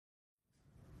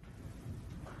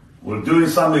We're doing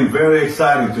something very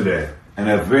exciting today and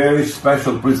a very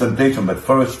special presentation. But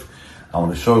first, I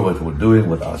want to show you what we're doing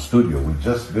with our studio. We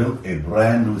just built a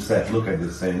brand new set. Look at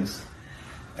these things.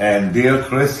 And dear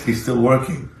Chris, he's still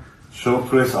working. Show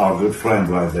Chris, our good friend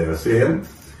right there. See him?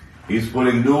 He's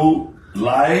putting new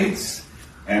lights,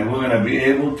 and we're going to be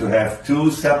able to have two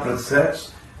separate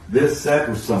sets. This set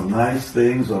with some nice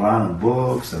things around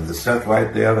books, and the set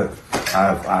right there that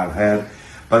I've had.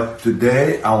 But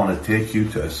today, I want to take you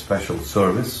to a special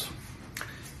service.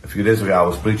 A few days ago, I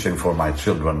was preaching for my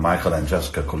children, Michael and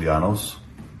Jessica Koulianos,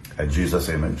 at Jesus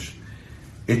Image.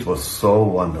 It was so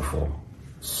wonderful,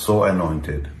 so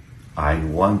anointed. I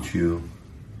want you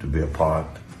to be a part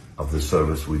of the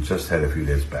service we just had a few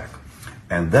days back.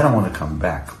 And then I want to come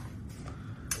back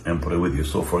and pray with you.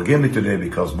 So forgive me today,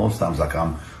 because most times I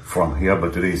come from here,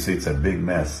 but today you see it's a big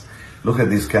mess. Look at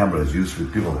these cameras. Usually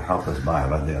people help us buy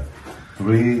right there.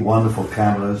 3 wonderful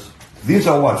cameras. These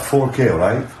are what, 4K,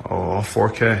 right? Oh,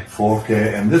 4K.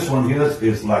 4K. And this one here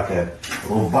is like a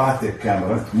robotic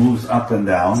camera. It moves up and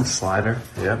down. It's a slider.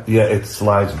 Yep. Yeah, it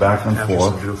slides back and Captures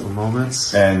forth. some beautiful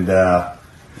moments. And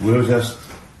we're just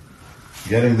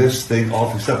getting this thing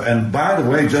all fixed up. And by the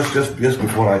way, just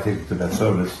before I take it to that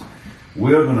service,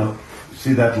 we're going to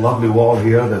see that lovely wall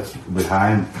here that's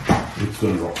behind. It's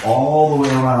going to go all the way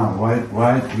around,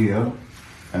 right here.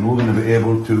 And we're going to be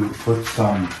able to put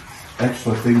some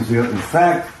extra things here. In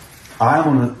fact, I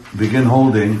want to begin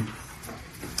holding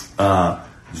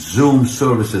Zoom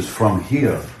services from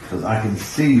here, because I can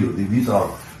see you. These are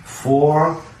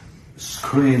 4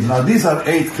 screens. Now, these are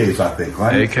 8Ks, I think,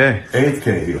 right? 8K.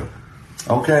 8K here.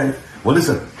 Okay. Well,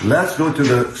 listen, let's go to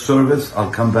the service.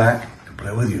 I'll come back to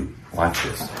play with you. Watch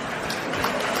this.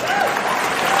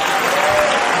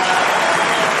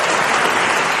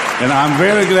 And I'm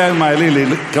very glad my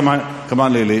Lily, come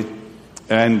on, Lily.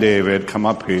 And David, come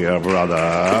up here, brother.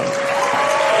 I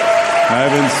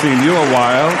haven't seen you a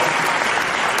while.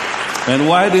 And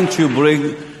why didn't you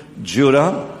bring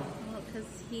Judah? Well, because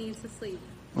he's asleep.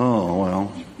 Oh,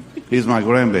 well, he's my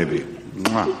grandbaby.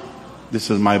 Mwah. This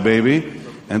is my baby,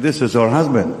 and this is her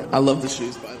husband. I love the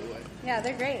shoes, by the way. Yeah,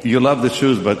 they're great. You love the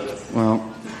shoes, but, well,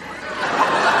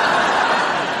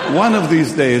 one of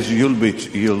these days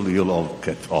you'll all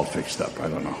get all fixed up. I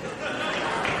don't know.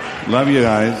 Love you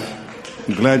guys.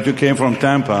 I'm glad you came from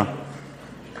Tampa.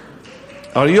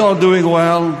 Are you all doing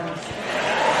well?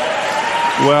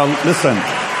 Well, listen.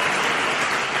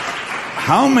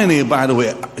 How many, by the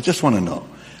way, I just want to know,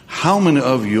 how many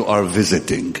of you are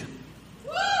visiting?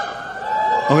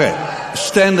 Okay,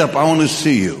 stand up. I want to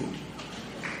see you.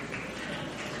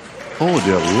 Oh,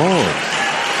 dear Lord.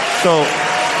 So,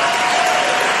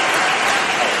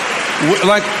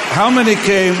 like, how many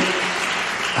came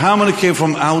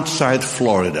from outside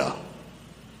Florida?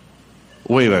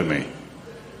 Wave at me.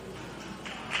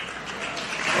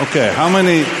 Okay, how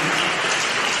many?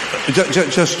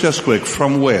 Just quick.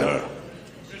 From where?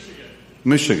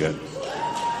 Michigan.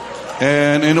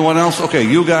 And anyone else? Okay,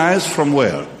 you guys from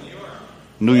where?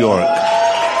 New York.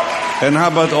 And how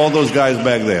about all those guys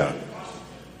back there?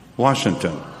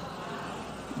 Washington.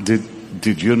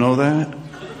 Did you know that?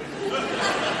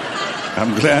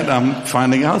 I'm glad I'm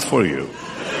finding out for you.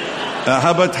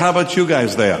 How about you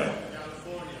guys there?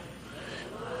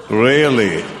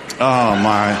 Really? Oh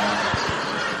my.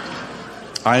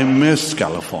 I miss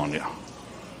California.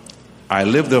 I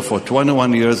lived there for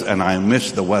 21 years and I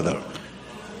miss the weather.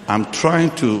 I'm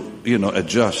trying to,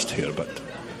 adjust here, but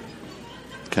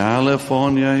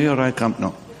California, here I come.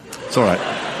 No, it's all right.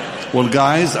 Well,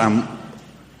 guys, I'm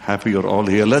happy you're all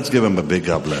here. Let's give him a big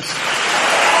God bless.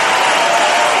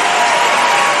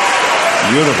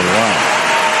 Beautiful, wow.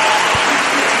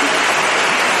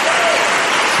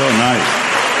 So nice.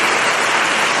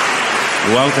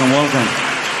 Welcome.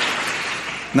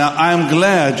 Now, I'm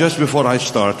glad, just before I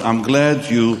start, I'm glad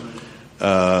you,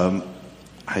 I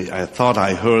thought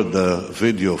I heard the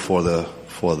video for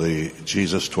the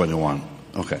Jesus 21.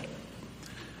 Okay.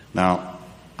 Now,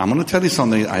 I'm going to tell you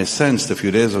something I sensed a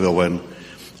few days ago when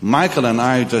Michael and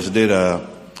I just did a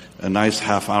nice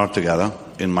half hour together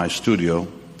in my studio,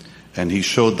 and he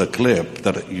showed the clip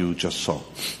that you just saw.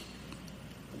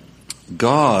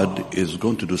 God is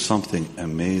going to do something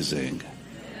amazing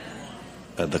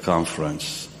at the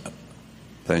conference.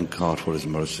 Thank God for His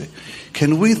mercy.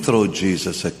 Can we throw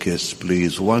Jesus a kiss,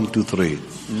 please? 1, 2, 3.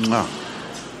 Mwah.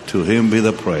 To Him be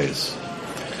the praise.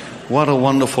 What a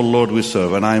wonderful Lord we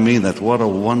serve. And I mean that. What a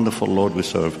wonderful Lord we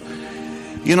serve.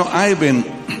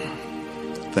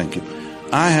 Thank you.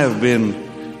 I have been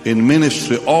in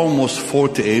ministry almost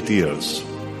 48 years.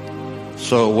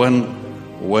 So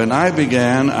when I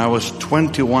began, I was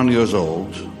 21 years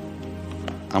old.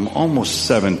 I'm almost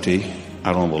 70.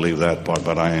 I don't believe that part,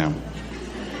 but I am.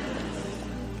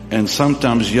 And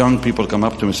sometimes young people come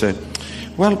up to me and say,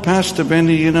 well, Pastor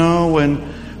Benny, you know,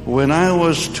 when I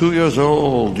was 2 years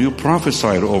old, you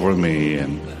prophesied over me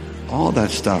and all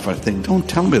that stuff. I think, don't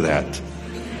tell me that.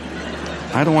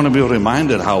 I don't want to be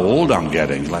reminded how old I'm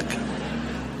getting.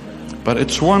 But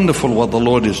it's wonderful what the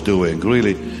Lord is doing,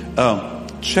 really.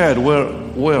 Chad,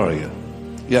 where are you?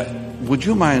 Yeah, would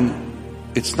you mind?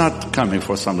 It's not coming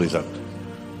for some reason.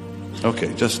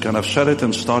 Okay, just kind of shut it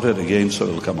and start it again so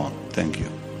it'll come on. Thank you.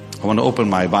 I want to open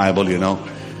my Bible, you know.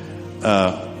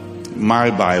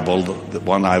 My Bible, the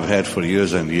one I've had for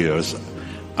years and years,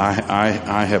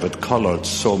 I have it colored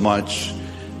so much,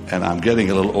 and I'm getting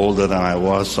a little older than I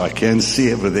was, so I can't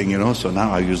see everything, you know. So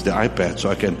now I use the iPad so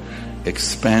I can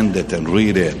expand it and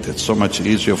read it. It's so much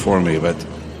easier for me, but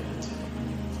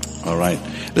all right.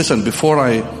 Listen, before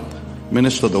I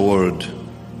minister the word,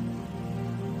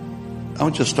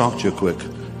 I'll just talk to you quick.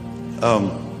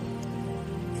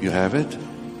 You have it?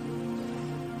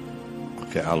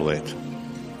 Okay, I'll wait.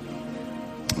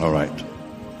 All right.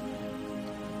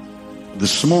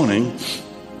 This morning,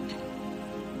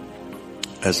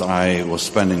 as I was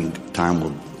spending time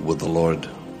with the Lord,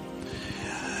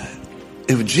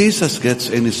 if Jesus gets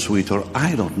any sweeter,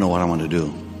 I don't know what I want to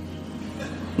do.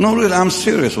 No, really, I'm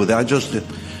serious with it.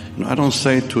 I don't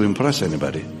say it to impress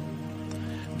anybody.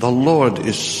 The Lord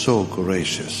is so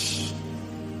gracious.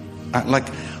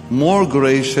 More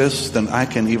gracious than I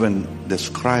can even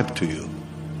describe to you.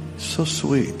 So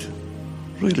sweet.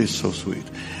 Really so sweet.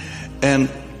 And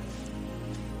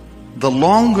the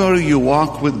longer you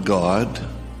walk with God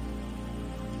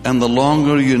and the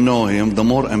longer you know Him, the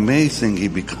more amazing He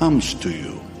becomes to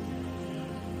you.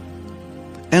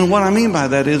 And what I mean by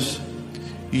that is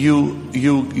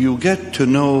you get to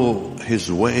know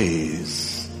His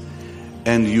ways,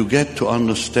 and you get to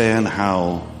understand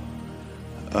how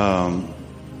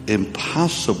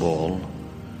impossible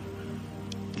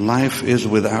life is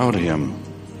without Him.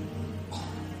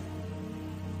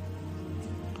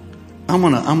 I'm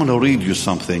gonna read you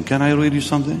something. Can I read you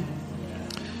something?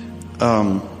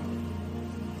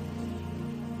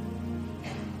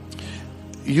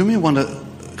 You may want to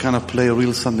kind of play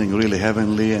something really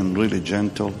heavenly and really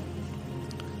gentle.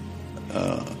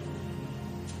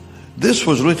 This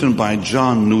was written by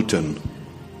John Newton.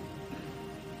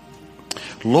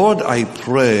 Lord, I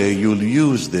pray you'll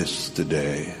use this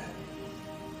today.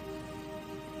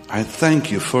 I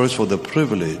thank you first for the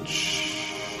privilege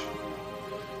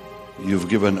you've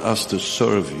given us to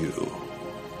serve you.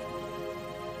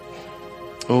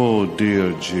 Oh,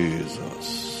 dear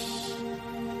Jesus.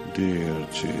 Dear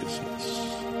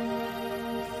Jesus.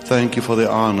 Thank you for the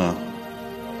honor.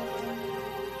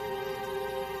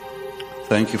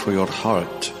 Thank you for your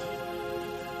heart,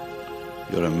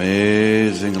 your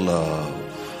amazing love.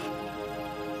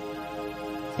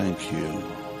 Thank you.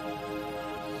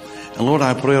 And Lord,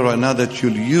 I pray right now that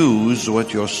you'll use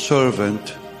what your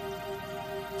servant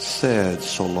said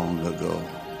so long ago.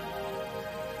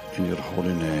 In your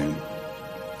holy name.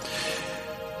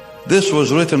 This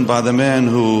was written by the man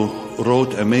who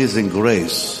wrote Amazing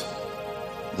Grace,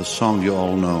 the song you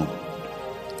all know.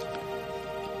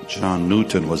 John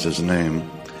Newton was his name.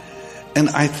 And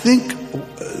I think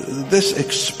this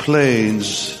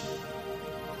explains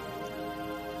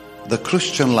the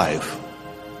Christian life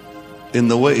in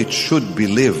the way it should be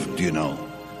lived, you know.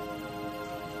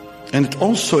 And it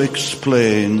also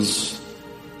explains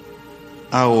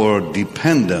our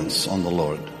dependence on the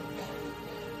Lord.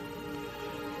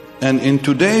 And in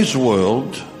today's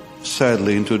world,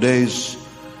 sadly, in today's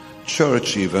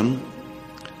church even,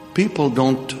 people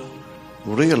don't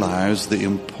realize the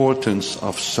importance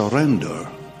of surrender,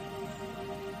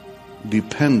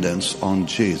 dependence on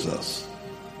Jesus.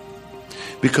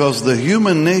 Because the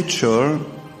human nature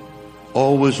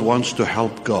always wants to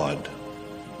help God.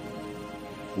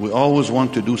 We always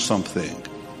want to do something.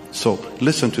 So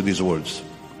listen to these words.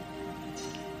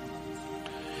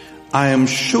 I am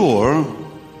sure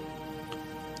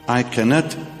I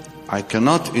cannot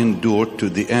endure to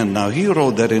the end. Now he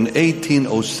wrote that in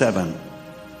 1807.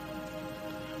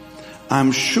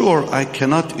 I'm sure I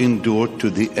cannot endure to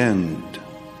the end.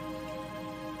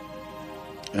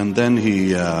 And then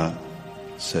he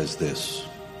says this.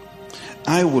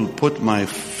 I will put my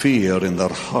fear in their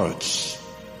hearts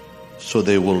so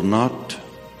they will not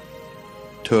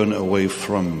turn away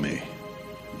from me.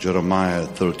 Jeremiah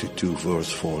 32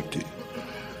 verse 40.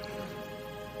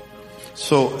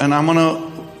 So, and I'm going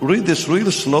to read this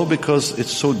real slow because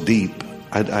it's so deep.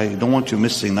 I don't want you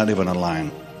missing not even a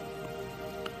line.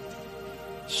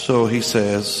 So he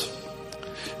says,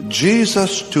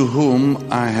 Jesus, to whom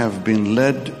I have been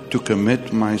led to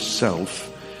commit myself,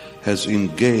 has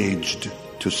engaged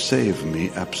to save me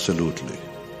absolutely.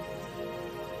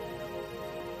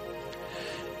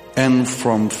 And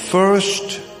from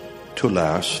first to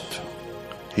last,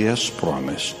 he has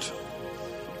promised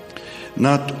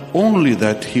not only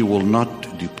that he will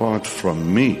not depart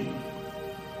from me,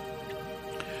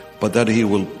 but that he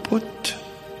will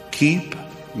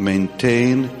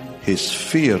maintain his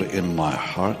fear in my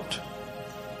heart,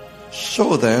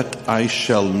 so that I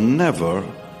shall never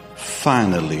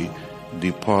finally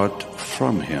depart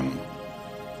from him.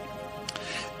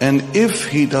 And if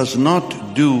he does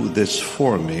not do this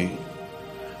for me,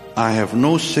 I have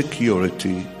no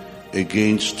security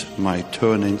against my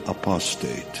turning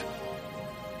apostate.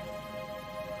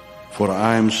 For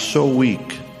I am so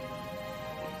weak,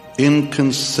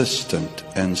 inconsistent,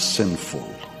 and sinful.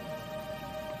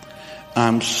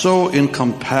 I'm so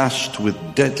encompassed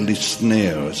with deadly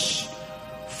snares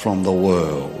from the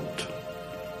world,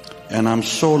 and I'm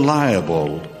so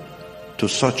liable to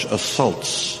such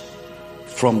assaults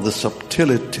from the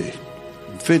subtlety,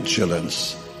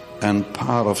 vigilance, and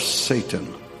power of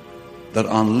Satan, that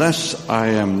unless I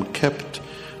am kept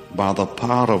by the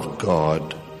power of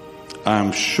God,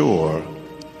 I'm sure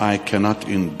I cannot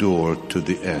endure to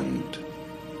the end.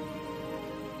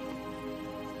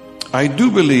 I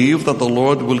do believe that the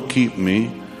Lord will keep me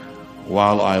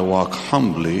while I walk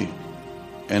humbly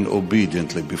and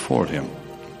obediently before him.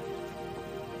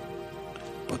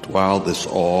 But while this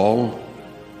all,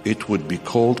 it would be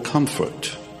cold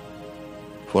comfort,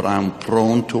 for I am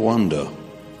prone to wander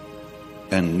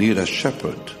and need a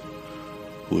shepherd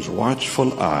whose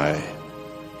watchful eye,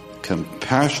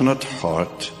 compassionate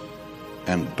heart,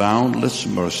 and boundless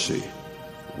mercy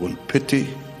will pity,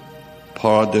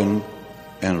 pardon,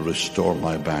 and restore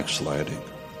my backsliding.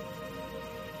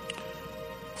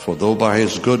 For though by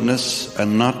his goodness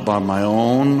and not by my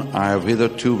own I have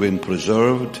hitherto been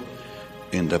preserved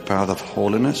in the path of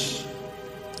holiness,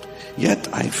 yet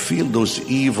I feel those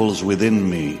evils within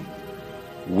me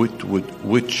which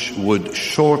would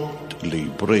shortly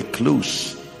break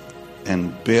loose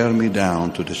and bear me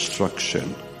down to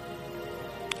destruction,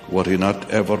 were he not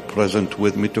ever present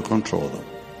with me to control them.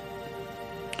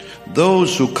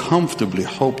 Those who comfortably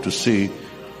hope to see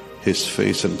his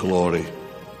face in glory,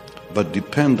 but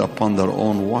depend upon their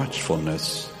own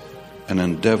watchfulness and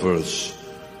endeavors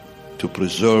to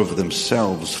preserve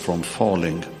themselves from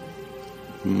falling,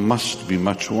 must be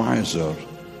much wiser,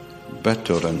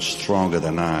 better, and stronger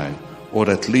than I, or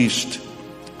at least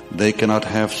they cannot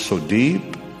have so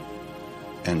deep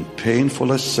and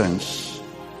painful a sense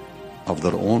of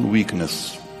their own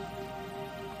weakness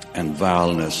and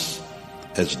vileness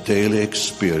as daily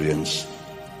experience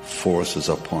forces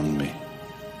upon me.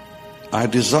 I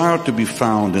desire to be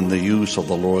found in the use of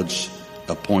the Lord's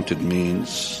appointed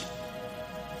means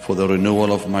for the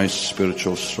renewal of my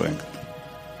spiritual strength.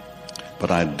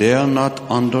 But I dare not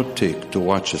undertake to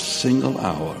watch a single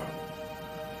hour,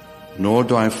 nor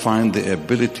do I find the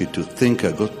ability to think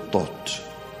a good thought,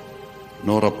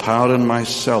 nor a power in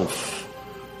myself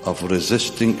of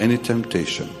resisting any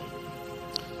temptation.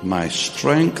 My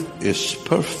strength is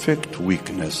perfect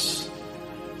weakness,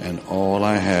 and all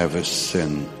I have is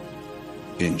sin.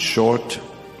 In short,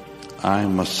 I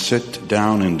must sit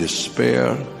down in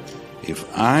despair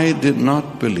if I did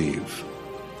not believe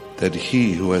that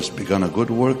he who has begun a good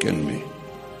work in me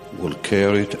will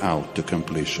carry it out to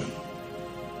completion.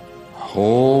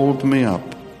 Hold me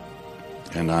up,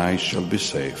 and I shall be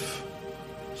safe.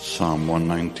 Psalm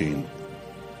 119,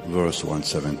 verse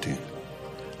 117.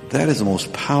 That is the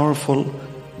most powerful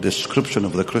description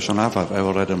of the Christian life I've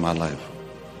ever read in my life.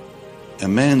 A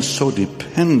man so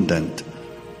dependent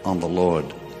on the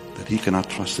Lord that he cannot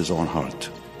trust his own heart.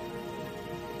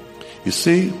 You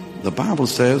see, the Bible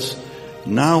says,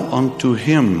 now unto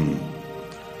him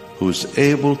who is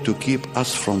able to keep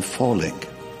us from falling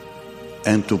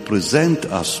and to present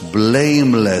us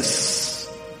blameless,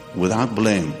 without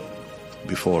blame,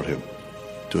 before him.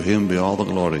 To him be all the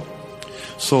glory.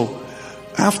 So,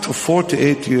 after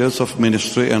 48 years of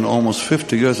ministry and almost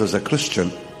 50 years as a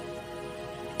Christian,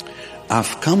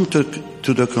 I've come to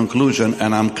the conclusion,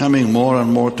 and I'm coming more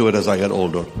and more to it as I get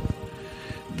older,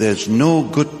 there's no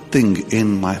good thing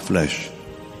in my flesh.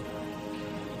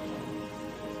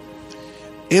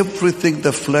 Everything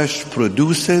the flesh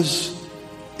produces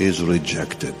is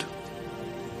rejected.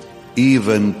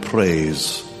 Even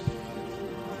praise,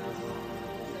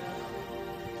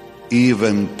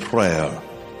 even prayer,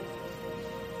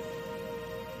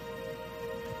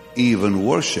 even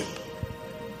worship.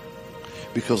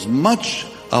 Because much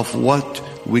of what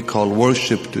we call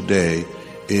worship today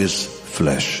is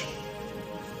flesh.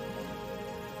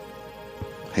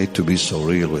 Hate to be so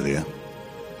real with you.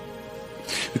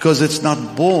 Because it's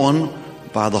not born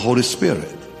by the Holy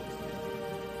Spirit.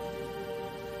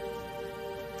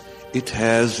 It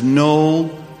has no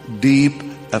deep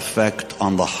effect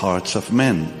on the hearts of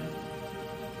men.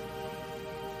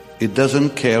 It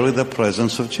doesn't carry the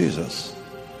presence of Jesus.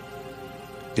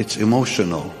 It's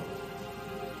emotional.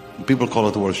 People call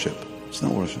it worship. It's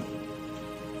not worship.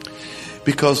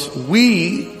 Because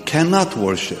we cannot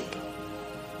worship.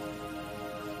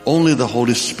 Only the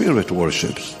Holy Spirit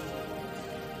worships.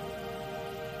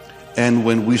 And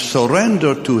when we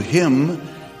surrender to Him,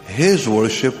 His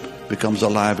worship becomes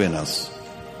alive in us.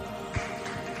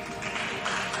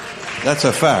 That's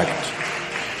a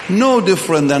fact. No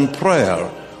different than prayer.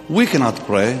 We cannot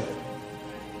pray.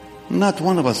 Not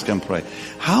one of us can pray.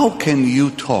 How can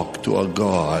you talk to a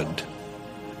God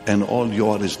and all you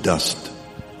are is dust?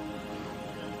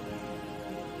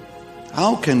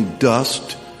 How can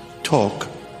dust talk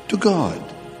to God?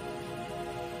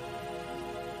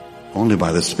 Only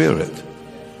by the Spirit.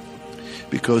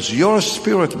 Because your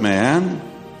spirit man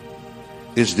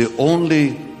is the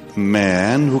only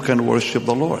man who can worship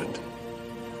the Lord.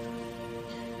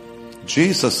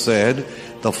 Jesus said,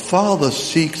 the Father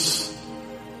seeks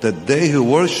that they who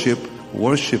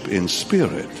worship in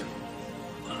spirit,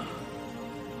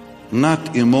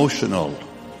 not emotional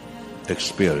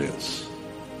experience,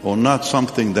 or not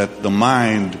something that the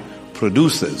mind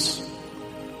produces.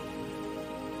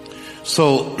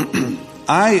 So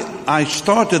I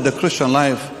started the Christian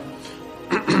life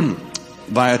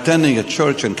by attending a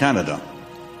church in Canada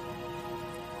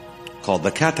called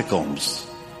the Catacombs.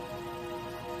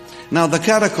 Now the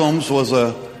Catacombs was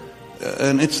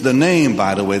and it's the name,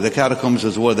 by the way, the Catacombs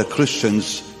is where the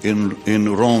Christians in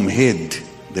Rome hid.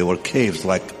 They were caves,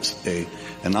 like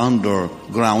an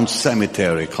underground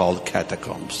cemetery called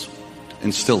Catacombs.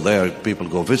 And still there, people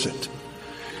go visit.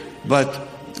 But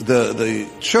the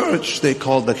church they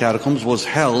called the Catacombs was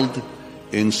held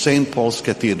in St. Paul's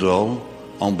Cathedral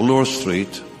on Bloor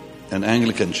Street, an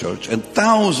Anglican church. And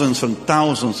thousands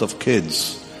of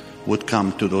kids would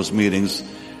come to those meetings,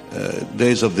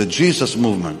 days of the Jesus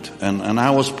movement. And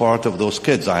I was part of those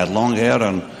kids. I had long hair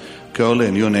and curly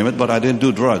and you name it, but I didn't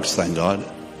do drugs, thank God.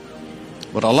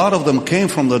 But a lot of them came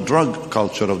from the drug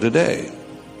culture of the day.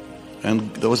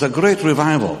 And there was a great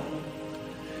revival.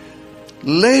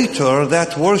 Later,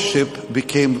 that worship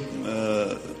became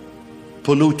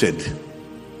polluted.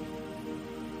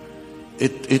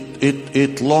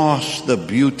 It lost the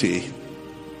beauty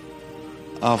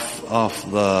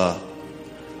of the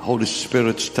Holy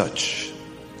Spirit's touch.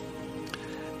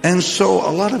 And so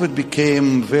a lot of it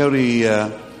became very,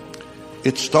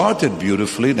 it started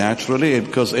beautifully, naturally,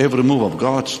 because every move of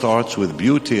God starts with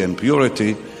beauty and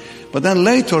purity. But then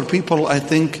later people, I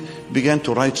think, began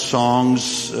to write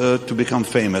songs to become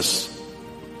famous.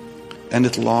 And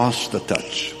it lost the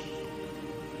touch.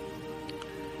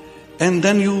 And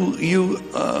then you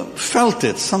felt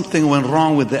it. Something went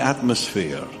wrong with the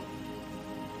atmosphere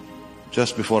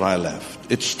just before I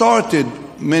left. It started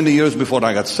many years before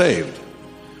I got saved.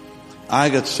 I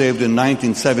got saved in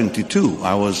 1972.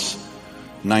 I was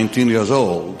 19 years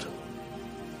old,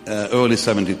 early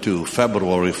 72,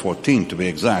 February 14 to be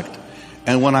exact.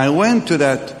 And when I went to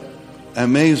that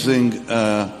amazing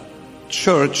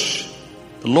church,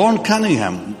 Lorne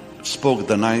Cunningham spoke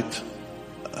the night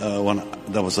when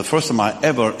that was the first time I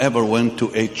ever went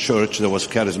to a church that was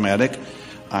charismatic.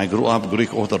 I grew up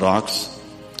Greek Orthodox,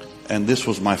 and this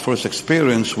was my first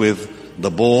experience with the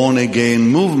born again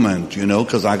movement,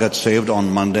 because I got saved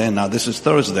on Monday and now this is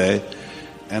Thursday.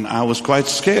 And I was quite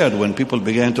scared when people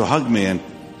began to hug me and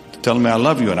tell me I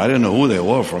love you. And I didn't know who they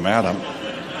were from Adam.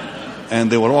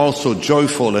 And they were all so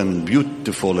joyful and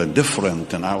beautiful and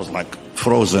different. And I was like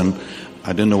frozen.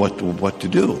 I didn't know what to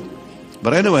do.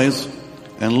 But anyways,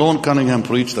 and Lorne Cunningham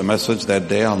preached a message that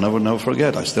day I'll never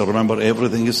forget. I still remember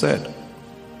everything he said.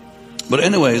 But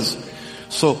anyways,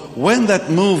 so when that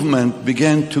movement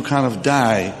began to kind of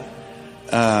die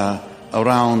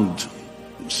around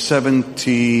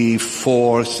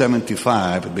 74,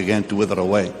 75, it began to wither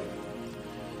away.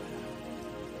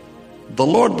 The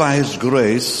Lord, by His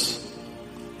grace,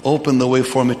 opened the way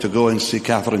for me to go and see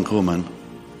Catherine Kuhlman.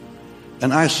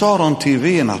 And I saw it on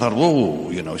TV and I thought,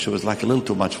 whoa, she was like a little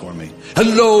too much for me.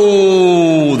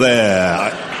 Hello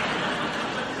there.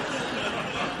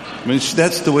 I mean,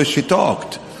 that's the way she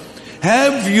talked.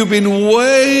 Have you been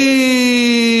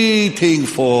waiting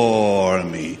for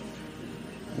me?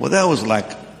 Well, that was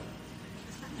like,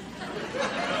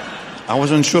 I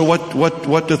wasn't sure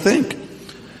what to think.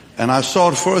 And I saw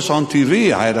it first on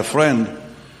TV. I had a friend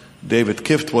David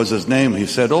Kift was his name. He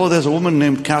said, oh, there's a woman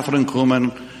named Catherine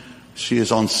Kuhlman. She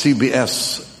is on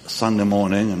CBS Sunday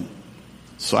morning. And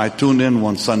so I tuned in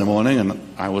one Sunday morning, and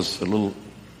I was a little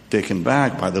taken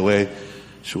back by the way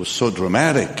she was so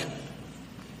dramatic.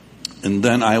 And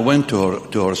then I went to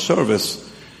her service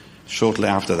shortly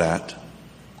after that,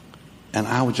 and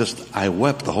I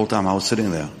wept the whole time I was sitting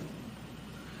there.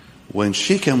 When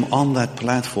she came on that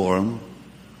platform,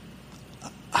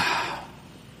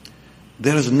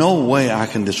 there is no way I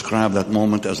can describe that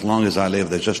moment as long as I live.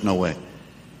 There's just no way.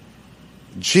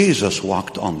 Jesus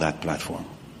walked on that platform.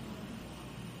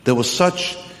 There was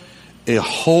such a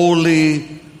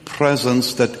holy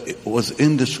presence that it was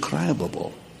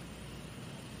indescribable.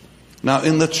 Now,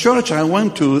 in the church I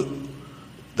went to,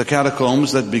 the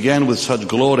catacombs that began with such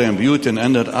glory and beauty and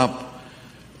ended up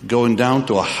going down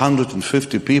to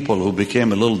 150 people who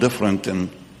became a little different and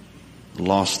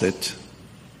lost it.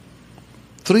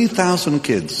 3,000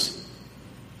 kids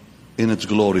in its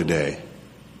glory day.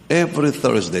 Every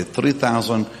Thursday,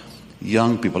 3,000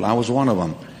 young people, I was one of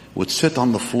them, would sit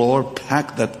on the floor,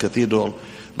 pack that cathedral.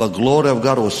 The glory of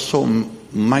God was so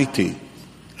mighty.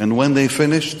 And when they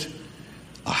finished,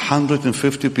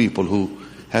 150 people who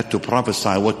had to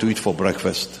prophesy what to eat for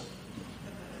breakfast.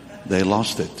 They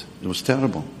lost it. It was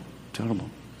terrible. Terrible.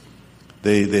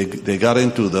 They got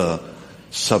into the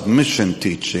submission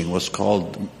teaching. It was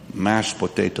called mashed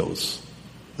potatoes.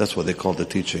 That's what they called the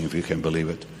teaching, if you can believe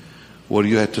it. Where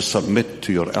you had to submit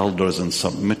to your elders and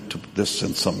submit to this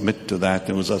and submit to that.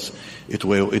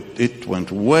 It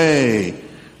went way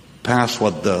past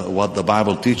what the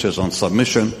Bible teaches on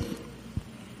submission.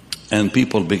 And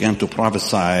people began to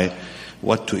prophesy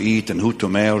what to eat and who to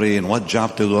marry and what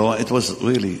job to go. It was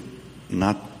really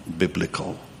not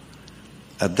biblical.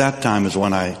 At that time is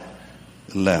when I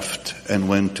left and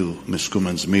went to Miss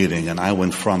Kuhlman's meeting. And I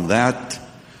went from that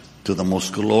to the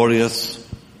most glorious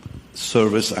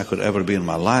service I could ever be in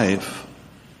my life.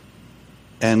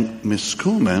 And Miss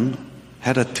Kuhlman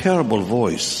had a terrible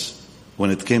voice when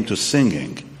it came to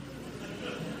singing.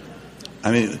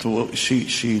 I mean,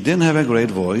 she didn't have a great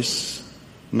voice,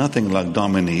 nothing like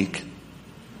Dominique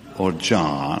or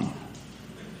John.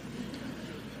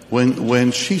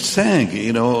 When she sang,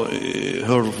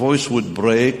 her voice would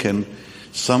break, and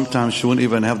sometimes she wouldn't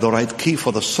even have the right key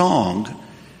for the song,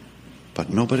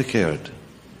 but nobody cared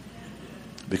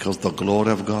because the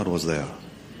glory of God was there.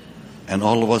 And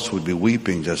all of us would be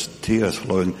weeping, just tears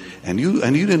flowing, and you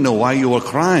didn't know why you were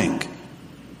crying.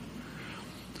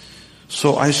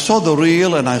 So I saw the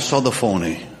real and I saw the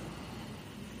phony.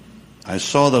 I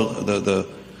saw the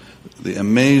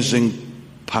amazing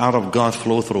power of God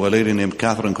flow through a lady named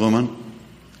Catherine Kuhlman.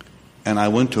 And I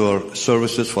went to her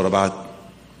services for about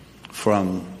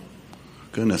 4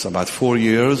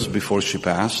 years before she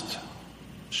passed.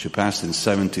 She passed in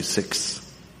 1976.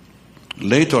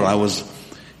 Later I was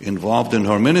involved in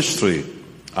her ministry.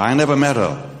 I never met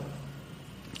her.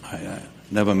 I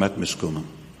never met Miss Kuhlman.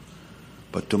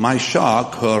 But to my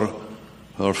shock,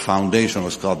 her foundation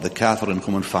was called the Catherine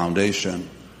Kuhlman Foundation,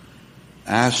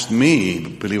 asked me,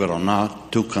 believe it or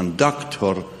not, to conduct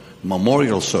her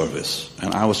memorial service.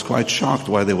 And I was quite shocked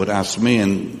why they would ask me,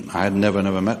 and I had never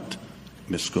met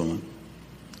Miss Kuhlman.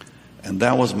 And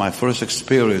that was my first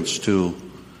experience to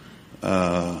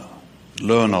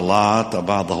learn a lot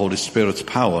about the Holy Spirit's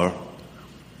power.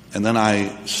 And then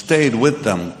I stayed with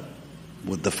them,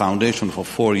 with the foundation, for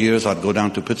 4 years. I'd go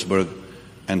down to Pittsburgh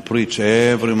and preach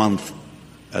every month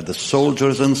at the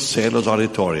Soldiers and Sailors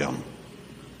Auditorium.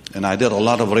 And I did a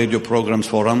lot of radio programs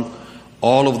for them.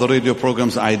 All of the radio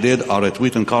programs I did are at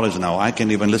Wheaton College now. I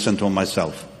can't even listen to them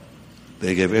myself.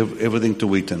 They gave everything to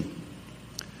Wheaton.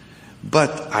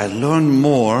 But I learned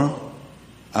more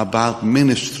about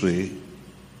ministry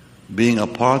being a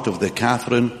part of the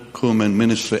Catherine Kuhlman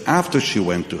ministry after she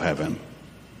went to heaven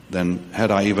than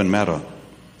had I even met her.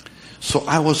 So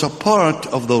I was a part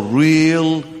of the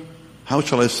real, how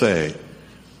shall I say,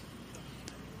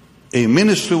 a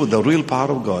ministry with the real power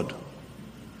of God.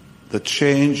 The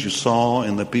change you saw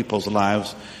in the people's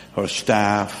lives, her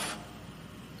staff,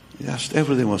 just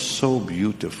everything was so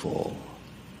beautiful.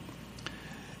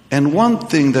 And one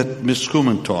thing that Miss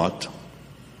Kuhlman taught,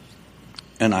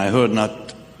 and I heard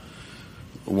not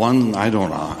one, I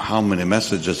don't know how many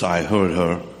messages I heard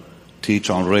her teach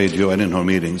on radio and in her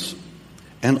meetings,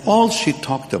 and all she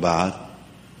talked about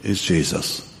is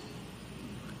Jesus.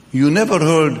 You never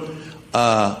heard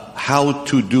how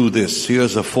to do this.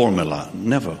 Here's a formula.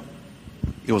 Never.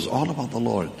 It was all about the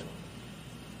Lord.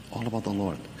 All about the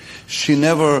Lord. She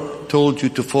never told you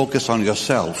to focus on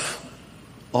yourself.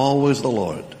 Always the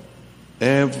Lord.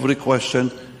 Every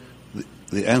question,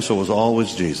 the answer was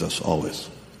always Jesus. Always.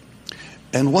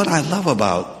 And what I love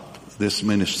about this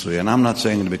ministry, and I'm not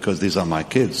saying it because these are my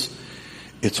kids,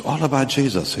 it's all about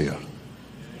Jesus here.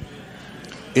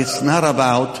 It's not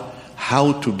about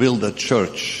how to build a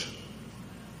church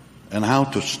and how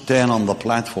to stand on the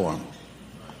platform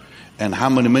and how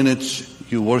many minutes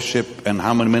you worship and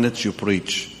how many minutes you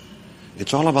preach.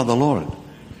 It's all about the Lord.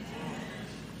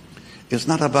 It's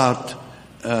not about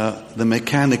the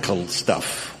mechanical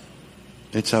stuff.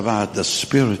 It's about the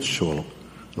spiritual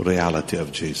reality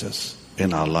of Jesus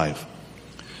in our life.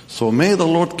 So may the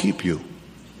Lord keep you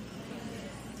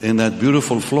in that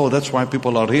beautiful flow. That's why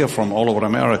people are here from all over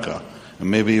America and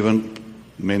maybe even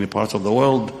many parts of the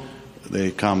world.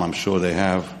 They come, I'm sure they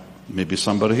have maybe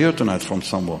somebody here tonight from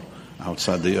somewhere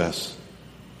outside the U.S.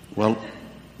 Well,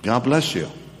 God bless you.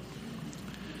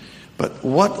 But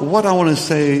what I want to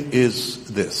say is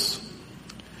this.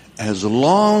 As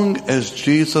long as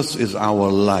Jesus is our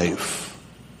life,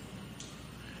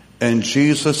 and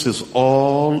Jesus is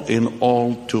all in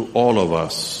all to all of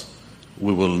us,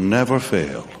 we will never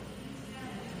fail.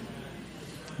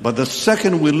 But the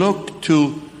second we look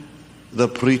to the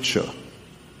preacher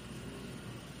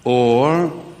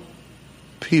or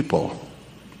people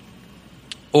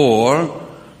or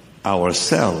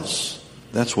ourselves,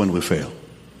 that's when we fail.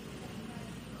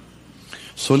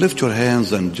 So lift your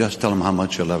hands and just tell him how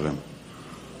much you love him.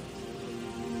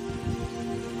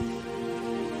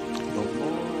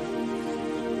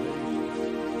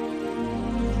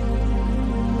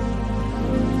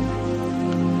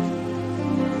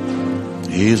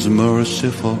 He's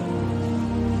merciful.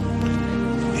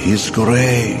 He's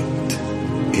great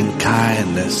in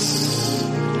kindness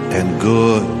and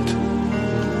good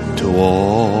to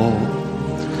all.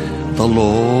 The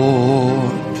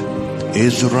Lord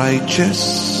is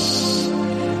righteous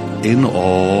in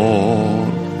all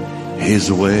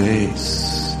his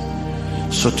ways.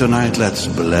 So tonight let's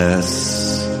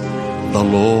bless the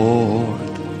Lord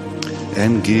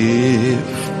and give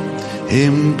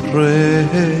him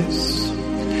praise.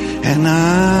 And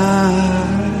I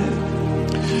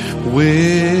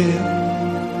will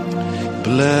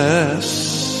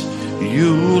bless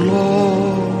you,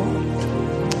 Lord,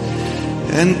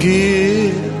 and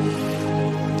give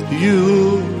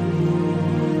you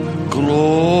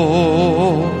glory.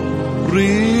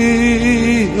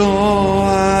 Oh,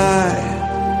 I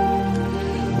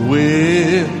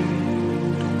will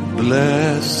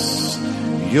bless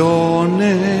your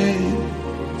name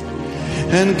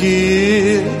and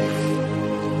give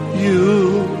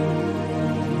you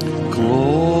glory.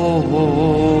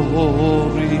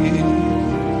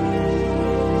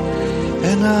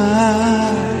 And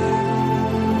I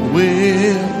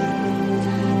will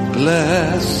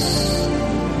bless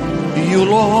you,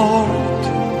 Lord,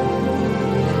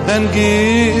 and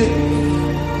give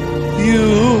you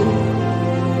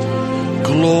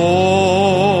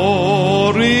glory.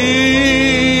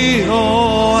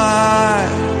 Oh, I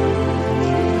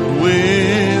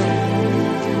will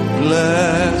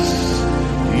bless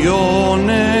your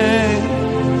name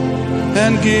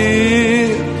and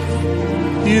give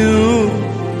you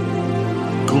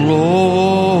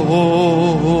glory.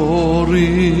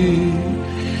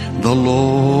 The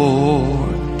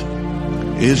Lord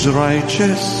is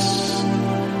righteous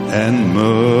and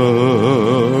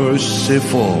merciful.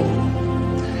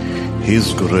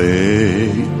 He's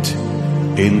great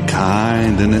in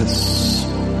kindness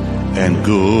and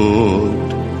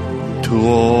good to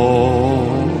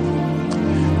all.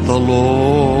 The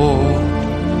Lord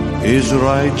is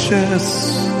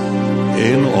righteous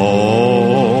in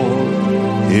all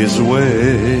his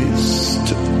ways.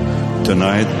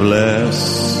 Tonight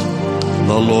bless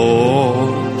the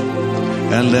Lord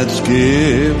and let's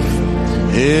give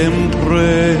him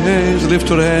praise. Lift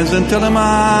your hands and tell him,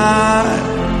 I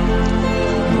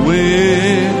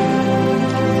will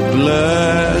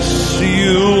bless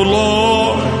you,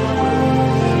 Lord,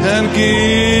 and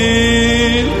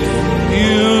give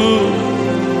you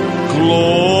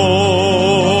glory.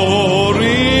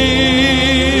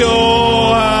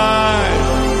 Oh, I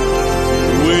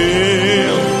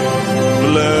will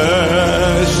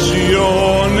bless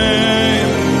your name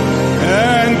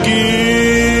and give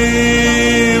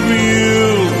you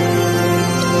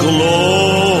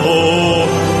glory.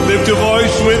 Lift your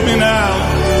voice with me now.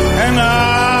 And I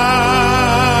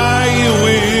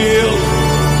will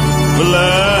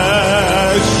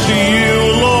bless you,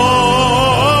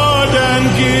 Lord, and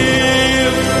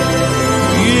give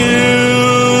you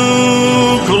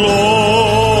glory.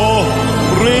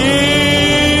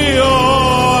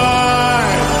 Oh, I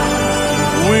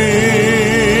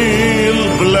will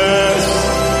bless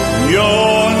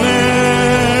your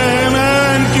name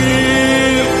and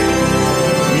give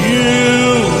you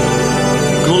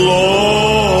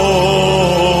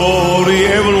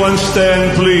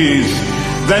stand, please.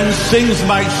 Then sings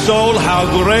my soul, how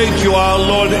great you are,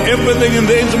 Lord. Everything in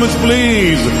the instruments,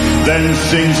 please. Then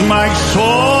sings my soul,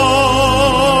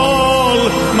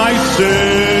 my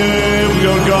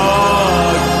Savior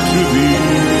God, to thee.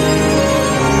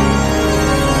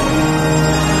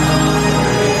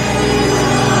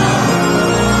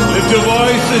 Lift your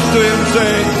voices to him,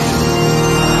 say,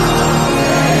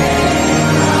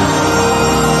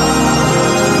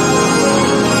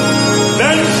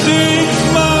 then sings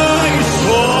my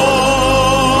soul,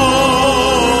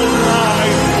 my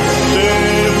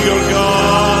Savior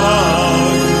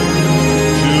God,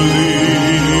 to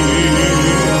thee.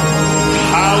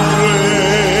 How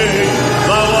great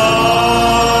thou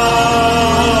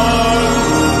art!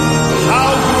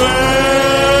 How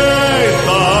great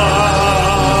thou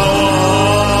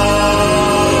art!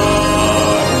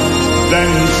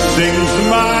 Then sings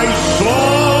my soul,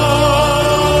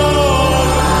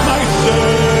 my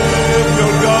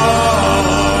Savior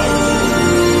God.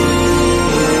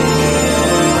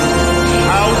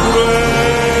 How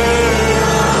great!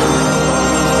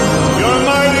 You're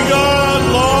mighty God,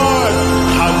 Lord.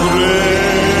 How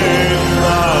great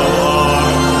thou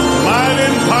art. Mighty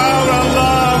in power and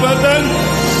love. And then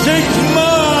sings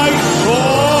my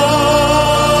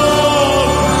soul,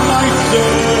 my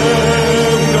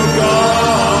Savior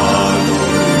God,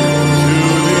 to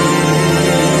thee.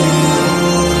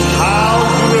 How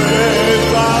great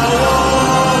thou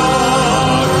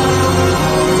art.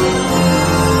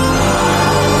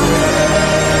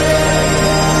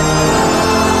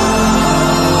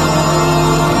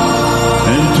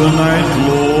 And tonight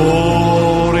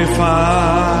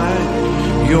glorify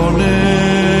your name.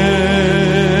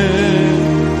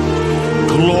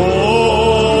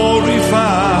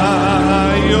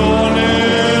 Glorify your name.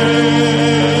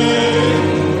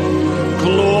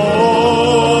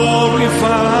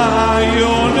 Glorify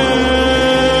your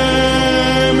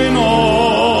name in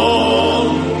all.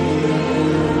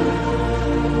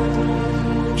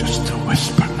 Just a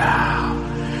whisper now.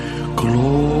 Glorify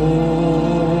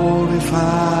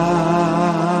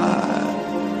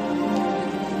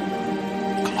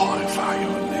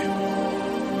your name.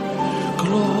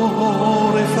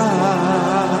 Glorify.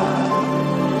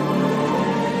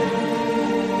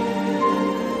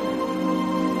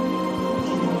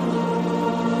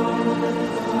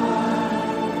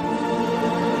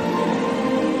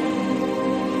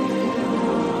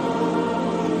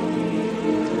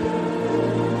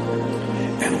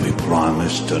 And we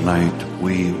promise tonight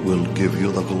we will give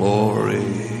you the glory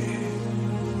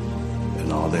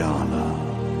and all the honor.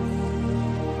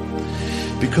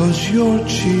 Because you're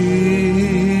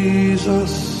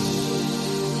Jesus,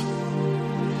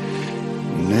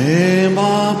 name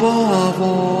above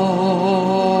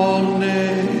all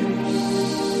names,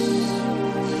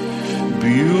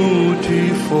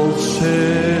 beautiful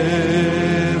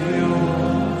Savior,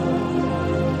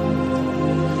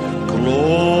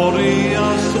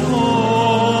 glorious Lord,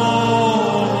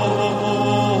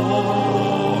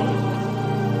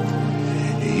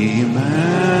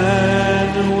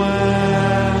 Emmanuel,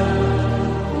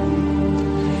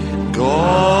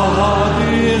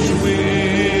 God is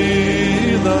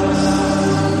with us,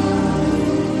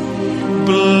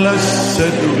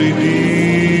 blessed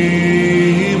Redeemer,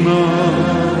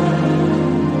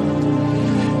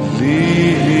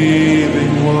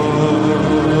 living Word,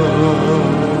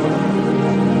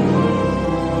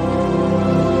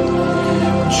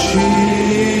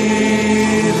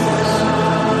 Jesus,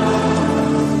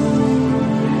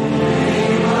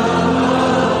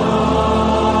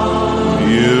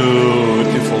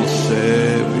 beautiful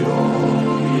Savior,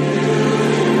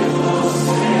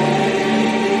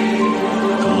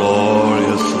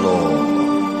 glorious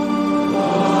Lord,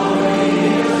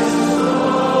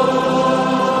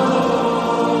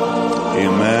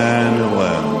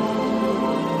 Emmanuel,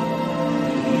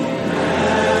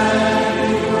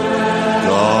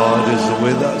 God is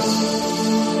with us.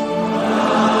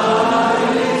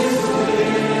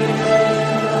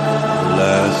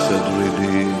 Blessed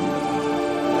Redeemer,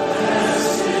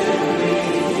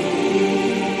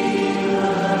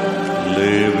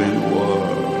 living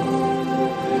Word,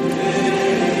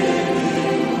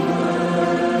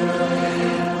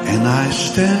 and I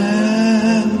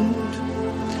stand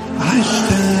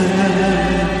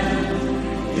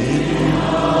in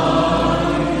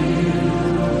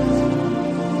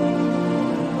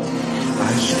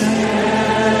I stand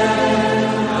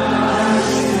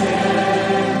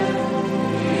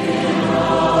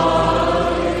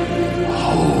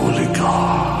holy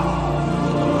God.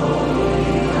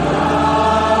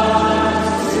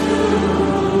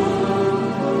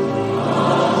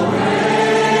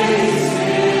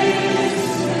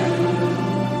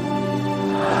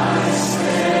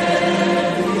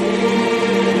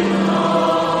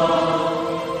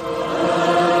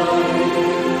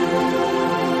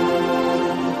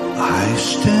 I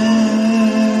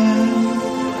stand,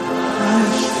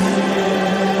 I stand.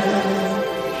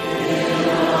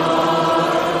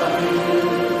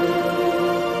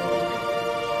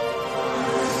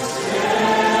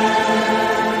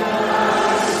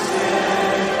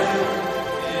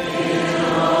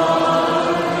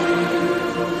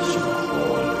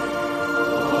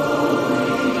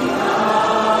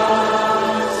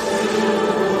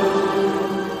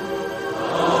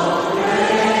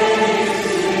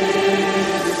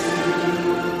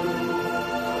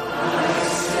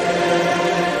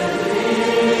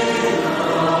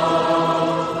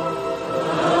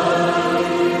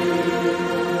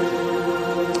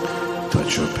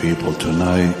 Touch your people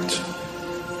tonight.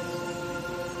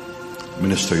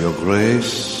 Minister your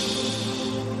grace,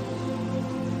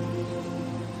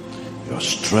 your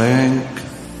strength,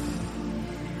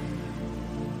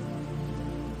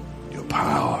 your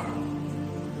power.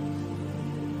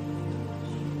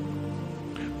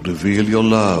 Reveal your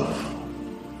love.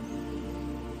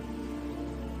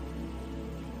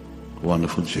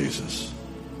 Wonderful Jesus.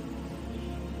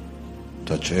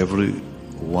 Touch every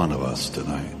one of us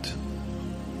tonight.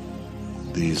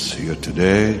 These here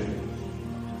today,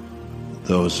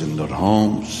 those in their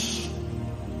homes,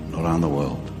 and around the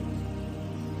world,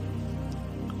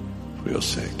 for your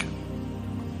sake.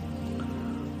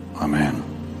 Amen.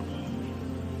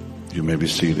 You may be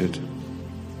seated.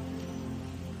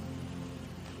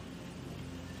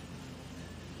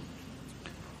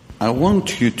 I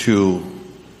want you to,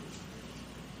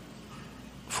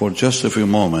 for just a few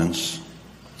moments,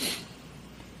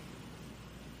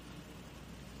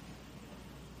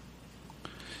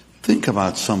 think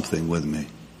about something with me.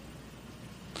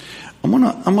 I'm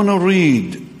gonna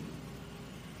read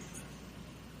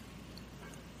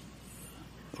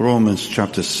Romans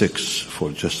chapter 6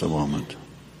 for just a moment.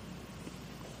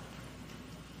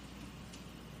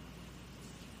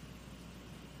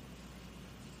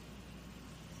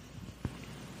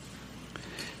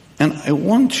 And I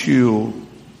want you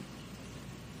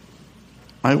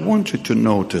to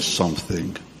notice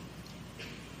something.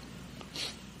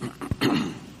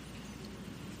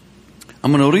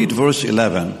 I'm going to read verse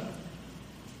 11.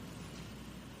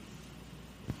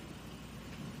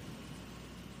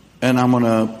 And I'm going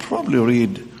to probably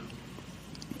read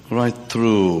right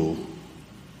through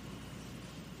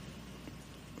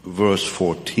verse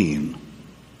 14.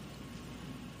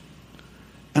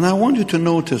 And I want you to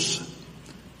notice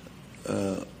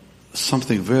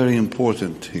something very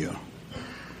important here.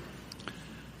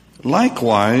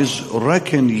 Likewise,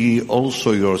 reckon ye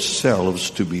also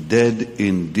yourselves to be dead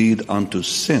indeed unto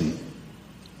sin,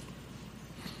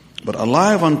 but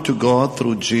alive unto God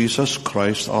through Jesus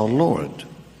Christ our Lord.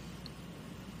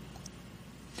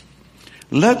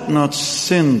 Let not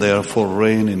sin therefore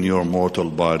reign in your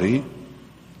mortal body,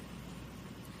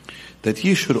 that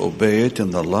ye should obey it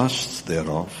in the lusts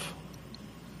thereof.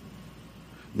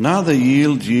 Neither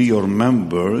yield ye your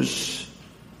members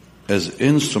as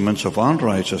instruments of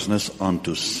unrighteousness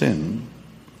unto sin,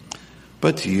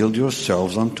 but yield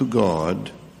yourselves unto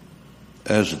God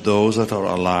as those that are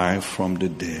alive from the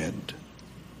dead,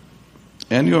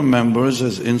 and your members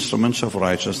as instruments of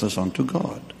righteousness unto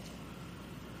God.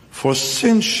 For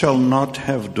sin shall not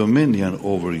have dominion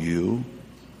over you,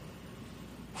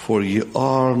 for ye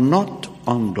are not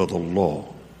under the law,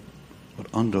 but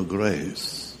under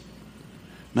grace.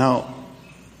 Now,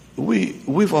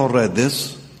 we've all read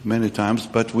this many times,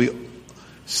 but we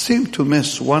seem to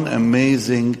miss one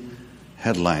amazing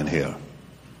headline here.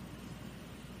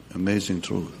 Amazing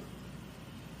truth.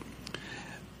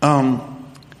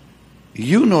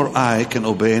 You nor I can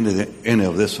obey any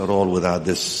of this at all without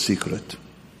this secret.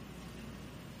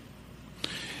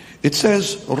 It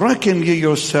says, reckon ye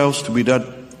yourselves to be dead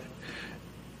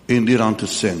indeed unto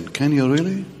sin. Can you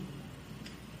really?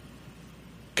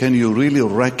 Can you really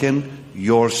reckon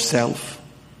yourself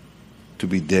to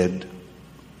be dead?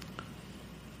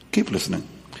 Keep listening.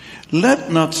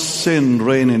 Let not sin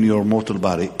reign in your mortal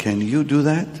body. Can you do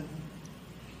that?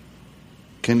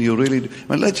 Can you really?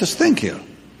 Well, let's just think here.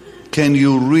 Can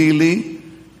you really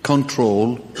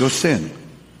control your sin?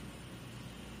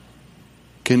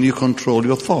 Can you control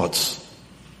your thoughts?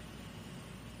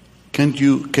 Can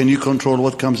you control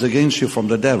what comes against you from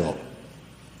the devil?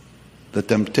 The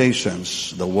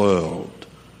temptations, the world,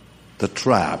 the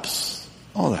traps,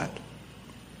 all that.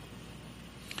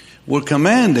 We're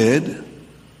commanded,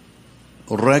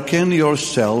 reckon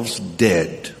yourselves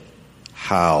dead.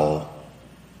 How?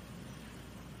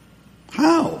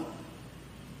 How?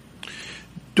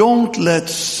 Don't let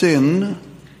sin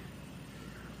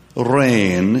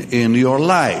reign in your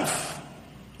life,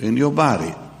 in your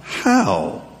body.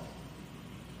 How?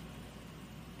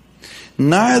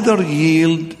 neither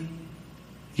yield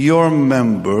your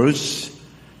members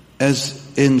as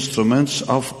instruments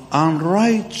of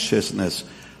unrighteousness.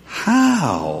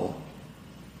 How?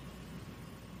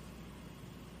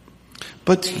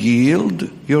 But yield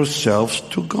yourselves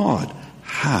to God.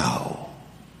 How?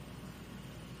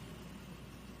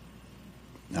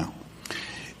 Now,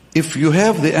 if you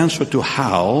have the answer to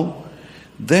how,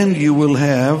 then you will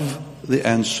have the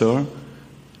answer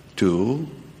to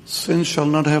sin shall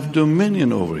not have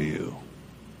dominion over you.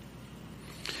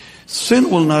 Sin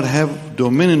will not have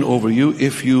dominion over you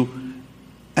if you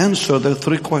answer the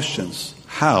three questions.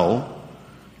 How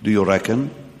do you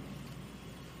reckon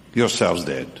yourselves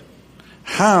dead?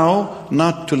 How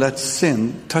not to let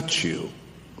sin touch you,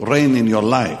 reign in your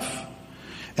life?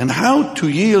 And how to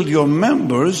yield your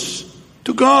members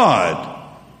to God,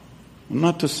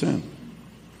 not to sin.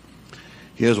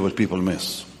 Here's what people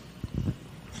miss.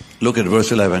 Look at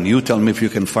verse 11. You tell me if you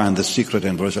can find the secret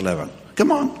in verse 11.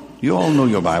 Come on. You all know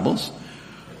your Bibles.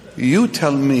 You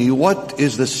tell me what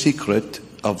is the secret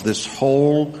of this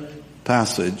whole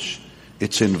passage.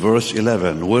 It's in verse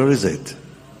 11. Where is it?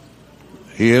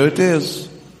 Here it is.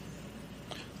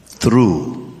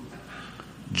 Through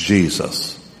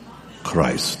Jesus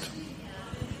Christ.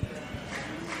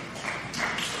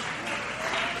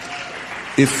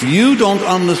 If you don't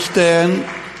understand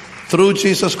through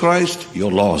Jesus Christ,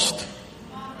 you're lost.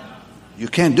 You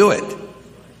can't do it.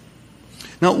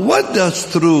 Now, what does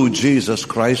through Jesus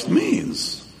Christ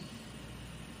means?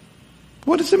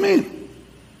 What does it mean?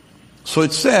 So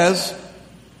it says,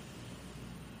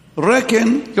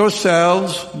 reckon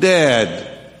yourselves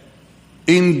dead.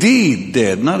 Indeed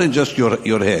dead, not in just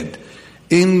your head.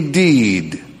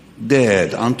 Indeed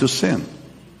dead unto sin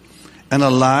and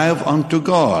alive unto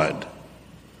God.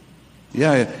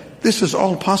 Yeah, this is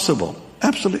all possible.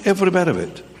 Absolutely every bit of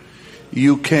it.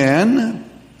 You can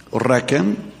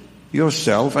reckon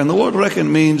yourself, and the word reckon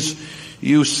means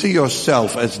you see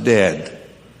yourself as dead.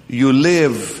 You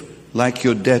live like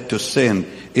you're dead to sin.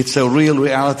 It's a real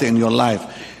reality in your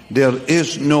life. There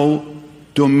is no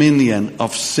dominion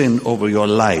of sin over your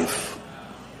life.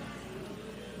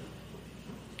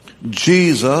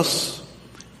 Jesus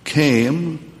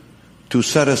came to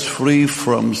set us free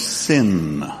from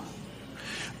sin.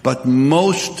 But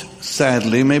most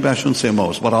sadly, maybe I shouldn't say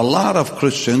most, but a lot of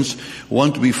Christians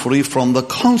want to be free from the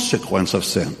consequence of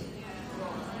sin.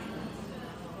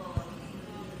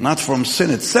 Not from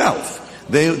sin itself.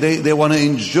 They want to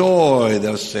enjoy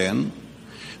their sin.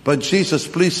 But Jesus,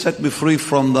 please set me free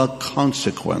from the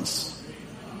consequence.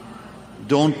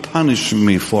 Don't punish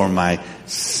me for my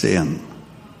sin.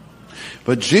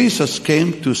 But Jesus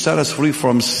came to set us free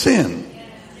from sin.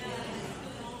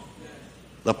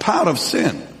 The power of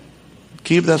sin.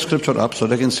 Keep that scripture up so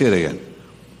they can see it again.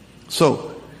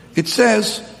 So, it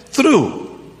says,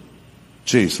 through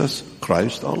Jesus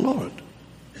Christ our Lord.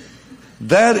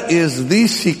 That is the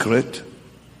secret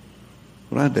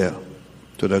right there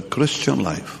to the Christian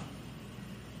life.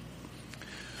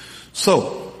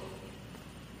 So,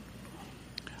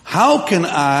 how can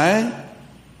I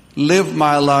live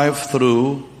my life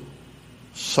through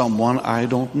someone I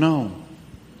don't know?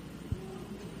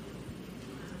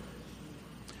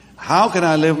 How can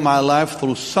I live my life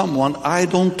through someone I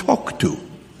don't talk to?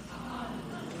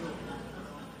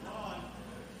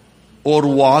 Or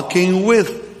walking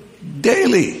with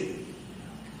daily?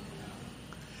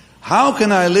 How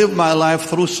can I live my life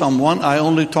through someone I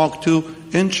only talk to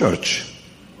in church,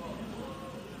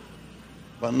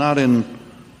 but not in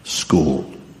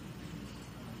school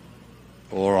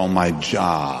or on my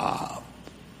job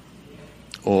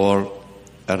or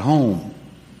at home?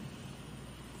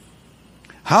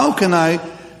 How can I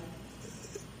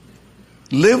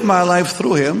live my life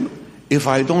through him if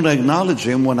I don't acknowledge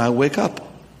him when I wake up?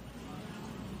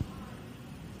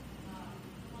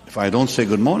 If I don't say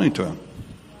good morning to him?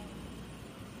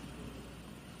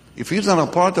 If he's not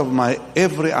a part of my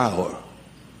every hour?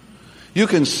 You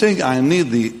can sing I need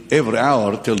thee every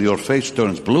hour till your face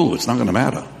turns blue. It's not going to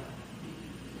matter.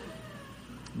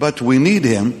 But we need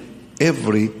him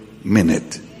every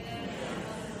minute.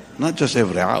 Not just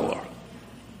every hour.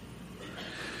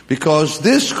 Because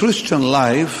this Christian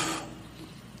life,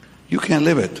 you can't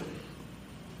live it.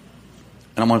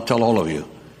 And I'm going to tell all of you,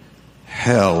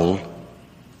 hell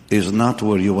is not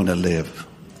where you want to live.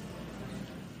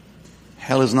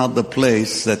 Hell is not the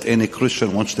place that any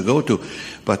Christian wants to go to.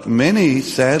 But many,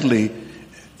 sadly,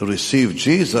 receive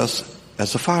Jesus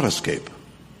as a fire escape.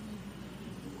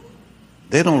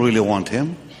 They don't really want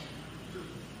him.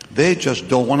 They just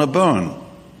don't want to burn.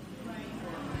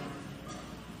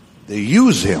 They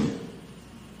use him.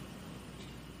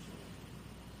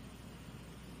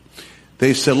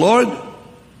 They say, Lord,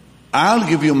 I'll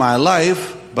give you my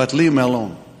life, but leave me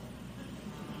alone.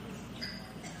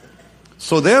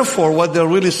 So therefore, what they're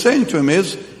really saying to him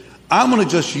is, I'm going to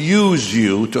just use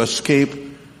you to escape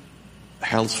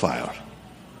hell's fire.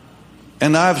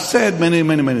 And I've said many,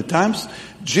 many, many times,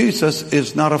 Jesus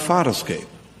is not a fire escape.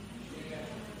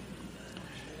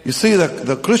 You see,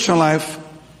 the Christian life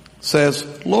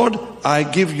says, Lord, I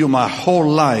give you my whole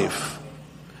life,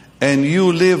 and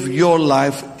you live your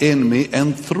life in me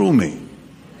and through me.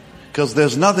 Because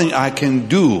there's nothing I can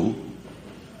do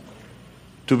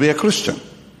to be a Christian.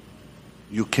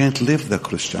 You can't live the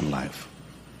Christian life.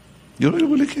 You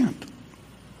really can't.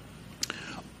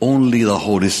 Only the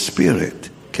Holy Spirit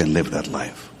can live that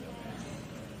life.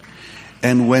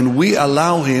 And when we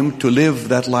allow Him to live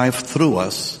that life through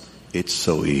us, it's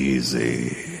so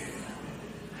easy.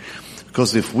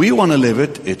 Because if we want to live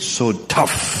it, it's so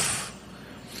tough.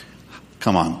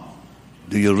 Come on.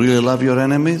 Do you really love your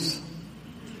enemies?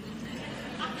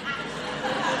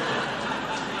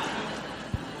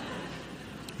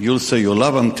 You'll say you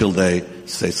love them till they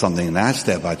say something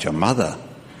nasty about your mother.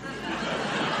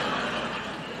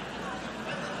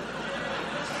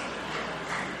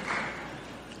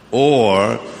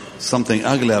 Or something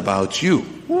ugly about you.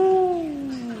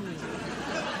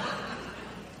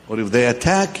 Or if they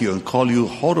attack you and call you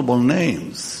horrible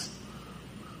names.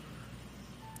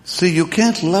 See, you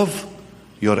can't love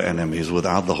your enemies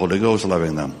without the Holy Ghost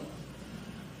loving them.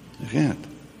 You can't.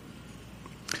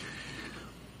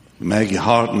 Maggie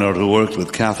Hartner, who worked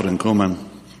with Catherine Kuhlman,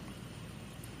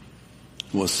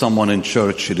 was someone in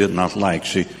church she did not like.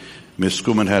 Miss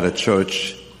Kuhlman had a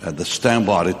church at the Stambaugh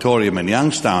Auditorium in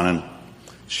Youngstown, and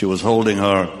she was holding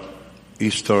her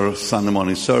Easter Sunday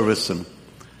morning service and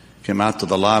came out to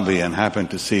the lobby and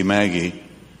happened to see Maggie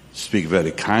speak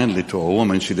very kindly to a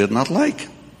woman she did not like.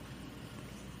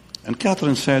 And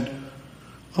Catherine said,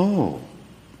 "Oh,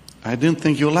 I didn't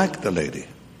think you liked the lady."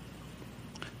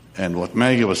 And what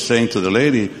Maggie was saying to the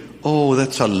lady, "Oh,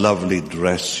 that's a lovely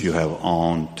dress you have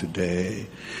on today.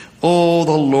 Oh,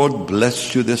 the Lord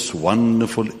bless you this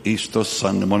wonderful Easter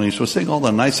Sunday morning." She was saying all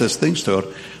the nicest things to her.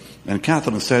 And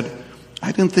Catherine said,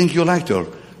 "I didn't think you liked her."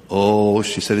 "Oh,"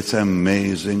 she said, "it's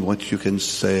amazing what you can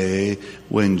say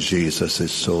when Jesus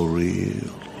is so real."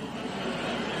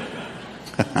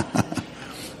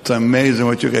 It's amazing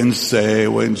what you can say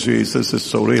when Jesus is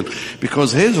so real.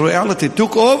 Because His reality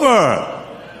took over.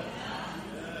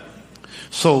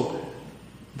 So,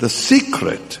 the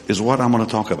secret is what I'm going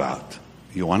to talk about.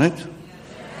 You want it?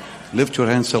 Lift your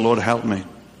hand and say, "Lord, help me.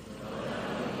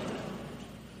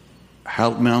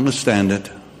 Help me understand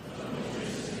it,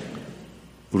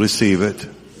 receive it,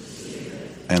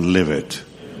 and live it."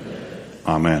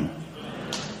 Amen.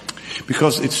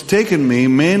 Because it's taken me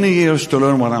many years to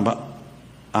learn what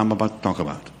I'm about to talk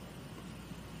about.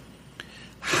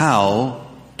 How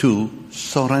to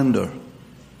surrender.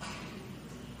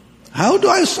 How do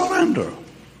I surrender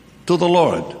to the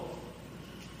Lord?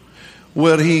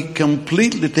 Where He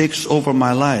completely takes over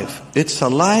my life. It's a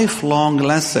lifelong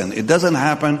lesson. It doesn't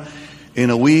happen in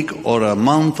a week or a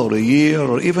month or a year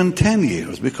or even 10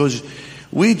 years. Because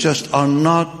we just are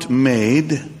not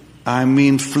made,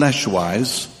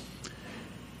 flesh-wise.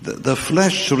 The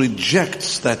flesh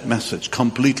rejects that message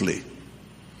completely.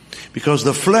 Because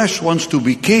the flesh wants to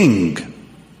be king.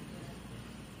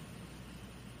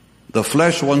 The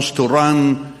flesh wants to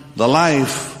run the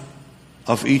life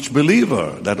of each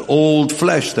believer. That old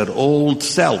flesh, that old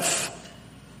self.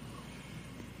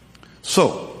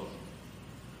 So,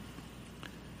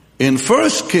 in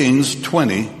 1 Kings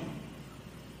 20,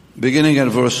 beginning at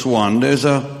verse 1, there's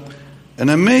an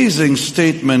amazing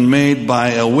statement made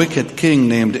by a wicked king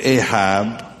named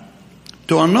Ahab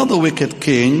to another wicked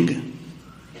king,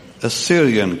 a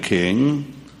Syrian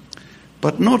king.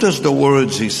 But notice the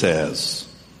words he says.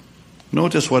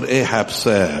 Notice what Ahab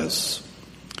says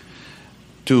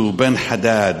to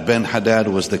Ben-Hadad. Ben-Hadad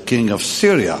was the king of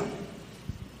Syria,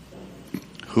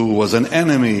 who was an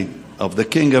enemy of the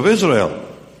king of Israel,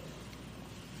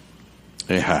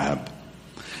 Ahab.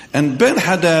 And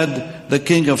Ben-Hadad, the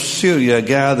king of Syria,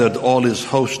 gathered all his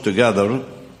host together,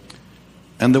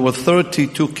 and there were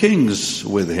 32 kings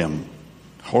with him,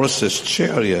 horses,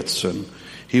 chariots, and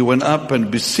he went up and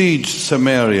besieged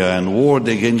Samaria and warred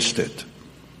against it.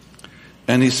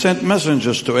 And he sent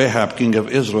messengers to Ahab, king of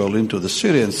Israel, into the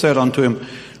city and said unto him,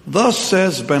 "Thus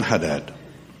says Ben-Hadad,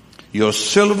 your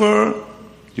silver,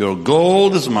 your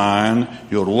gold is mine,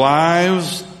 your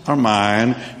wives are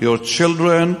mine, your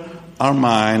children are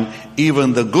mine,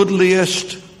 even the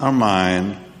goodliest are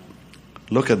mine."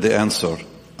 Look at the answer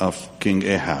of King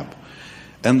Ahab.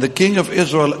 And the king of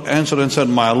Israel answered and said,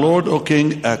 My lord, O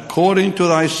king, according to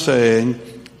thy saying,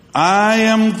 I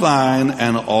am thine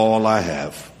and all I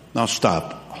have. Now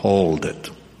stop. Hold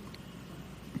it.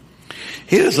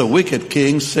 Here's a wicked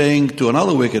king saying to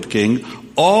another wicked king,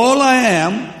 all I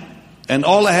am and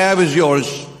all I have is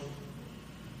yours.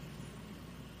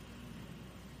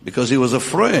 Because he was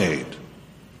afraid.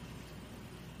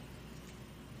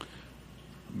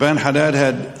 Ben-Hadad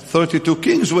had 32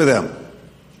 kings with him,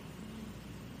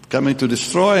 coming to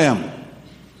destroy him.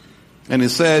 And he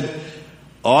said,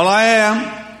 all I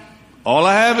am, all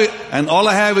I have, and all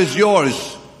I have is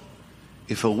yours.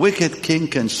 If a wicked king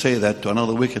can say that to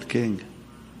another wicked king,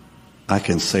 I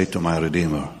can say to my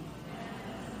Redeemer,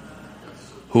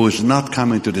 who is not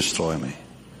coming to destroy me.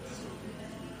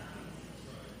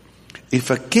 If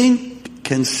a king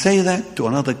can say that to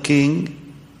another king,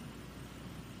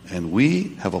 and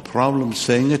we have a problem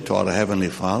saying it to our Heavenly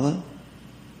Father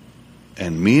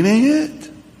and meaning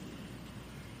it,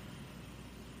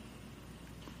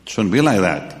 shouldn't be like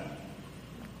that.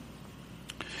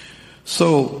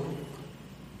 So,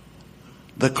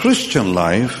 the Christian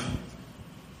life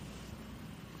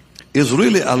is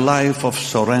really a life of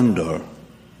surrender.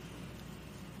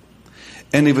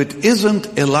 And if it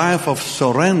isn't a life of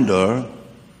surrender,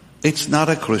 it's not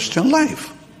a Christian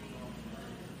life.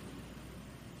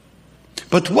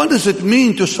 But what does it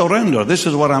mean to surrender? This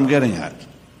is what I'm getting at.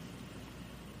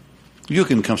 You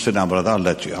can come sit down, brother. I'll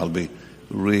let you. I'll be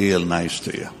real nice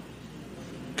to you.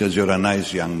 Because you're a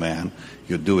nice young man.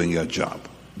 You're doing your job.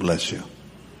 Bless you.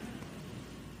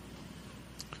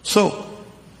 So,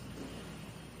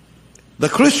 the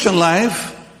Christian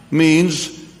life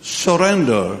means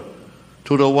surrender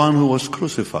to the one who was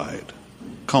crucified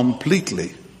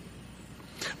completely.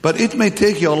 But it may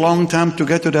take you a long time to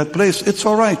get to that place. It's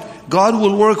all right. God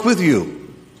will work with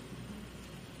you.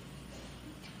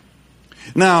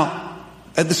 Now,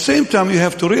 at the same time, you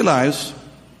have to realize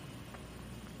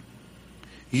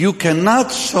you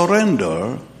cannot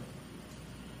surrender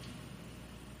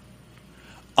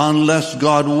unless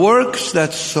God works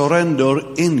that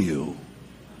surrender in you.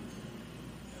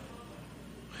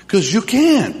 Because you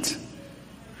can't.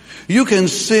 You can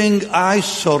sing, I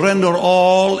surrender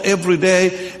all every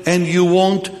day, and you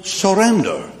won't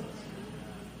surrender.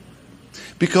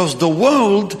 Because the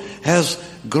world has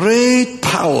great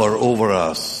power over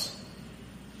us.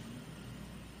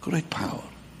 Great power.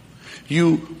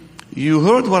 You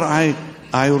heard what I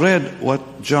read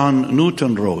what John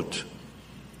Newton wrote.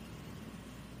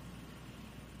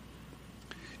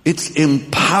 It's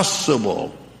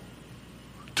impossible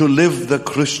to live the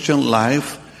Christian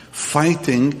life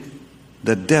fighting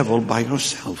the devil by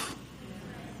yourself,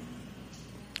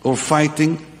 or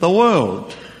fighting the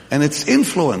world and its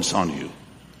influence on you.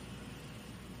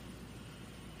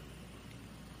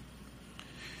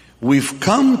 We've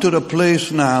come to the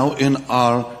place now in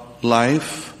our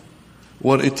life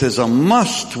where it is a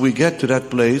must we get to that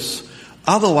place.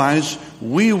 Otherwise,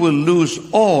 we will lose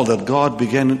all that God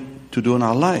began to do in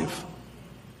our life.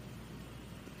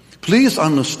 Please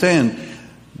understand,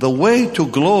 the way to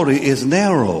glory is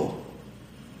narrow,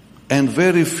 and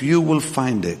very few will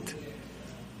find it.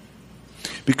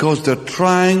 Because they're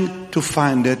trying to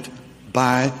find it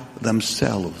by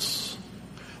themselves.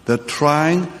 They're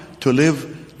trying to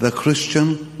live the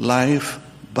Christian life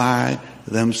by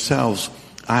themselves.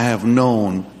 I have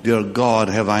known, dear God,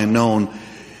 have I known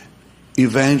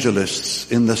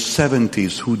evangelists in the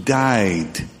 70s who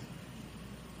died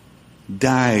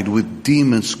with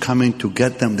demons coming to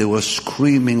get them. They were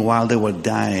screaming while they were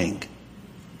dying.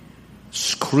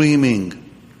 Screaming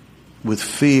with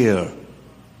fear.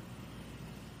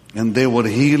 And they were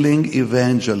healing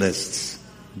evangelists.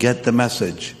 Get the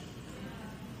message.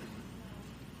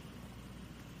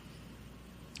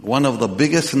 One of the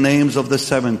biggest names of the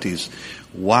 70s,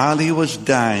 while he was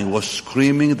dying, was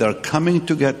screaming, they're coming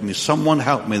to get me. Someone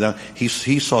help me. He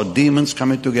saw demons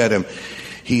coming to get him.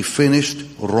 He finished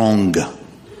wrong.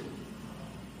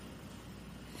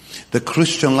 The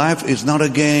Christian life is not a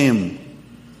game.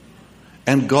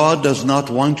 And God does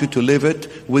not want you to live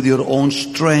it with your own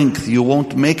strength. You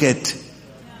won't make it.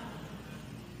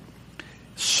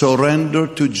 Surrender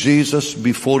to Jesus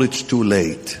before it's too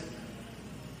late.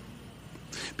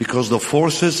 Because the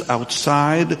forces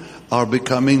outside are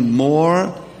becoming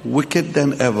more wicked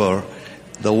than ever.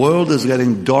 The world is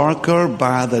getting darker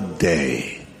by the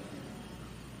day.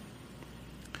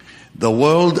 The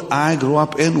world I grew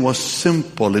up in was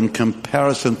simple in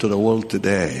comparison to the world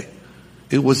today.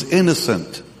 It was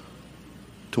innocent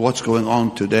to what's going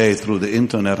on today through the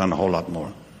internet and a whole lot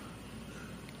more.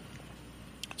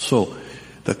 So,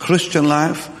 the Christian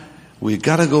life, we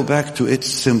got to go back to its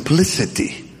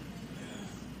simplicity.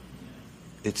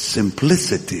 Its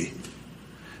simplicity.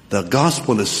 The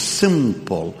gospel is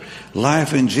simple.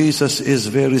 Life in Jesus is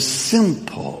very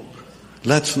simple.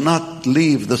 Let's not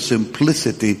leave the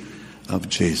simplicity of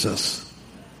Jesus.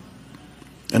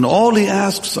 And all he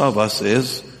asks of us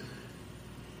is,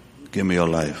 give me your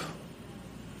life.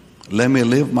 Let me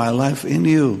live my life in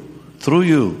you, through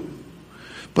you.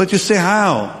 But you say,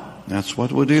 how? That's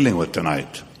what we're dealing with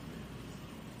tonight.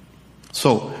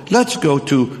 So let's go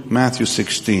to Matthew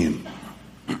 16.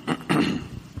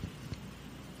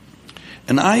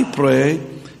 And I pray,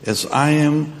 as I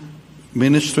am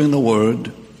ministering the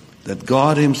word, that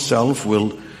God himself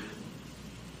will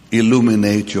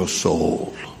illuminate your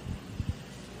soul.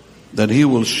 That he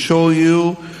will show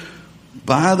you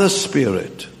by the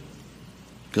Spirit.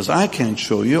 Because I can't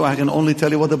show you, I can only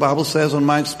tell you what the Bible says on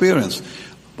my experience.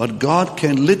 But God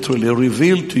can literally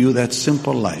reveal to you that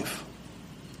simple life.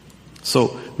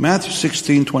 So, Matthew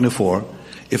 16:24,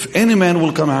 if any man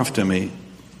will come after me,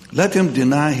 let him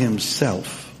deny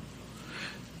himself,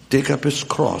 take up his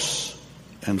cross,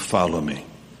 and follow me.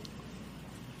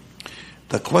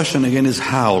 The question again is,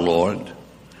 how, Lord?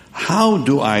 How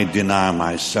do I deny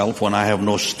myself when I have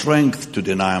no strength to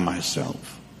deny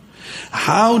myself?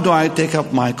 How do I take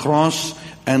up my cross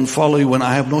and follow you when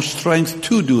I have no strength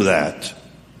to do that?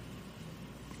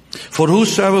 For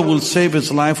whosoever will save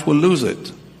his life will lose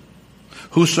it.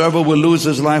 Whosoever will lose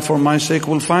his life for my sake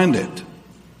will find it.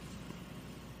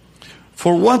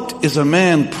 For what is a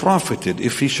man profited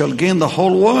if he shall gain the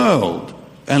whole world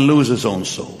and lose his own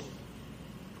soul?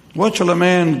 What shall a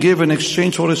man give in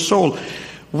exchange for his soul?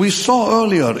 We saw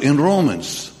earlier in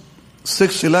Romans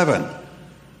 6:11,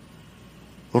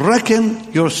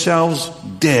 reckon yourselves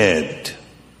dead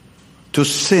to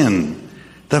sin,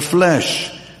 the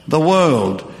flesh, the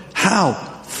world. How?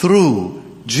 Through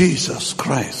Jesus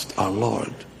Christ our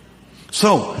Lord.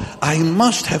 So, I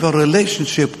must have a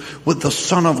relationship with the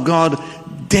Son of God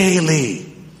daily.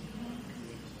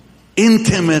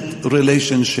 Intimate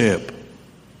relationship.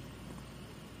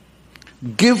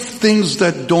 Give things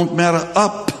that don't matter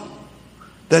up,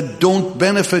 that don't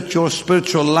benefit your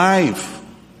spiritual life.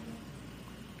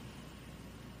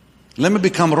 Let me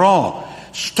become raw.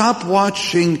 Stop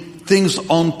watching things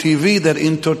on TV that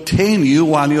entertain you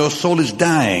while your soul is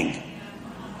dying.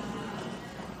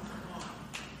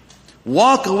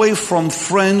 Walk away from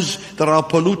friends that are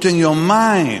polluting your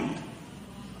mind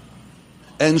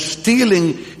and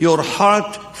stealing your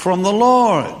heart from the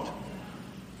Lord.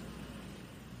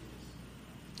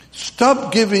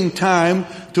 Stop giving time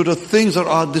to the things that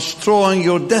are destroying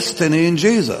your destiny in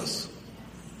Jesus.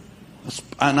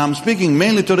 And I'm speaking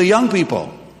mainly to the young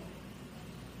people.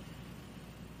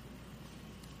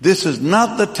 This is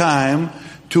not the time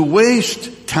to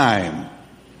waste time.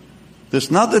 This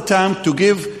is not the time to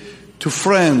give to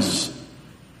friends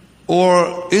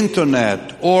or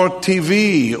internet or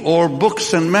TV or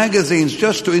books and magazines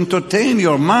just to entertain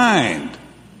your mind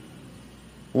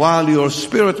while your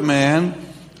spirit man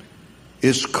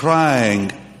is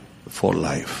crying for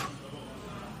life.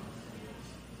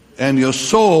 And your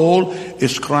soul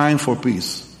is crying for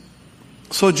peace.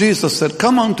 So Jesus said,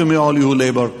 come unto me all you who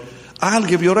labor, I'll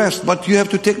give you rest, but you have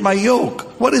to take my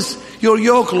yoke. What is your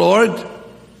yoke, Lord?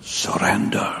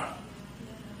 Surrender.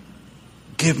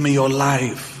 Give me your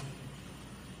life.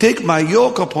 Take my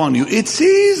yoke upon you. It's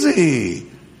easy.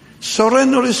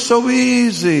 Surrender is so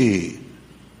easy.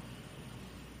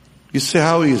 You say,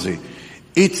 how easy?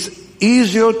 It's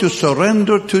easier to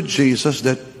surrender to Jesus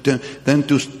than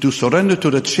to surrender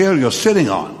to the chair you're sitting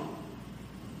on.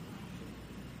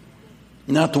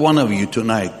 Not one of you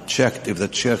tonight checked if the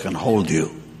chair can hold you.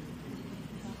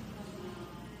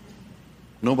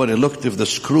 Nobody looked if the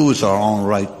screws are on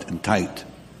right and tight.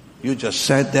 You just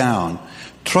sat down,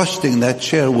 trusting that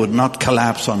chair would not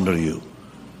collapse under you.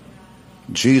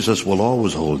 Jesus will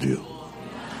always hold you.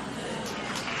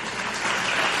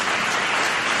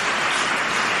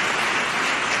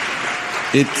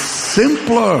 It's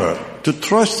simpler to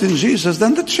trust in Jesus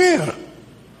than the chair.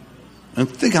 And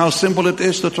think how simple it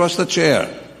is to trust the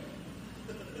chair.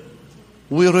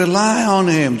 We rely on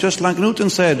him, just like Newton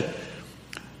said.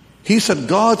 He said,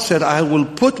 God said, I will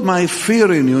put my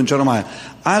fear in you, in Jeremiah.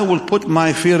 I will put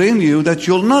my fear in you that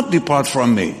you'll not depart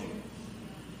from me.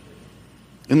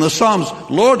 In the Psalms,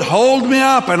 Lord, hold me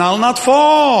up and I'll not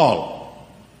fall.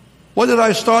 What did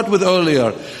I start with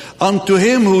earlier? Unto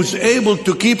him who's able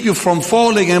to keep you from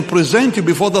falling and present you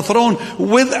before the throne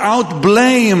without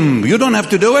blame. You don't have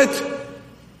to do it.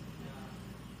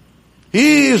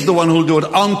 He is the one who'll do it.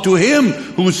 Unto him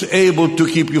who's able to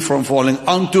keep you from falling.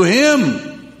 Unto him.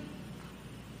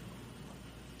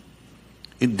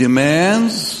 It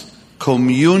demands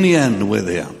communion with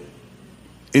Him.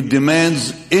 It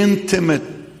demands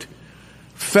intimate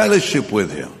fellowship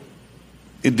with Him.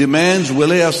 It demands we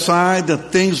lay aside the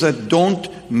things that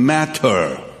don't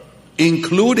matter,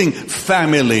 including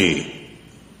family.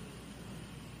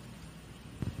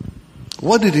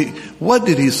 What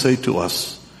did he say to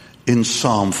us in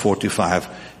Psalm 45?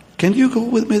 Can you go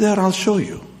with me there? I'll show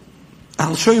you.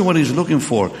 I'll show you what he's looking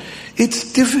for.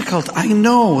 It's difficult. I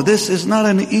know this is not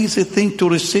an easy thing to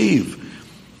receive.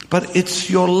 But it's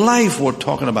your life we're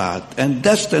talking about and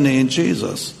destiny in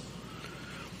Jesus.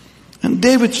 And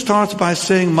David starts by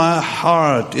saying, my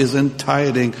heart is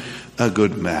entitled a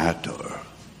good matter.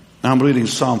 Now I'm reading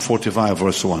Psalm 45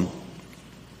 verse 1.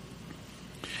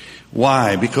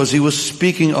 Why? Because he was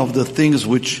speaking of the things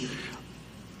which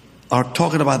are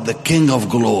talking about the King of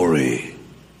glory.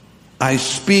 I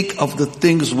speak of the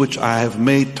things which I have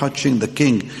made touching the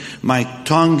King. My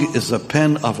tongue is a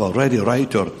pen of a ready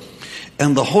writer.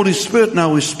 And the Holy Spirit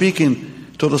now is speaking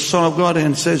to the Son of God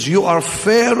and says, you are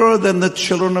fairer than the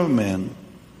children of men.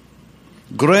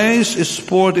 Grace is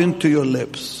poured into your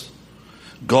lips.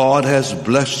 God has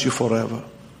blessed you forever.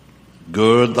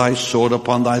 Gird thy sword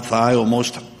upon thy thigh, O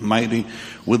most mighty,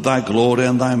 with thy glory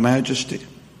and thy majesty.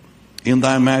 In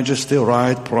thy majesty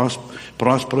ride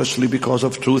prosperously because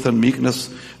of truth and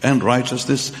meekness and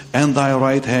righteousness, and thy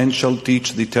right hand shall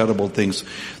teach thee terrible things.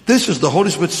 This is the Holy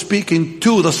Spirit speaking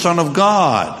to the Son of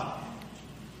God.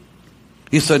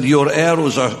 He said, your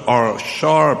arrows are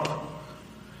sharp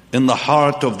in the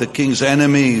heart of the king's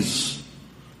enemies.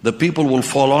 The people will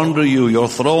fall under you. Your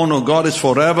throne, O God, is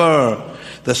forever.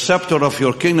 The scepter of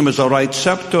your kingdom is a right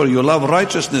scepter. You love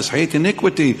righteousness, hate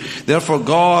iniquity. Therefore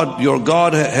God, your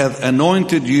God, hath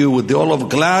anointed you with the oil of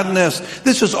gladness.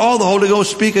 This is all the Holy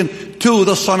Ghost speaking to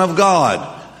the Son of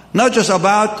God. Not just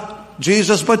about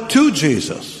Jesus, but to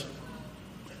Jesus.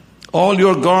 All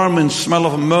your garments smell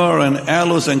of myrrh and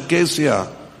aloes and cassia.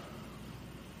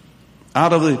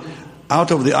 Out of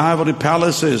the ivory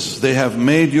palaces they have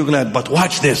made you glad. But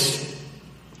watch this.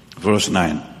 Verse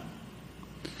 9.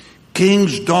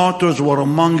 King's daughters were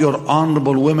among your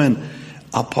honorable women.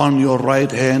 Upon your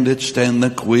right hand did stand the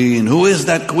queen. Who is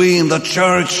that queen? The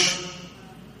church.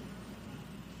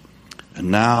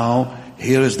 And now,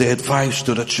 here is the advice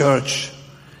to the church.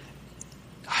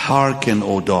 Hearken,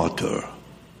 O daughter.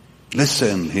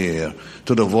 Listen here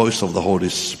to the voice of the Holy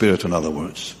Spirit, in other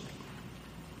words.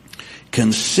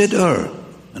 Consider,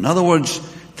 in other words,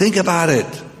 think about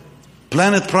it.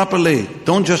 Plan it properly.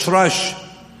 Don't just rush.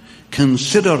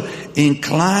 Consider,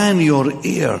 incline your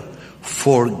ear,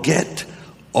 forget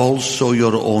also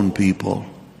your own people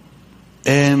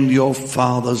and your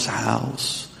father's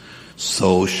house.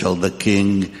 So shall the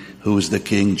King, who is the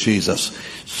King? Jesus.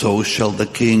 So shall the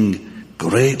King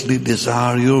greatly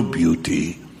desire your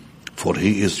beauty, for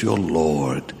he is your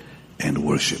Lord, and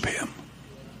worship him.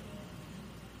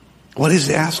 What is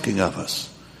he asking of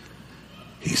us?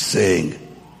 He's saying,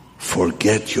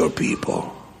 forget your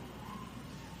people.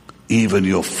 Even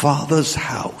your father's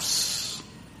house.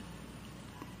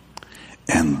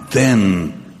 And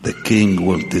then the king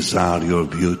will desire your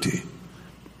beauty.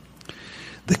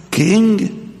 The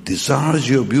king desires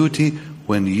your beauty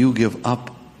when you give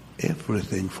up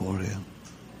everything for him.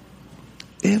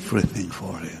 Everything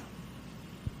for him.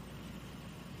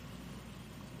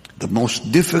 The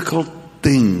most difficult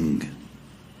thing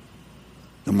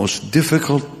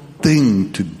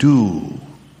to do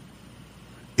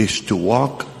is to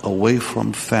walk away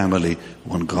from family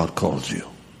when God calls you.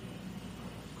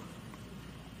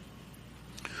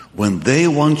 When they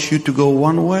want you to go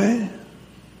one way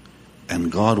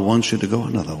and God wants you to go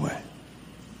another way.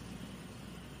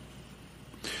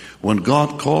 When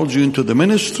God calls you into the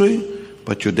ministry,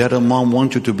 but your dad and mom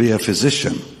want you to be a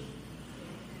physician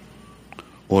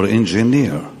or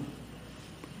engineer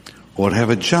or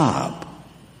have a job,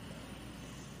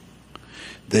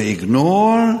 they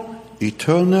ignore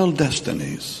eternal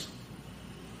destinies,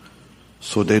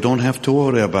 so they don't have to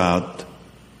worry about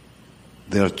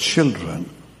their children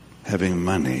having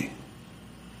money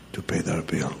to pay their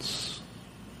bills.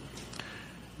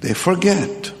 They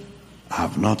forget, I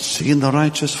have not seen the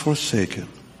righteous forsaken,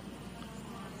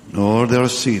 nor their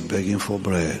seed begging for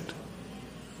bread.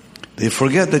 They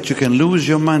forget that you can lose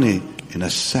your money in a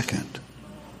second.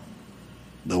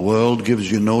 The world gives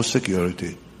you no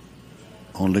security.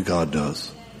 Only God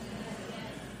does.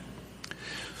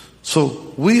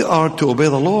 So we are to obey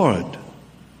the Lord.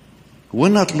 We're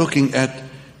not looking at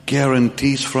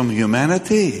guarantees from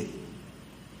humanity.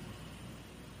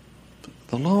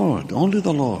 The Lord, only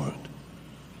the Lord.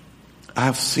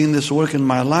 I've seen this work in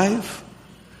my life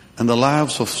and the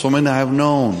lives of so many I've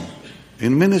known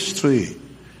in ministry,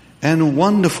 and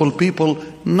wonderful people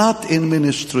not in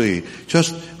ministry,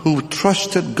 just who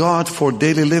trusted God for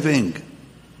daily living.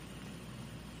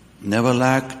 Never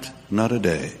lacked, not a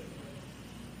day.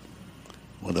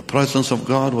 Well, the presence of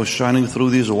God was shining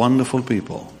through these wonderful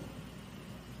people.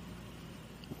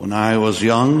 When I was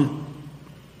young,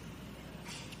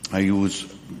 I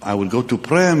would go to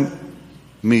prayer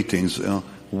meetings.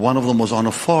 One of them was on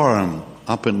a farm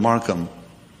up in Markham,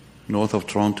 north of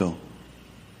Toronto.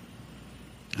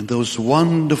 And those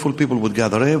wonderful people would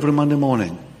gather every Monday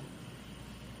morning.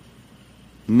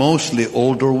 Mostly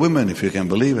older women, if you can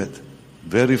believe it.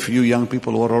 Very few young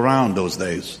people were around those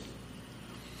days.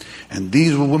 And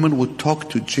these women would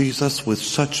talk to Jesus with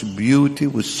such beauty,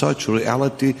 with such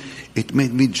reality, it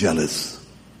made me jealous.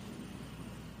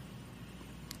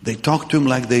 They talked to him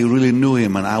like they really knew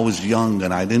him, and I was young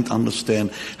and I didn't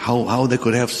understand how they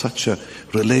could have such a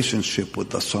relationship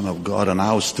with the Son of God, and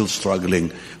I was still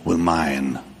struggling with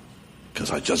mine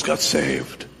because I just got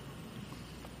saved.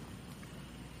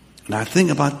 And I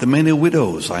think about the many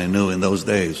widows I knew in those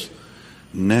days.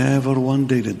 Never one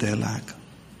day did they lack,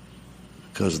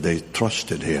 because they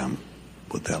trusted him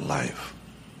with their life.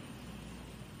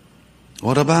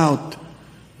 What about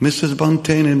Mrs.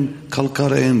 Buntain in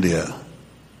Calcutta, India?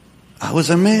 I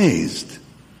was amazed.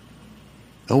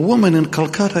 A woman in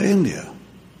Calcutta, India.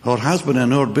 Her husband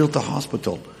and her built a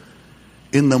hospital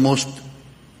in the most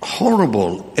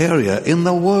horrible area in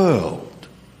the world.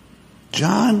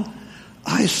 John,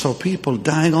 I saw people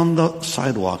dying on the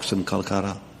sidewalks in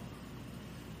Calcutta.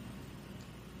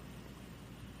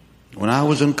 When I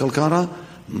was in Calcutta,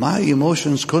 my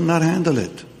emotions could not handle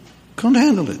it. Couldn't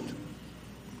handle it.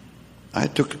 I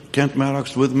took Kent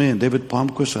Maddox with me and David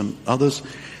Palmquist and others.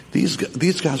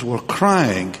 These guys were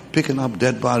crying, picking up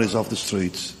dead bodies off the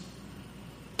streets,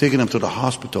 taking them to the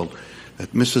hospital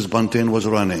that Mrs. Buntain was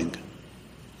running.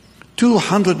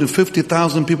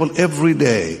 250,000 people every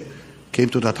day came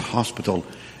to that hospital,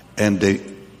 and they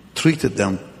treated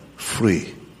them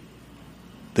free.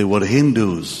 They were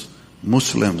Hindus,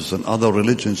 Muslims, and other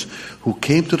religions who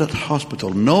came to that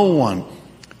hospital. No one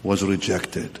was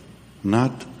rejected.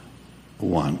 Not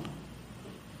one.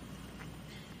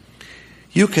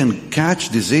 You can catch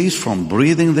disease from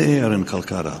breathing the air in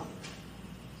Calcutta.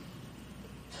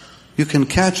 You can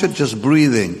catch it just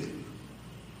breathing.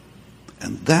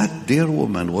 And that dear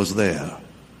woman was there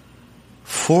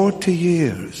 40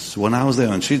 years when I was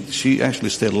there, and she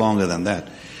actually stayed longer than that.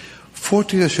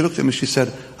 40 years, she looked at me, she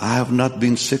said, I have not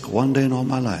been sick one day in all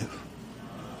my life.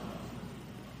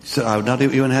 She said, I've not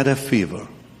even had a fever,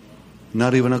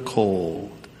 not even a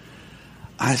cold.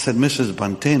 I said, Mrs.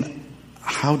 Buntain,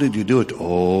 how did you do it?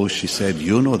 Oh, she said,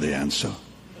 you know the answer.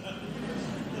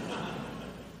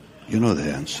 You know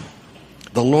the answer.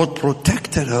 The Lord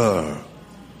protected her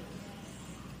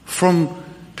from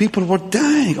people who were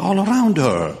dying all around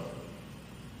her.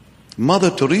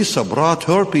 Mother Teresa brought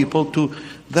her people to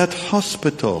that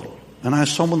hospital, and I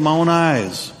saw them with my own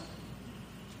eyes.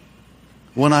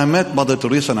 When I met Mother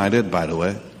Teresa, and I did, by the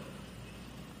way,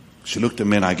 she looked at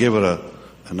me and I gave her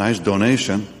a nice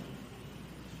donation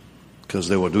because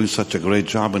they were doing such a great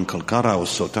job in Calcutta. I was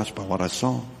so touched by what I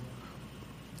saw.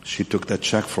 She took that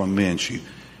check from me and she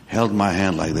held my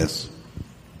hand like this.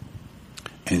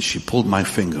 And she pulled my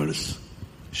fingers.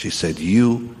 She said,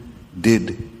 you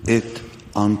did it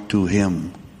unto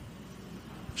him.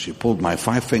 She pulled my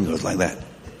 5 fingers like that.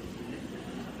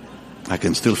 I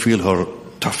can still feel her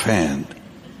tough hand.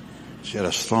 She had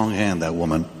a strong hand, that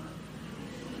woman.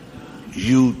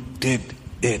 You did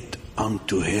it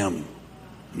unto him.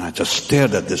 And I just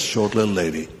stared at this short little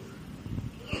lady.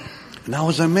 And I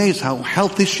was amazed how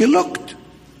healthy she looked.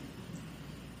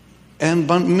 And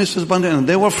Mrs. Buntain, and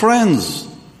they were friends.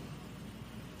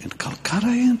 In Calcutta,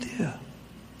 India.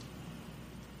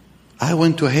 I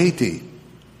went to Haiti.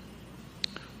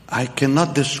 I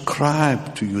cannot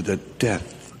describe to you the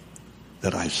death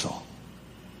that I saw.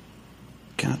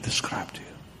 Cannot describe to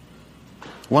you.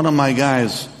 One of my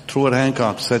guys, Truett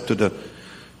Hancock, said to the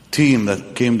team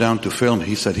that came down to film,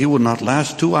 he said he would not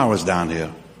last 2 hours down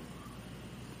here.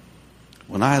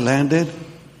 When I landed,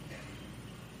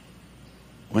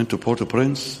 went to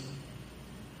Port-au-Prince,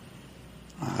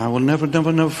 I will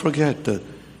never forget the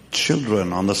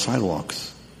children on the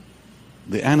sidewalks,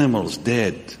 the animals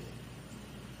dead,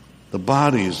 the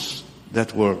bodies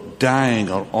that were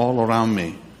dying are all around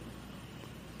me.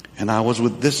 And I was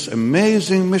with this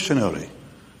amazing missionary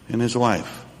and his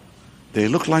wife. They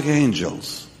looked like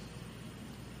angels.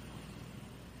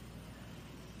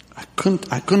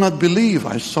 I could not believe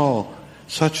I saw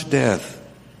such death,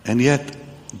 and yet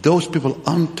those people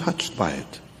untouched by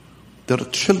it. Their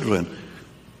children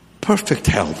Perfect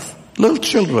health. Little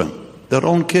children, their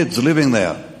own kids living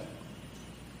there.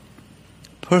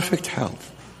 Perfect health.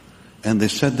 And they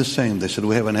said the same. They said,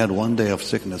 we haven't had one day of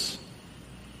sickness.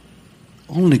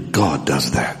 Only God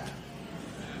does that.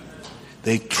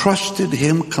 They trusted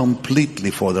Him completely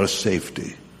for their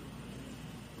safety.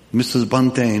 Mrs.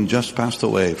 Buntain just passed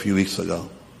away a few weeks ago.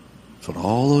 For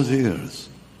all those years.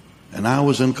 And I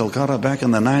was in Calcutta back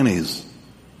in the 90s.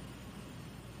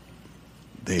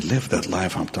 They lived that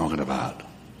life I'm talking about.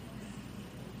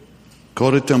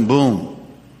 Corrie ten Boom.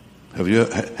 Have you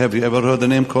ever heard the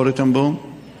name Corrie ten Boom?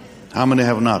 How many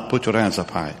have not? Put your hands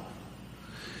up high.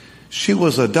 She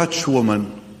was a Dutch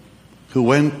woman who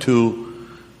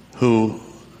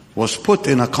was put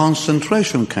in a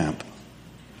concentration camp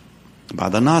by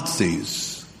the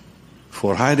Nazis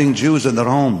for hiding Jews in their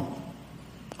home.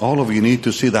 All of you need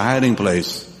to see the hiding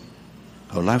place.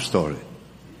 Her life story.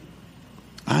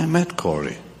 I met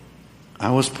Corrie.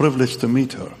 I was privileged to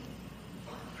meet her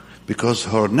because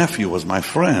her nephew was my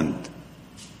friend.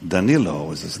 Danilo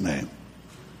was his name.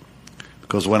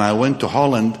 Because when I went to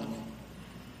Holland,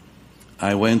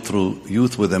 I went through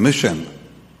Youth with a Mission,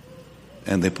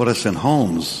 and they put us in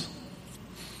homes.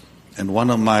 And one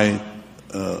of my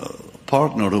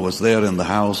partner who was there in the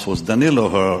house was Danilo,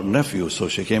 her nephew. So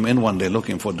she came in one day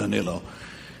looking for Danilo.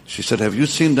 She said, have you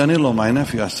seen Danilo, my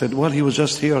nephew? I said, well, he was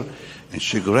just here. And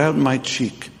she grabbed my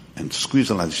cheek and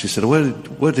squeezed it like this. She said,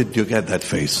 where did you get that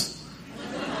face?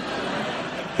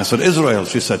 I said, Israel.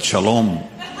 She said, Shalom.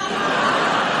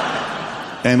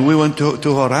 And we went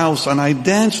to her house and I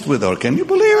danced with her. Can you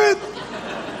believe it?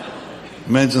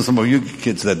 Imagine some of you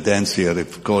kids that dance here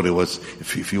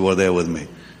if you were there with me.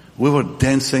 We were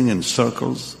dancing in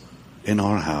circles in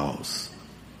our house.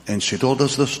 And she told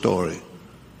us the story.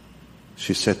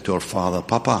 She said to her father,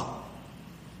 Papa,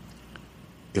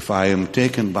 if I am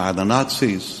taken by the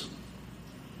Nazis,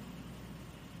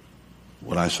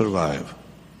 will I survive?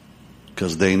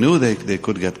 Because they knew they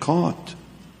could get caught.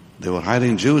 They were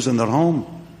hiding Jews in their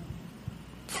home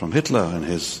from Hitler and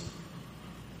his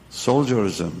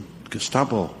soldiers and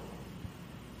Gestapo.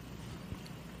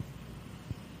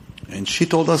 And she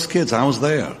told us kids, I was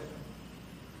there.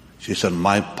 She said,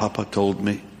 my papa told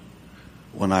me,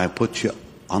 when I put you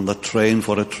on the train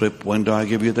for a trip, when do I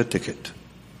give you the ticket?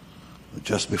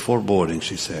 Just before boarding,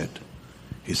 she said.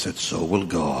 He said, so will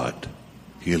God.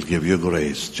 He'll give you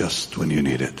grace just when you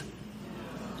need it.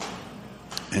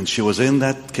 And she was in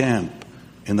that camp,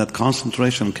 in that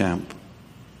concentration camp.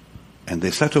 And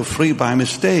they set her free by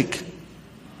mistake.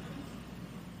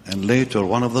 And later,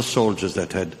 one of the soldiers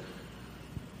that had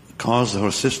caused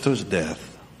her sister's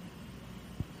death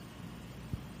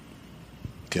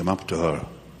came up to her.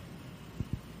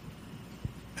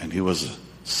 And he was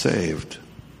saved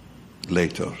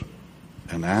later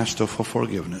and asked her for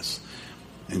forgiveness.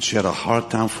 And she had a hard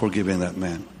time forgiving that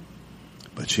man.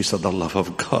 But she said the love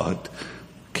of God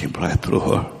came right through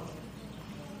her.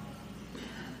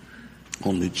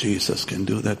 Only Jesus can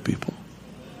do that, people.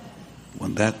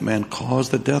 When that man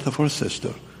caused the death of her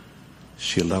sister,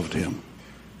 she loved him.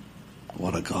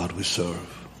 What a God we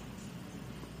serve.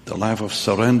 The life of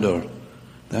surrender,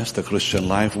 that's the Christian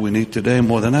life we need today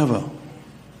more than ever.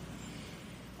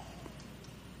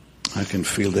 I can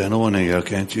feel the anointing here,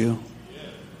 can't you?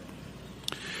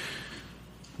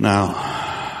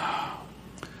 Now,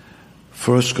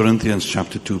 1 Corinthians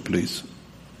chapter 2, please.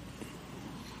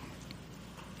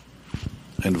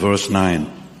 In verse 9.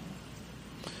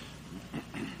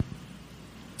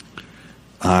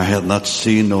 I had not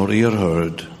seen nor ear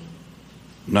heard,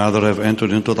 neither have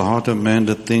entered into the heart of man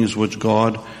the things which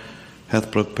God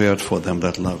hath prepared for them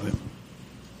that love him.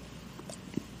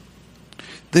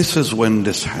 This is when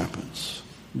this happens.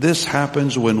 This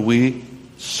happens when we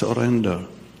surrender.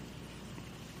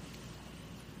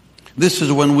 This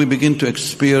is when we begin to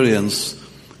experience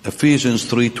Ephesians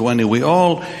 3:20.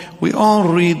 We all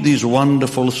read these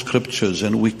wonderful scriptures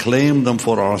and we claim them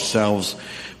for ourselves,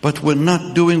 but we're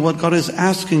not doing what God is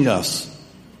asking us.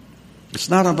 It's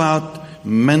not about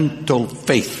mental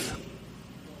faith.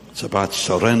 It's about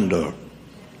surrender.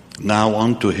 Now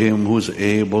unto him who's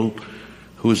able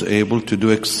to do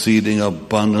exceeding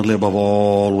abundantly above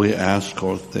all we ask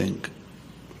or think,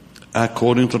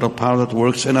 according to the power that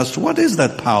works in us. What is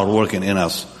that power working in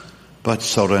us? But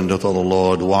surrender to the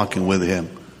Lord, walking with him,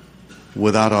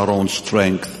 without our own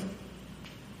strength.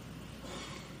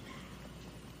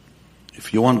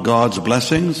 If you want God's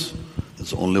blessings,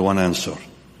 there's only one answer: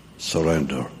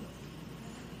 surrender.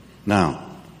 Now,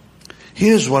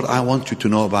 here's what I want you to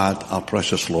know about our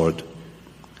precious Lord.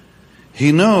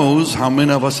 He knows how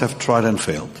many of us have tried and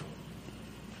failed.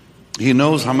 He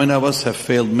knows how many of us have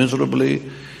failed miserably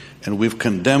and we've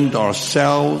condemned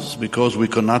ourselves because we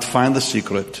could not find the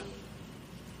secret.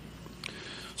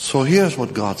 So here's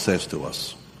what God says to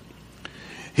us.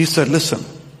 He said, listen,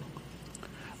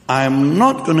 I'm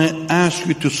not going to ask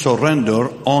you to surrender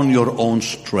on your own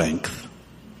strength,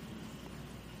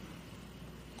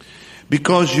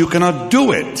 because you cannot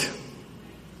do it.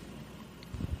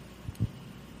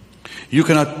 You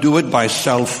cannot do it by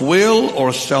self-will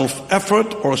or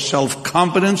self-effort or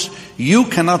self-confidence. You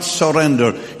cannot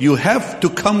surrender. You have to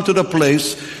come to the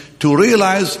place to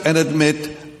realize and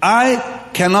admit, I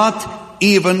cannot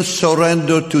even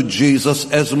surrender to Jesus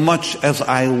as much as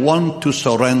I want to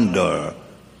surrender.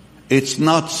 It's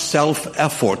not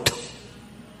self-effort.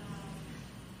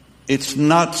 It's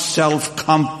not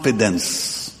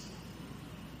self-confidence.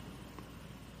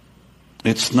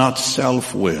 It's not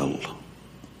self-will.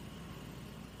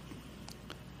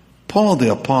 Paul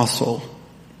the Apostle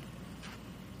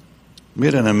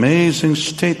made an amazing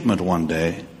statement one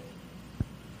day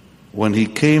when he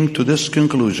came to this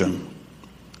conclusion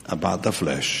about the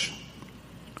flesh.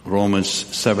 Romans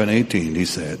 7:18, he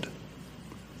said,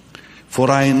 for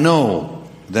I know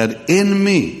that in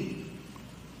me,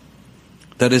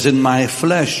 that is in my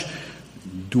flesh,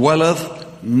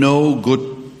 dwelleth no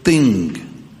good thing.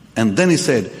 And then he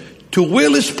said, to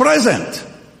will is present,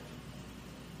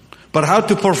 but how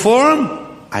to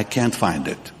perform, I can't find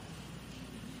it.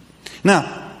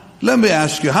 Now, let me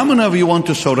ask you, how many of you want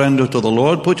to surrender to the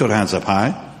Lord? Put your hands up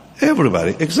high.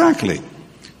 Everybody, exactly.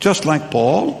 Just like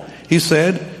Paul, he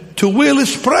said, to will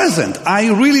is present.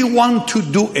 I really want to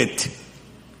do it.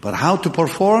 But how to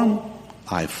perform,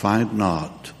 I find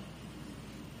not.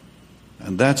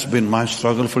 And that's been my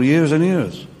struggle for years and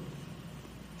years.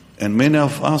 And many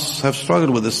of us have struggled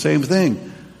with the same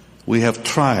thing. We have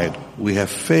tried, we have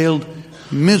failed,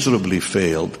 miserably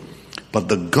failed. But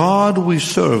the God we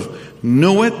serve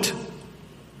knew it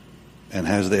and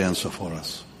has the answer for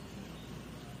us.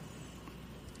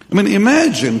 I mean,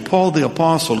 imagine Paul the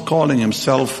Apostle calling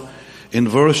himself in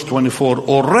verse 24,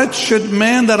 O wretched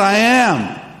man that I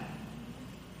am.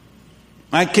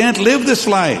 I can't live this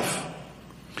life.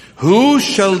 Who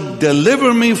shall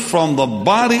deliver me from the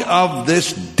body of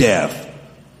this death?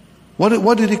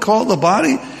 What did he call the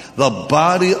body? The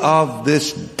body of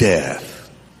this death.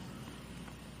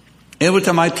 Every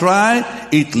time I try,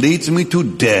 it leads me to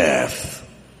death.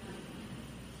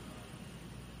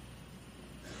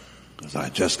 Because I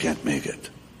just can't make it.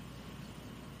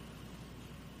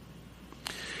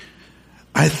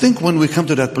 I think when we come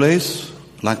to that place,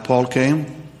 like Paul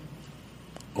came,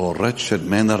 O wretched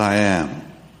man that I am.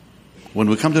 When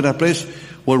we come to that place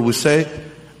where we say,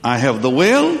 I have the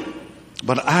will,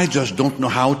 but I just don't know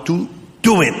how to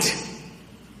do it.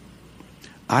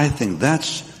 I think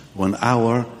that's when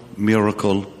our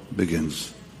miracle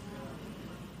begins.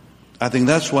 I think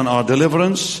that's when our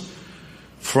deliverance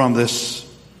from this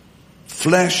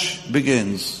flesh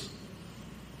begins.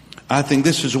 I think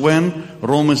this is when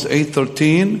Romans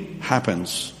 8:13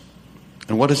 happens.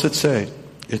 And what does it say?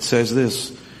 It says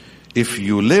this, if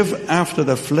you live after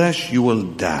the flesh, you will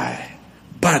die.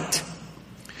 But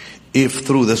if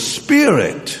through the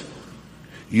Spirit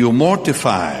you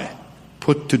mortify,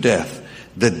 put to death,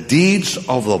 the deeds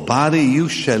of the body, you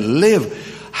shall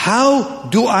live. How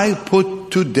do I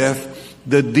put to death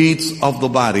the deeds of the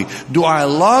body? Do I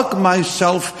lock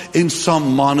myself in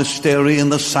some monastery in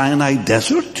the Sinai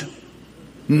desert?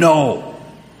 No.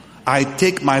 I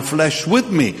take my flesh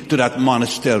with me to that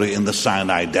monastery in the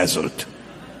Sinai desert.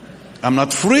 I'm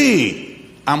not free.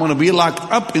 I'm going to be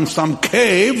locked up in some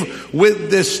cave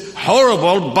with this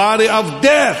horrible body of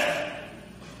death.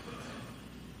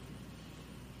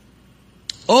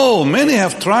 Oh, many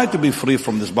have tried to be free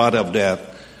from this body of death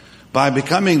by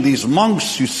becoming these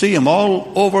monks. You see them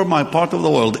all over my part of the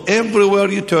world. Everywhere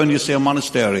you turn, you see a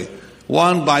monastery.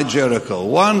 One by Jericho,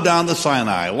 one down the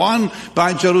Sinai, one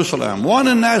by Jerusalem, one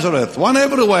in Nazareth, one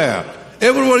everywhere.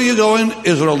 Everywhere you go in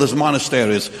Israel, there's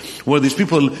monasteries where these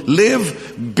people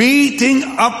live, beating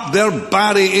up their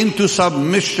body into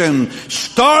submission,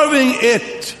 starving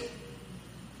it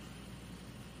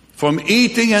from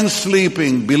eating and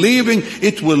sleeping, believing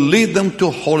it will lead them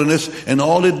to holiness, and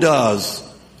all it does,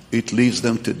 it leads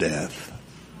them to death.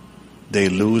 They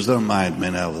lose their mind,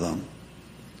 many of them,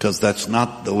 because that's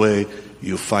not the way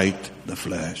you fight the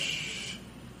flesh.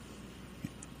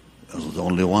 There's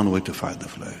only one way to fight the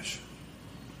flesh.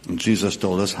 And Jesus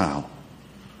told us how.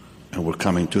 And we're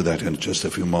coming to that in just a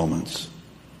few moments.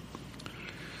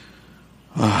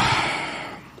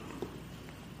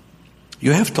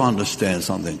 You have to understand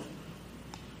something.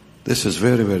 This is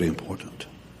very, very important.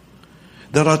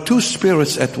 There are two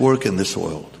spirits at work in this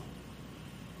world.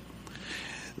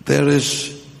 There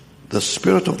is the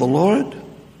Spirit of the Lord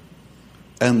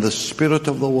and the spirit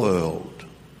of the world.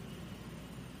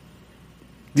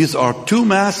 These are two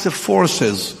massive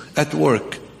forces at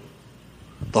work.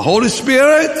 The Holy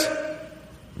Spirit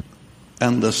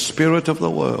and the spirit of the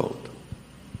world.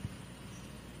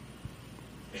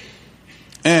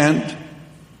 And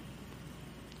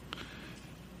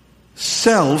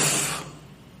self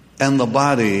and the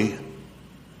body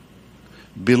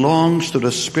belongs to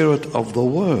the spirit of the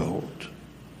world.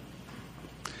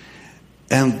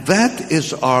 And that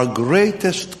is our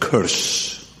greatest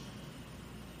curse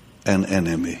and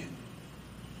enemy,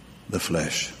 the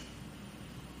flesh.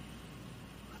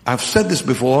 I've said this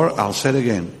before, I'll say it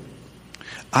again.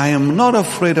 I am not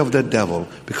afraid of the devil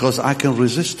because I can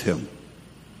resist him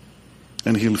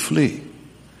and he'll flee.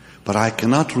 But I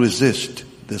cannot resist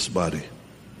this body.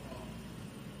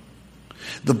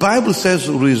 The Bible says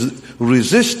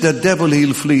resist the devil,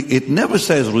 he'll flee. It never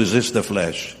says resist the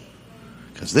flesh.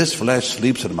 Because this flesh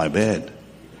sleeps in my bed.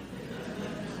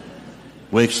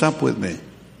 Wakes up with me.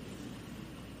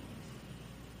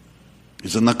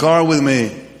 He's in the car with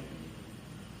me.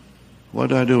 What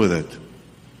do I do with it?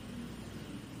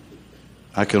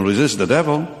 I can resist the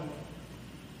devil.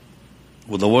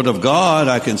 With the word of God,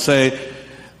 I can say,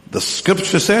 the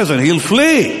scripture says, and he'll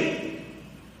flee.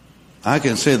 I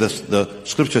can say the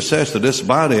scripture says to this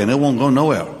body, and it won't go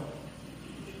nowhere.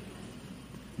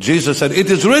 Jesus said,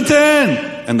 it is written,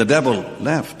 and the devil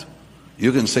left.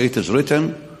 You can say it is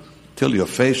written till your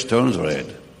face turns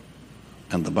red,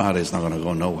 and the body is not going to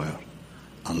go nowhere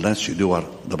unless you do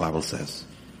what the Bible says.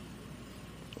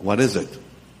 What is it?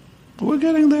 We're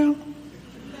getting there.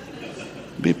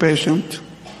 Be patient.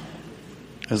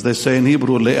 As they say in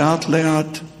Hebrew,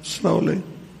 le'at, slowly.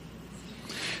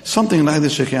 Something like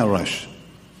this you can't rush.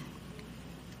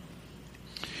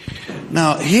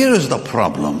 Now, here is the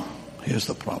problem. Here's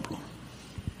the problem.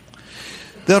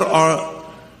 There are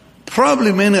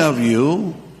probably many of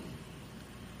you,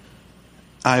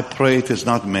 I pray it is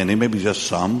not many, maybe just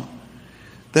some,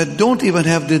 that don't even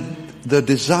have the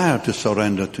desire to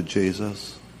surrender to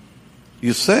Jesus.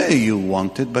 You say you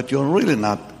want it, but you're really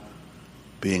not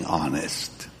being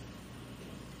honest.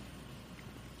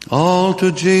 All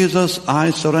to Jesus I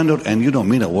surrendered, and you don't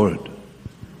mean a word.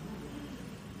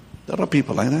 There are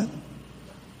people like that.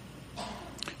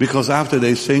 Because after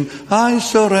they sing, I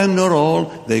surrender all,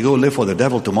 they go live for the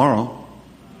devil tomorrow.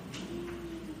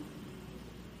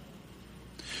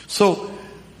 So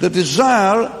the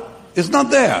desire is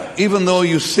not there. Even though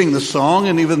you sing the song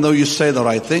and even though you say the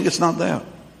right thing, it's not there.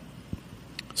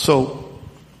 So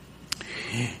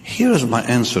here's my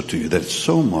answer to you that is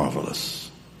so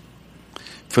marvelous.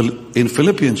 In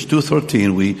Philippians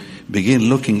 2:13, we begin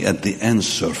looking at the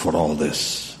answer for all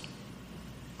this.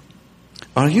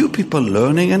 Are you people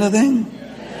learning anything?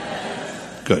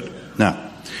 Yes. Good.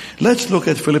 Now, let's look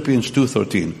at Philippians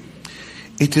 2:13.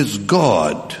 It is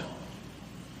God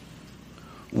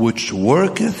which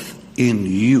worketh in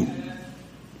you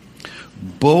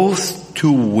both to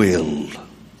will.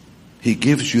 He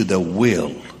gives you the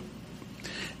will.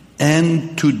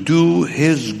 And to do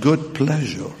his good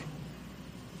pleasure.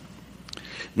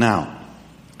 Now,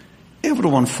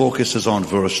 everyone focuses on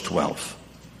verse 12.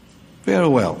 Very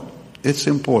well. It's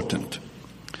important.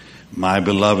 My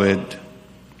beloved,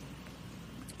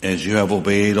 as you have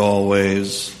obeyed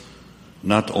always,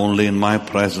 not only in my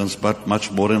presence, but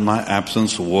much more in my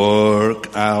absence,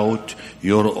 work out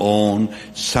your own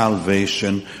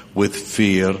salvation with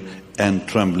fear and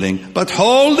trembling. But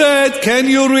hold it! Can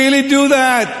you really do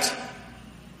that?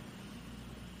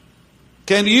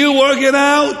 Can you work it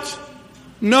out?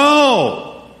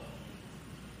 No.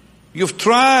 You've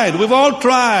tried. We've all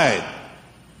tried.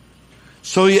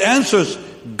 So he answers,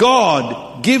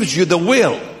 God gives you the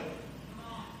will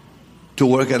to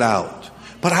work it out.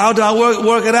 But how do I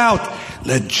work it out?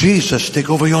 Let Jesus take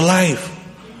over your life.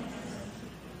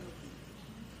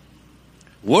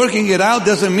 Working it out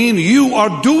doesn't mean you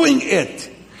are doing it,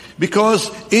 because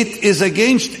it is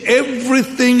against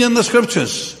everything in the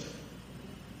scriptures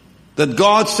that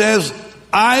God says,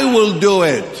 I will do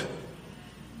it.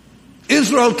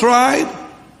 Israel tried.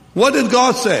 What did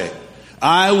God say?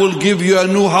 I will give you a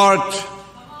new heart.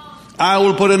 I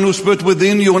will put a new spirit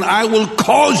within you, and I will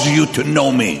cause you to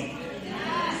know me.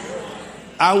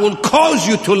 I will cause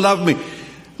you to love me.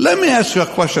 Let me ask you a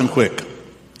question quick.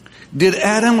 Did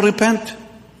Adam repent?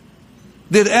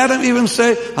 Did Adam even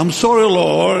say, I'm sorry,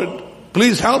 Lord.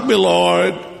 Please help me,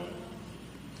 Lord.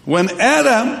 When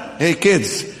Adam, hey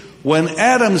kids, when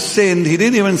Adam sinned, he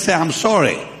didn't even say, I'm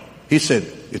sorry. He said,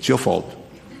 it's your fault.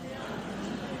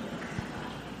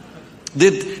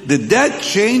 Did that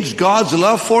change God's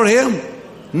love for him?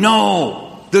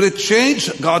 No. Did it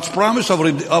change God's promise of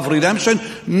redemption?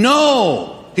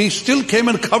 No. He still came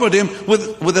and covered him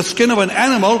with the skin of an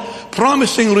animal,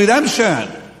 promising redemption.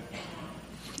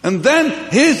 And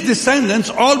then his descendants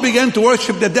all began to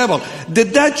worship the devil.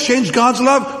 Did that change God's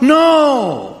love?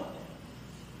 No.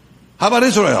 How about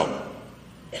Israel?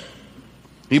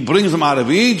 He brings them out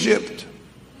of Egypt,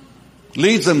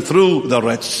 leads them through the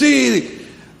Red Sea,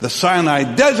 the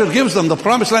Sinai desert, gives them the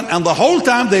promised land, and the whole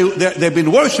time they've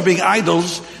been worshiping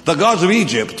idols, the gods of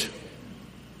Egypt,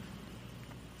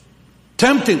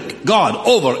 tempting God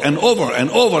over and over and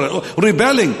over,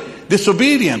 rebelling,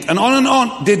 disobedient, and on and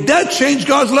on. Did that change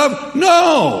God's love?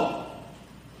 No.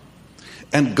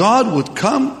 And God would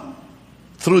come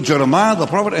through Jeremiah the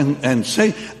prophet and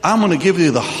say, I'm going to give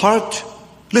you the heart.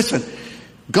 Listen,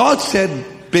 God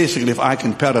said, basically, if I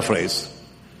can paraphrase,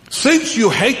 since you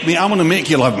hate me, I'm going to make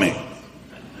you love me.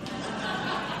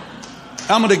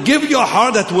 I'm going to give you a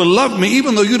heart that will love me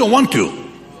even though you don't want to.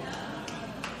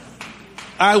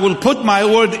 I will put my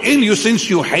word in you since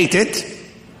you hate it.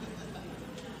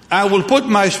 I will put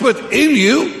my spirit in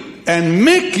you and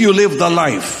make you live the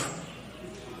life.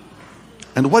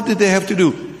 And what did they have to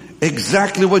do?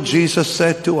 Exactly what Jesus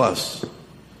said to us.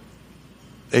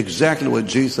 Exactly what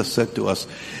Jesus said to us.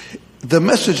 The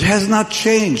message has not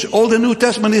changed. All the New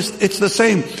Testament it's the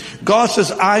same. God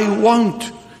says, I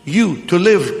want you to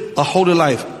live a holy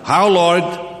life. How, Lord?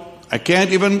 I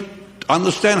can't even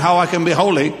understand how I can be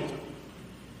holy.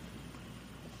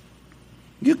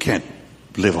 You can't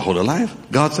live a holy life.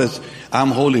 God says, I'm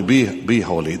holy, be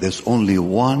holy. There's only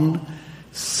one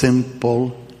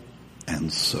simple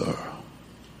answer.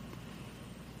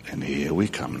 And here we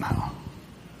come now.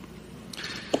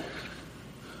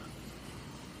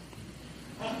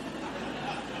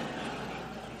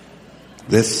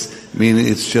 This means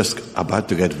it's just about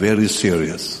to get very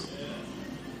serious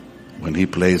when he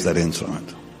plays that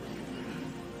instrument.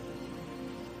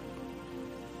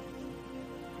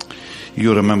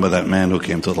 You remember that man who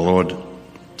came to the Lord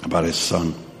about his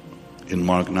son in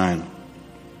Mark 9.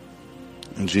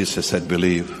 And Jesus said,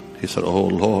 believe. He said, oh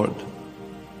Lord,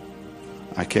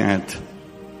 I can't.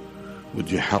 Would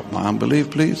you help my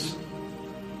unbelief, please?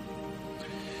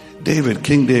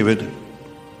 King David,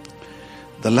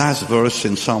 the last verse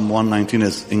in Psalm 119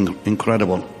 is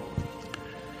incredible.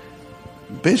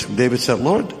 Basically, David said,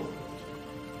 Lord,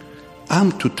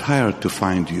 I'm too tired to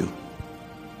find you.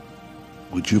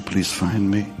 Would you please find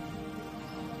me?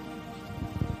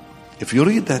 If you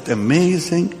read that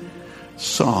amazing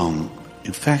song,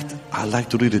 in fact, I'd like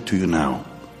to read it to you now.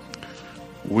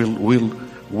 We'll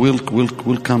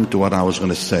come to what I was going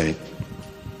to say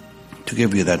to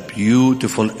give you that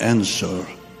beautiful answer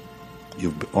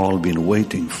you've all been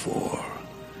waiting for,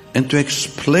 and to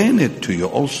explain it to you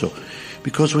also,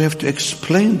 because we have to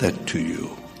explain that to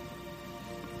you.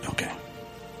 Okay.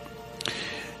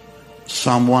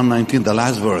 Psalm 119, the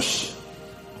last verse,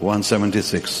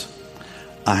 176.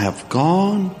 I have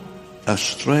gone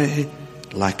astray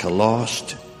like a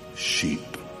lost sheep.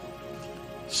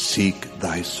 Seek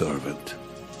thy servant.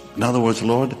 In other words,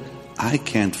 Lord, I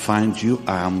can't find you.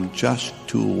 I'm just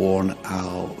too worn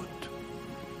out.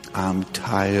 I'm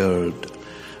tired.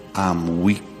 I'm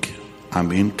weak.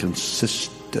 I'm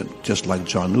inconsistent. Just like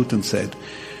John Newton said,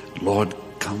 Lord,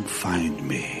 come find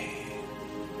me.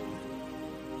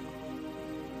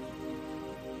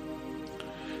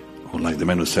 Or like the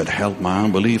man who said, help my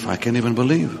unbelief. I can't even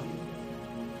believe.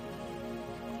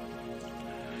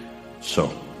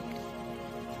 So,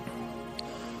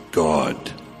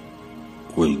 God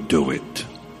will do it.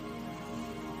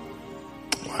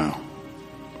 Wow.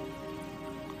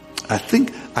 I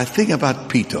think about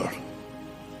Peter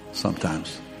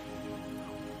sometimes.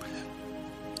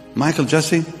 Michael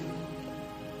Jesse,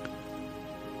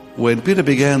 when Peter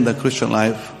began the Christian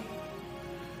life,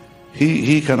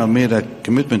 he kind of made a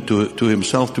commitment to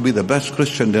himself to be the best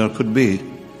Christian there could be.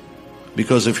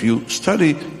 Because if you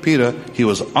study Peter, he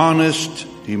was honest,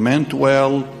 he meant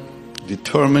well,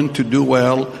 determined to do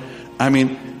well. I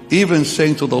mean, even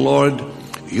saying to the Lord,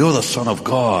 you're the Son of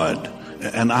God,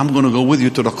 and I'm going to go with you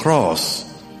to the cross.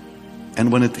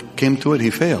 And when it came to it, he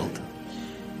failed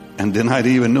and denied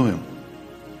he even knew him.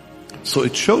 So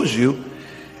it shows you,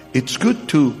 it's good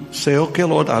to say, okay,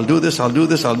 Lord, I'll do this, I'll do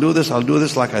this, I'll do this, I'll do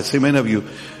this. Like I see many of you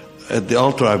at the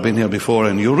altar, I've been here before,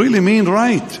 and you really mean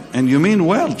right, and you mean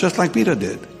well, just like Peter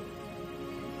did.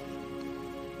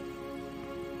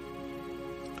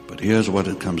 But here's what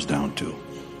it comes down to.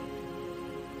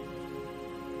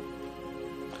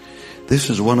 This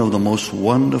is one of the most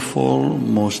wonderful,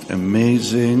 most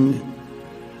amazing,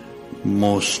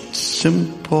 most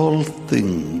simple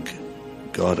thing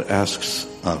God asks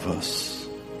of us.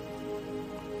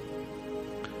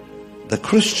 the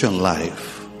Christian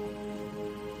life,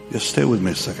 just stay with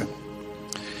me a second.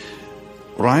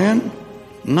 Ryan,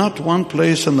 not one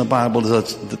place in the Bible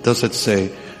does it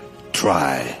say,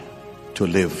 try to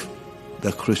live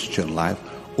the Christian life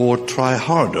or try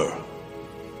harder.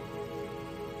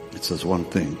 It says one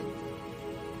thing.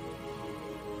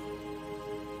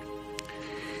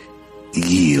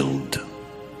 Yield.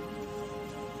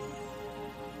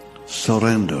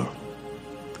 Surrender.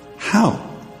 How?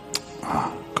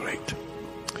 Great.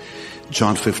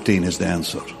 John 15 is the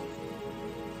answer.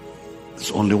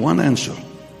 There's only one answer.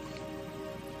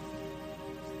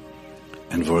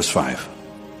 And verse 5.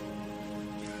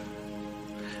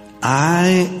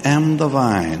 I am the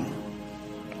vine.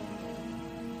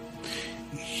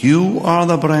 You are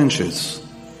the branches.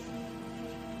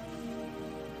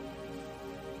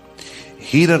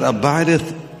 He that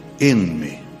abideth in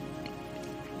me,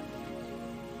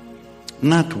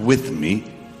 not with me,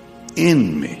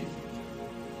 in me,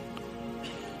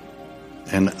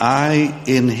 and I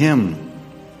in him,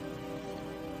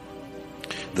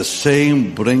 the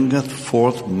same bringeth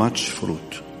forth much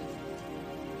fruit.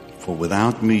 For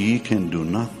without me ye can do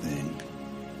nothing.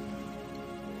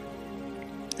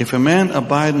 If a man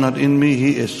abide not in me,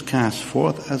 he is cast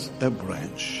forth as a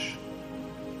branch,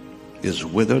 is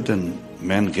withered, and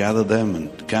men gather them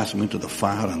and cast them into the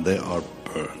fire, and they are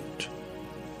burned.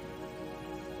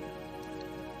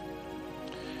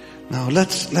 Now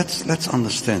let's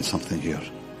understand something here.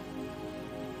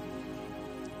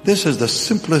 This is the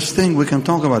simplest thing we can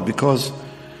talk about, because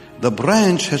the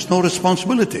branch has no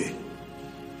responsibility.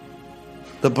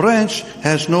 The branch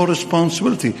has no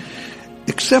responsibility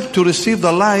except to receive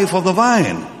the life of the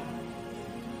vine.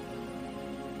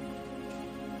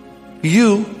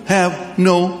 You have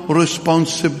no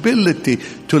responsibility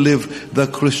to live the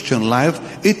Christian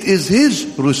life. It is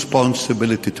His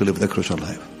responsibility to live the Christian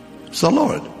life. It's the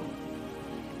Lord.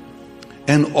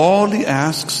 And all He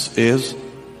asks is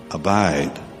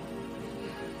abide,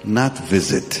 not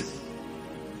visit.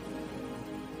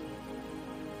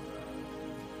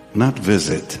 Not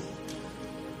visit.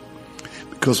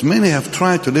 Because many have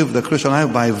tried to live the Christian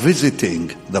life by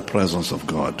visiting the presence of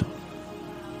God,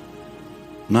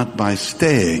 not by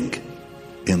staying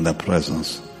in the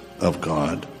presence of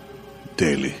God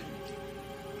daily.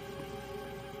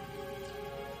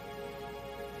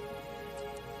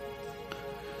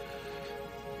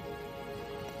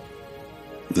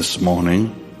 This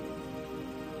morning,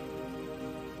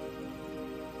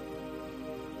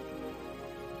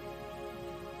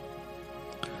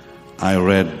 I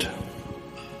read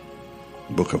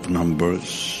Book of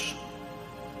Numbers,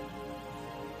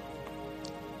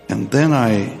 and then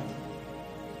I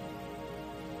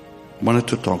wanted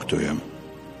to talk to him,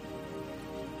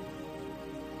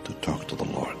 to talk to the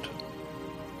Lord.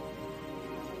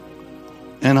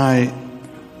 And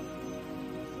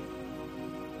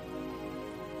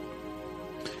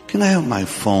can I have my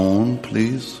phone,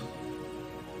 please?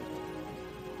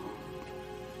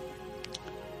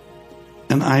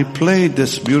 And I played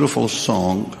this beautiful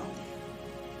song.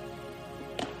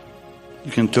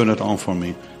 You can turn it on for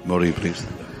me, Marie, please.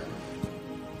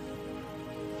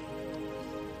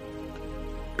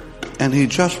 And he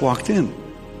just walked in.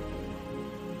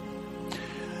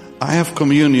 I have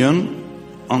communion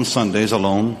on Sundays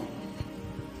alone.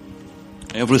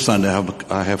 Every Sunday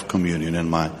I have communion in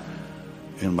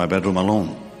my bedroom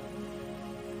alone.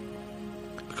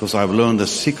 Because I've learned the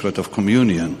secret of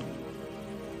communion.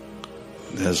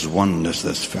 There's oneness,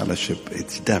 there's fellowship,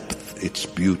 it's depth, it's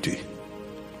beauty.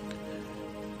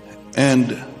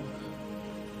 And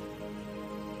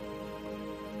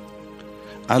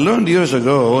I learned years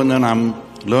ago, and then I'm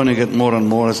learning it more and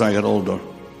more as I get older.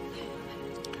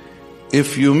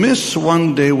 If you miss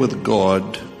one day with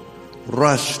God,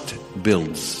 rust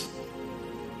builds.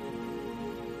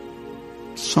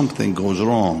 Something goes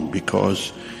wrong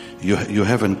because you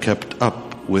haven't kept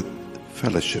up with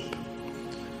fellowship.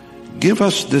 Give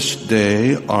us this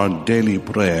day our daily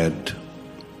bread,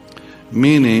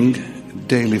 meaning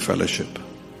daily fellowship,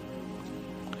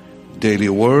 daily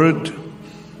word,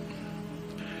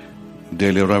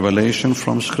 daily revelation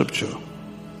from Scripture.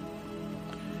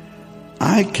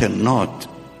 I cannot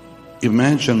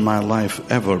imagine my life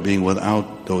ever being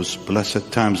without those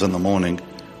blessed times in the morning.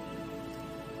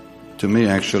 To me,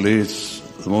 actually, it's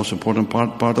the most important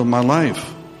part of my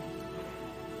life.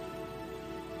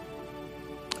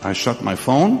 I shut my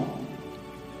phone,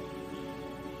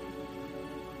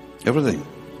 everything.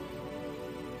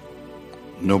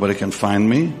 Nobody can find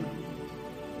me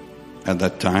at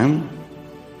that time.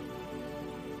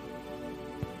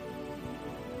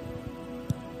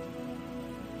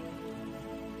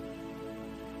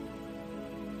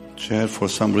 Chad, for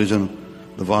some reason,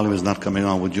 the volume is not coming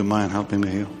on. Would you mind helping me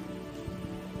here?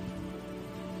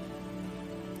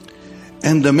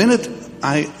 And the minute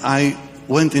I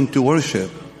went into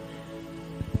worship,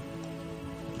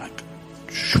 like,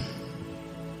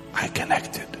 I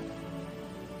connected.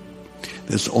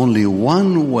 There's only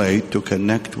one way to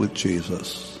connect with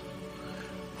Jesus.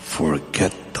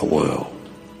 Forget the world.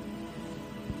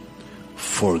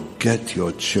 Forget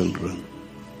your children.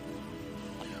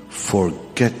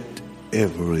 Forget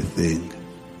everything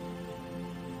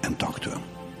and talk to Him.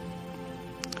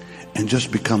 And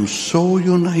just become so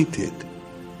united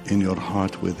in your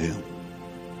heart with Him.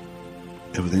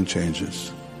 Everything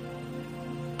changes.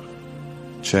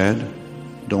 Chad,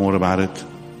 don't worry about it.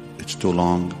 It's too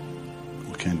long.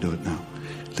 We can't do it now.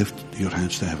 Lift your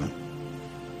hands to heaven.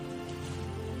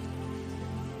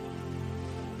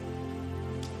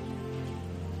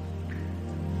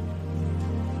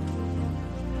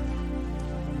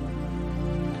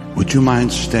 Would you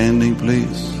mind standing,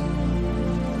 please?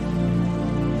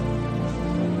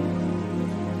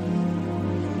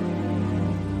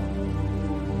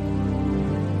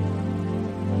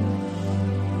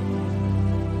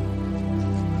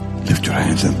 Lift your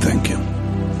hands and thank Him.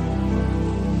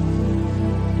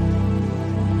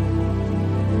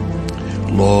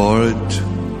 Lord,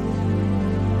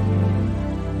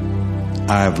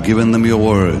 I have given them your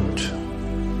word.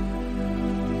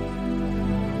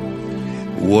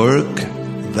 Work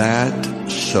that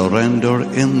surrender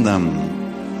in them.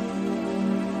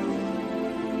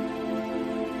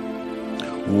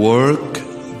 Work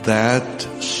that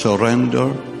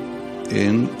surrender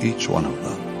in each one of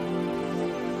them.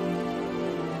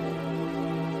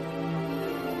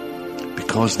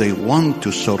 Because they want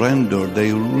to surrender,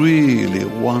 they really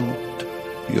want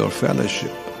your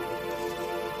fellowship.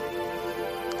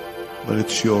 But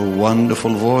it's your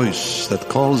wonderful voice that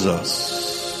calls us.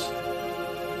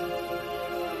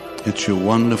 It's your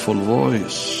wonderful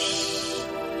voice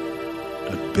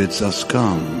that bids us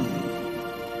come.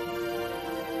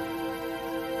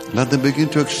 Let them begin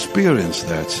to experience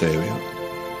that, Savior.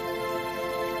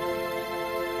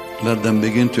 Let them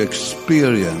begin to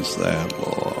experience that,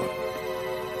 Lord.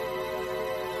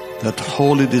 That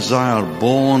holy desire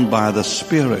born by the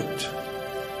Spirit.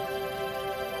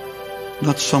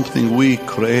 Not something we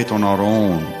create on our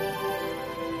own.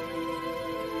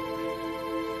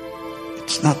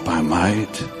 It's not by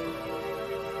might.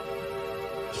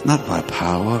 It's not by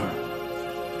power.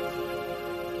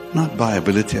 Not by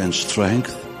ability and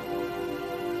strength.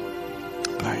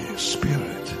 By your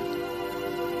Spirit.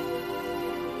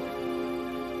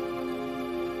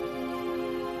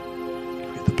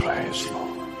 Give you the praise, Lord.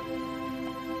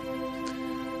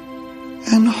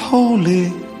 And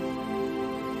holy,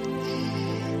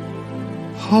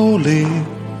 holy,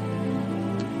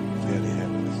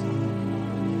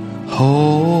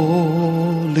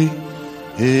 holy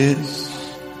is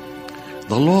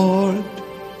the Lord.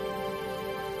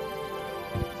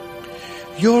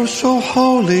 You're so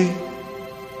holy,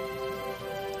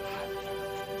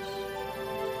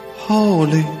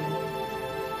 holy,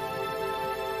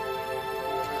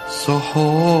 so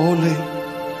holy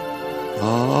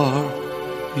are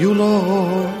you,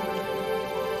 Lord.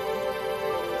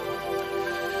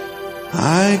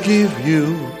 I give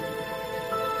you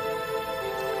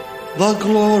the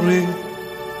glory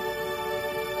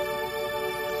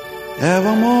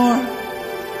evermore.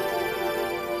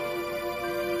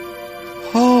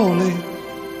 Holy,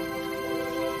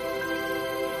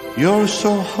 you're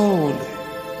so holy.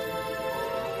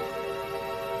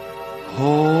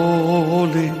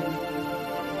 Holy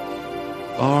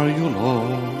are you,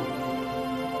 Lord.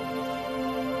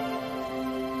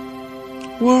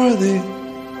 Worthy,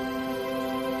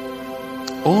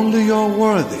 only you're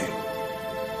worthy.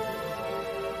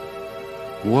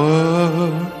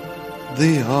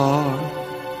 Worthy are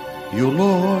you,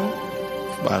 Lord,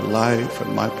 my life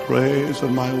and my praise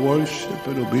and my worship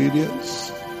and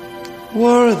obedience.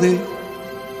 Worthy,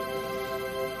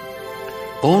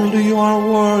 only you are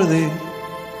worthy.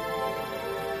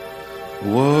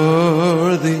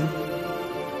 Worthy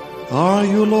are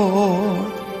you,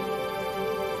 Lord.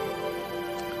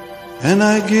 And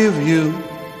I give you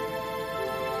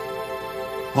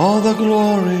all the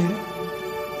glory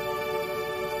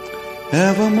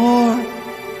evermore.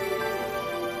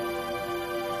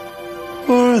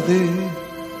 Worthy,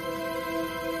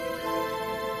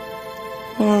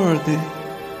 worthy,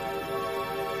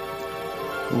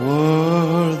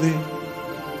 worthy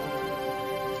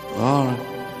are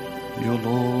you,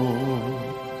 Lord.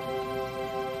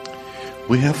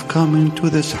 We have come into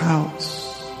this house.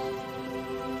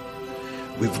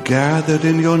 We've gathered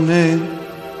in your name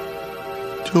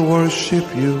to worship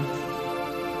you.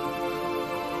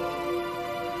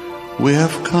 We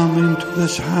have come into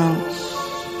this house,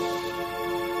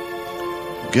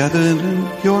 gathered in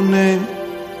your name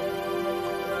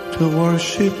to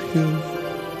worship you.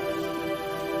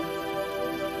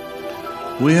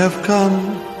 We have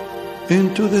come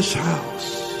into this house.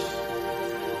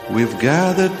 We've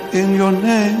gathered in your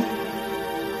name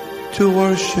to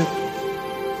worship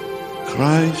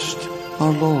Christ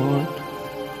our Lord.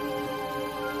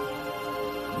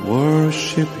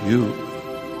 Worship you,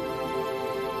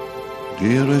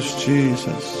 dearest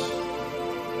Jesus,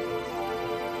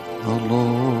 our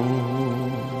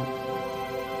Lord.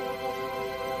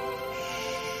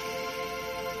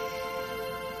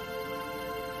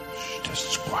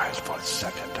 Just quiet for a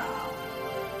second now.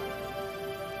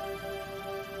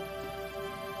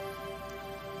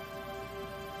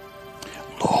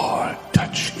 Lord,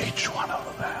 touch each one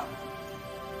of them.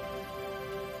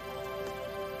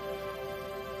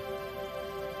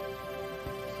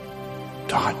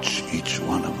 Touch each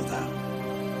one of them.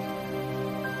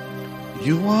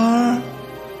 You are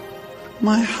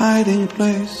my hiding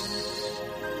place.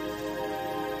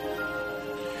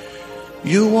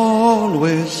 You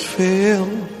always fill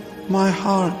my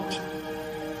heart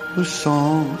with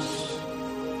songs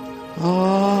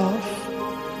of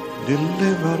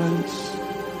deliverance.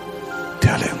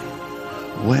 Tell him,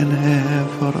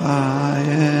 whenever I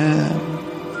am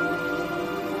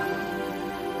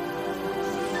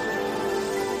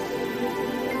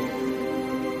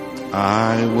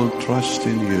I will trust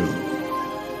in you.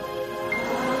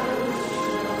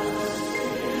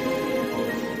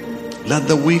 Let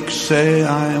the weak say,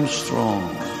 I am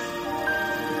strong.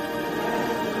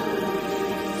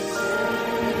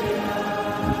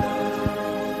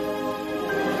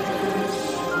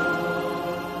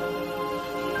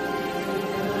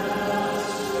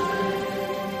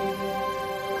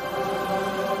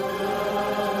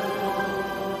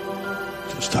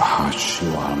 Just a hush, you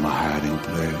are my hiding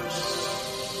place.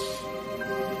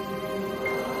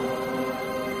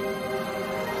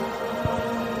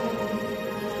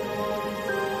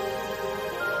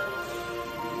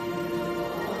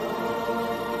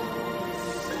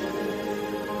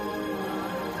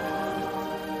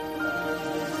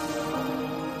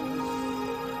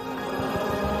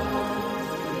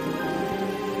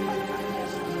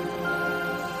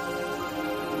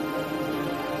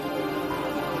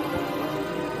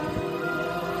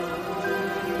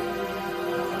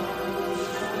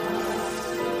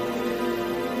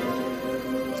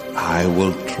 I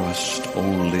will trust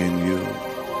only in you.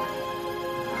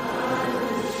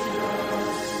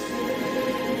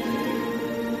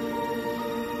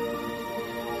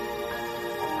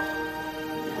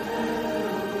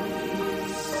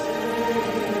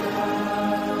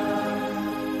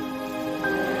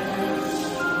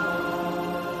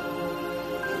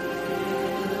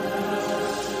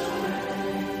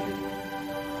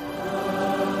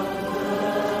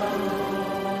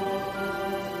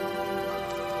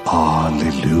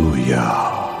 Hallelujah.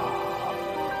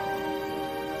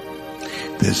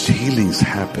 There's healings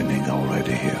happening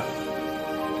already here.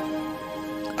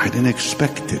 I didn't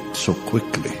expect it so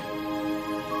quickly.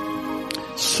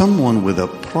 Someone with a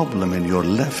problem in your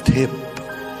left hip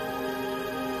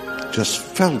just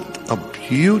felt a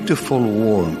beautiful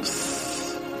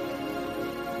warmth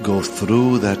go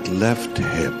through that left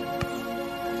hip.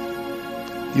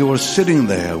 You were sitting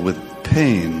there with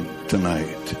pain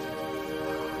tonight,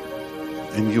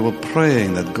 and you were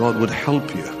praying that God would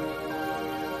help you.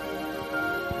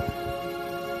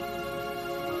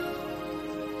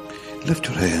 Lift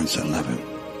your hands and love him.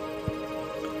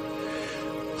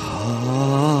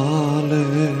 Hallelujah.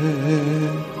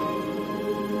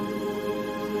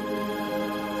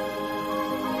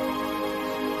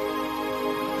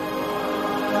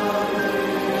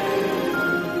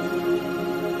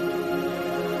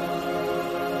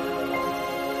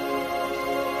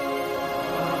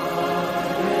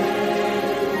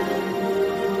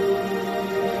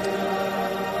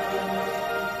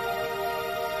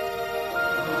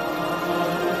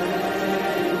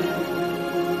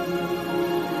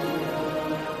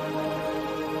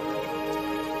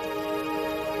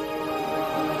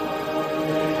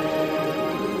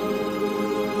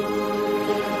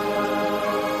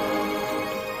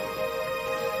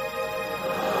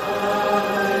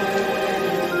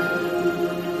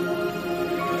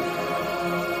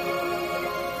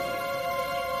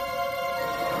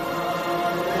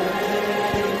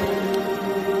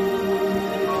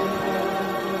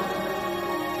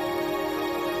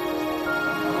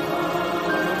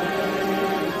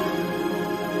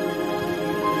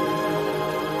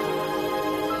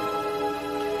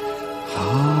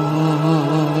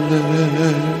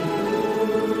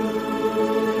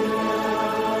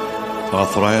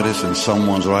 Arthritis in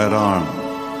someone's right arm.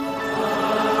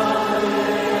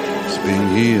 It's being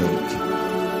healed.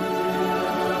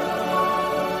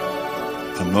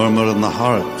 A murmur in the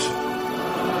heart.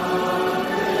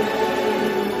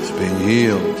 It's being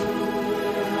healed.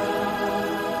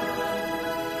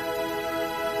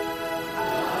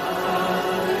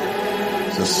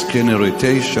 The skin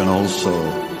irritation also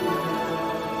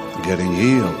getting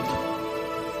healed.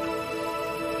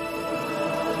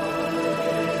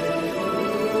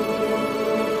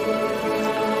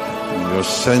 You're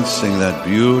sensing that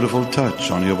beautiful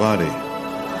touch on your body.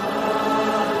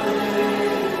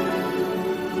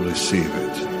 Receive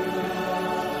it.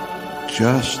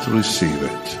 Just receive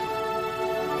it.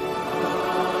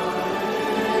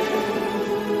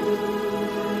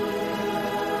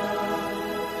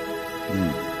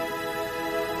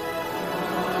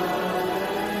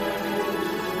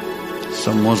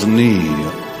 Someone's knee,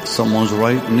 someone's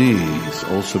right knee is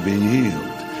also being healed.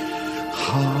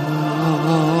 Hallelujah.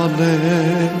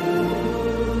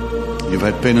 You've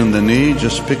had pain in the knee,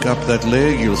 just pick up that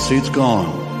leg, you'll see it's gone.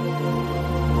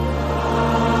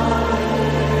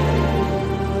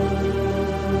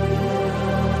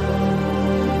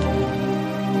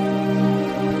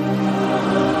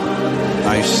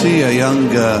 I see a young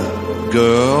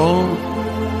girl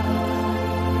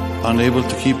unable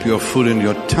to keep your food in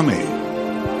your tummy.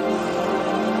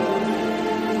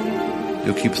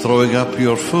 You keep throwing up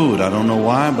your food. I don't know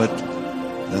why, but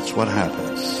that's what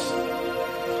happens.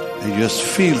 And you just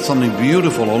feel something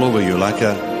beautiful all over you,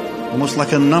 almost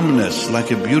like a numbness, like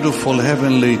a beautiful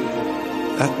heavenly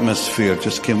atmosphere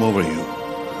just came over you.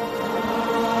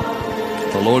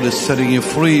 The Lord is setting you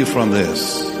free from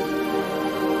this.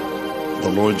 The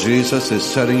Lord Jesus is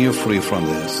setting you free from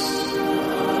this.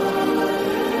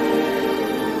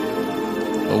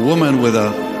 A woman with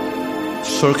a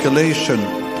circulation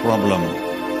problem,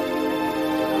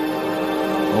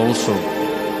 also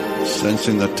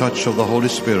sensing the touch of the Holy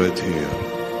Spirit here.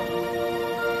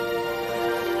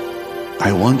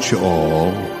 I want you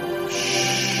all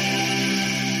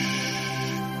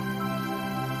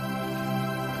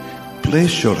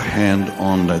place your hand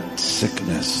on that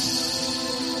sickness.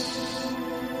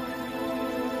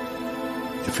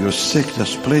 If you're sick,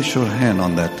 just place your hand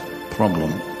on that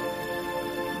problem,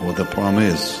 what the problem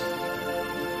is.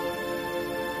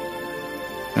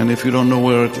 And if you don't know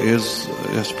where it is,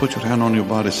 just put your hand on your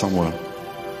body somewhere.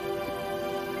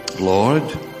 Lord,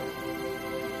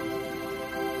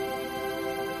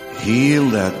 heal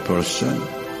that person.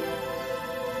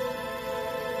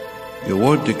 Your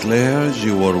word declares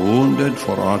you were wounded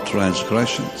for our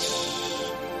transgressions,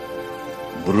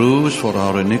 bruised for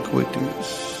our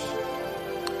iniquities,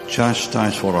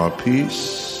 chastised for our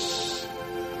peace.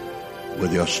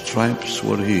 With your stripes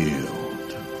we're healed.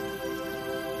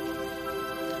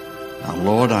 Now,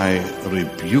 Lord, I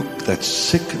rebuke that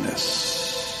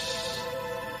sickness.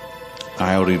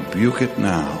 I rebuke it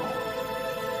now.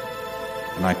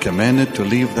 And I command it to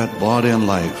leave that body and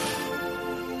life.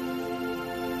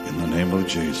 In the name of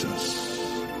Jesus.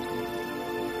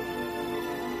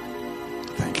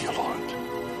 Thank you, Lord.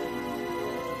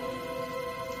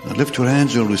 Now lift your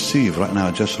hands and receive right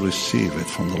now. Just receive it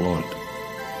from the Lord.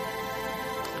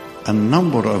 A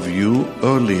number of you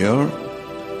earlier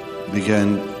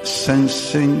began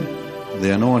sensing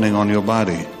the anointing on your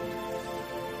body.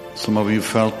 Some of you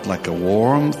felt like a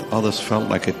warmth, others felt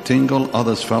like a tingle,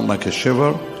 others felt like a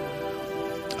shiver,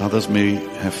 others may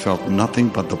have felt nothing,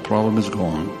 but the problem is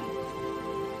gone.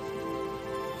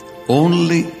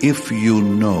 Only if you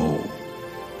know,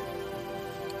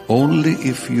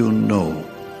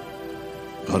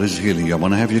 God is healing you. I'm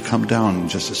going to have you come down in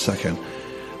just a second.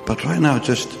 But right now,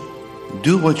 just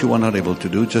do what you were not able to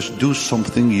do. Just do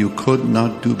something you could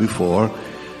not do before.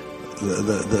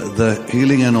 The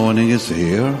healing anointing is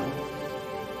here.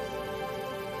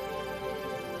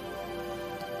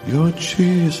 You're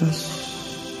Jesus.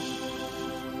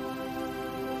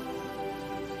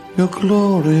 You're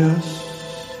glorious.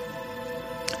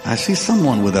 I see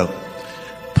someone with a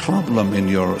problem in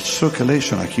your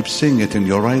circulation. I keep seeing it in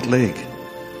your right leg.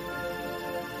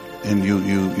 And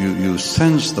you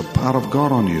sense the power of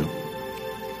God on you.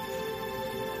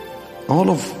 All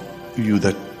of you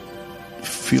that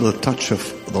feel a touch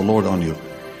of the Lord on you,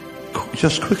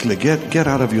 just quickly get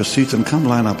out of your seats and come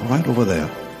line up right over there.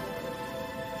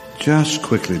 Just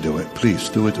quickly do it. Please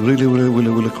do it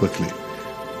really quickly.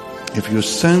 If you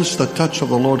sense the touch of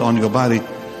the Lord on your body,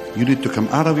 you need to come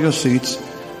out of your seats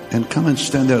and come and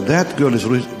stand there. That girl is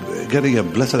getting a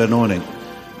blessed anointing.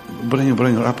 Bring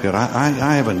her up here. I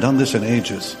haven't done this in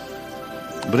ages.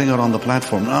 Bring her on the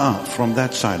platform. From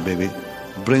that side, baby.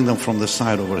 Bring them from the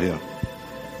side over here.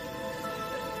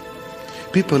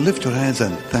 People, lift your hands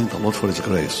and thank the Lord for His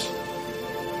grace.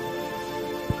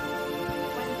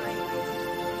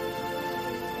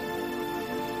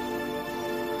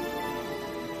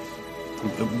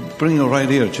 Bring her right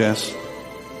here, Jess.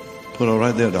 Put her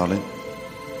right there, darling.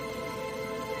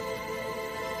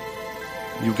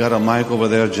 You got a mic over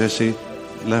there, Jesse.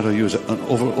 Let her use it.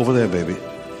 Over there, baby.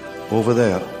 Over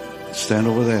there. Stand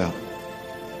over there.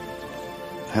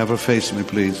 Have her face me,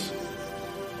 please.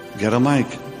 Get a mic.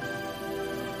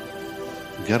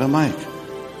 Get a mic.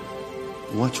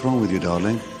 What's wrong with you,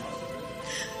 darling?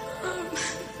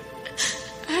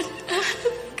 I had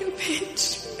like a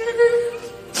pinched nerve.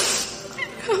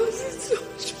 I was in so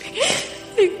much pain.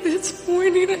 Like this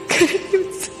morning, I couldn't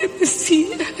even sit in the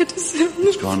seat. I had to sit on the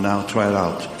It's gone now. Try it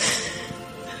out.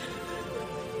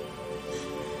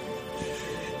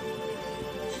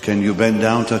 Can you bend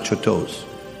down, touch your toes?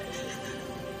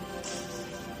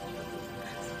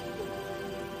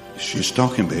 She's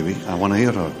talking, baby. I want to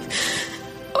hear her.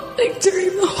 Like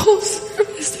during the whole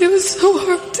service, it was so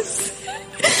hard to sit.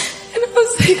 And I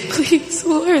was like, please,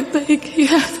 Lord, like, you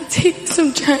have to take this.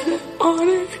 I'm trying to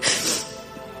honor.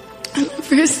 And the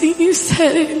first thing you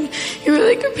said, and you were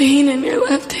like a pain in your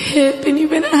left hip, and you've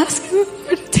been asking the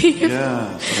Lord to take it. Yeah,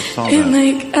 I saw And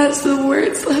that. like, as the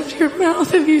words left your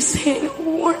mouth of you saying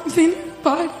warmth in your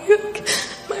body, like,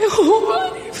 my whole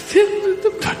body filled with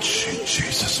the Touch in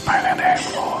Jesus' mighty name,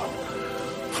 Lord.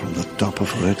 From the top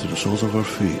of her head to the soles of her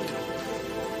feet.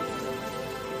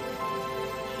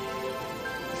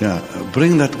 Yeah,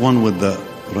 bring that one with the,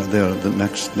 right there, the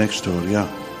next to her, yeah.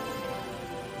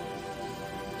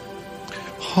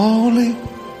 Holy,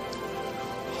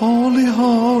 holy,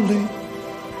 holy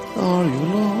are you,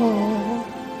 Lord.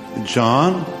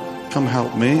 John, come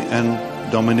help me, and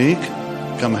Dominique,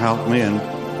 come help me, and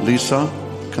Lisa,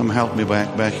 come help me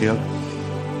back here.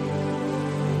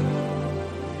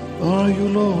 Are you,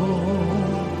 Lord?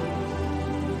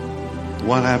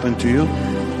 What happened to you?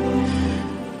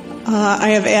 I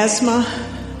have asthma,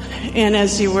 and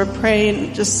as you were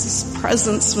praying, just this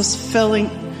presence was filling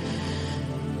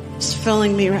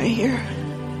me right here.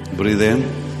 Breathe in.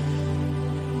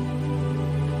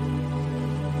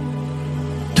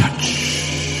 Touch.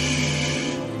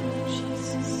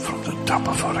 From the top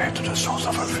of her head to the soles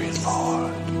of her feet,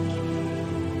 Lord.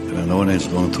 And I know it's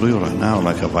going through you right now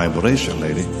like a vibration,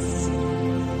 lady.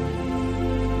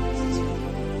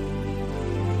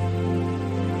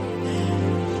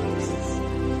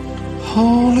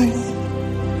 Holy,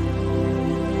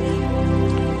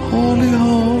 holy,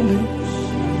 holy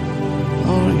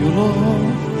are you,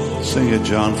 Lord. Sing it,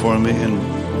 John, for me, and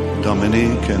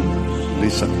Dominique and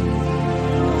Lisa.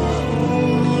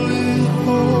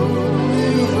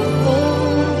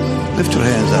 Lift your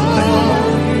hands and thank the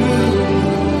Lord.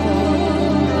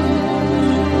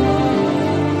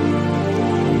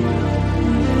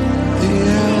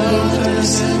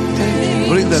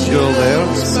 Bring that girl there.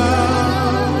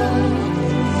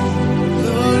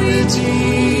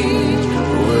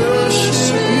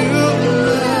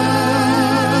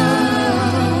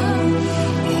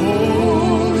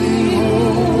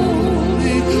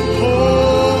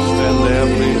 Stand there,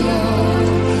 please.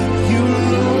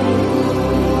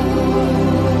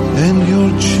 And your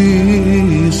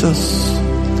Jesus,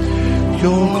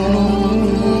 your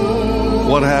glory.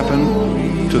 What happened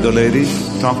to the lady?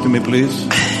 Talk to me, please.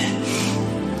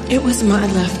 It was my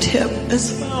left hip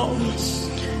as well.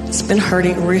 It's been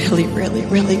hurting really, really,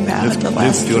 really bad the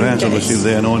last Lift your few hands and days. receive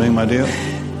the anointing, my dear.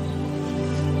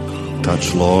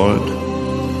 Touch, Lord,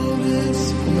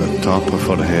 from the top of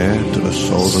her head to the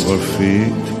soles of her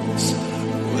feet.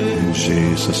 In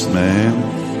Jesus' name,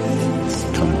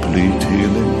 complete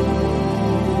healing.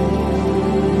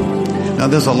 Now,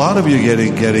 there's a lot of you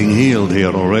getting healed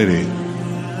here already.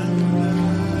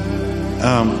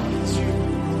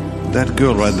 That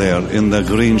girl right there in the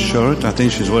green shirt, I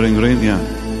think she's wearing green, yeah.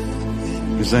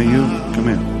 Is that you? Come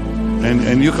here.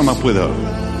 And you come up with her.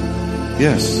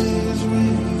 Yes.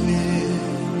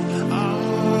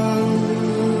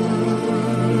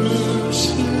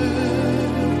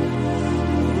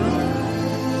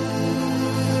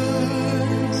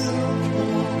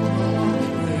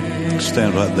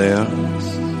 Stand right there.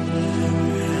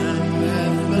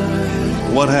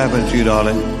 What happened to you,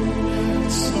 darling?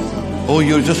 Oh,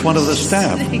 you're just one of the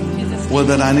staff. Well,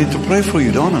 then I need to pray for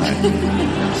you, don't I?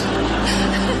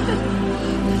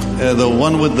 The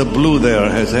one with the blue there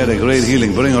has had a great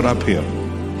healing. Bring her up here.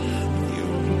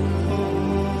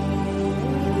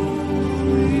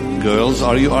 Girls,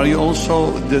 are you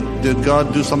also, did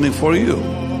God do something for you?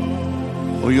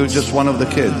 Or you're just one of the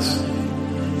kids?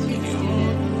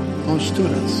 Oh,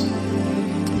 students.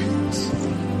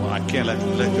 can't let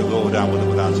you go down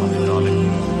without something, darling.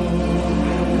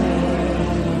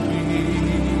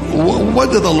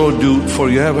 What did the Lord do for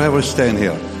you? Ever stand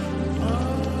here?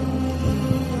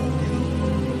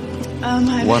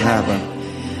 What happened?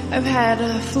 I've had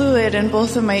fluid in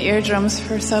both of my eardrums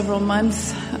for several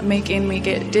months, making me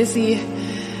get dizzy,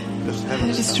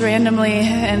 just randomly,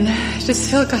 and just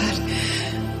feel God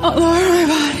all over my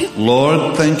body.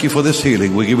 Lord, thank you for this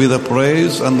healing. We give you the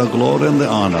praise and the glory and the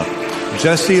honor.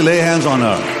 Jesse, lay hands on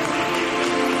her.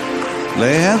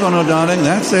 Lay hands on her, darling.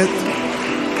 That's it.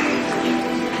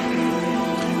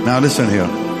 Now listen here.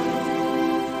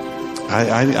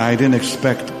 I didn't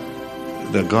expect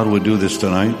that God would do this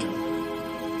tonight.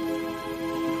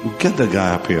 Get the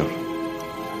guy up here.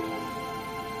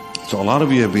 So a lot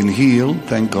of you have been healed,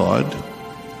 thank God.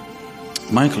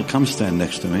 Michael, come stand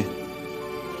next to me.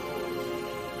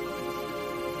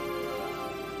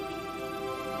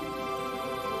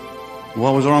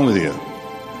 What was wrong with you?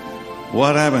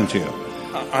 What happened to you?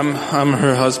 I'm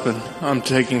her husband. I'm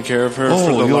taking care of her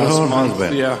for the you're last her month.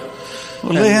 husband. Yeah.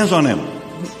 Well, lay hands on him.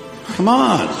 Come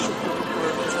on.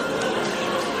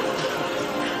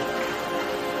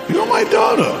 You're my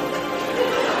daughter.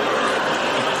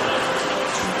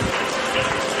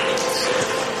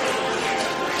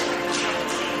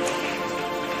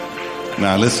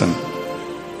 Now listen,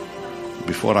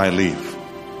 before I leave.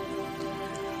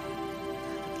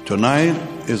 Tonight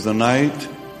is the night,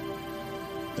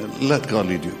 let God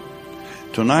lead you.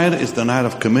 Tonight is the night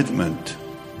of commitment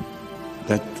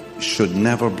that should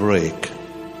never break.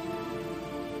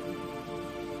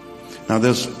 Now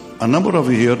there's a number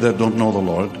of you here that don't know the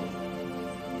Lord.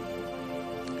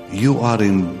 You are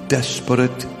in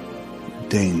desperate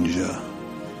danger.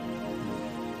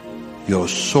 Your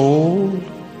soul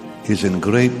is in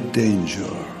great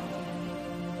danger.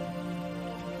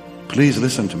 Please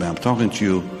listen to me. I'm talking to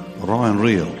you raw and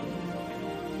real.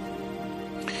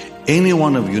 Any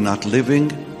one of you not living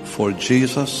for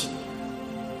Jesus,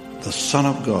 the Son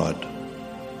of God,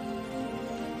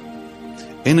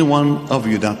 any one of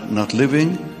you not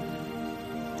living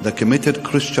the committed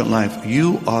Christian life,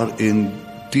 you are in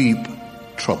deep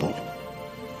trouble.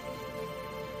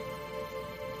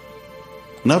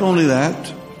 Not only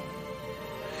that,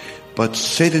 but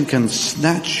Satan can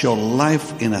snatch your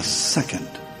life in a second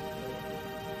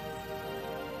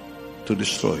to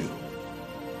destroy you.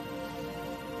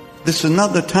 This is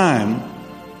not the time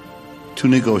to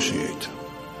negotiate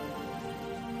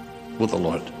with the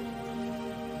Lord.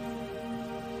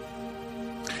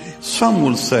 Some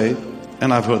will say,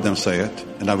 and I've heard them say it,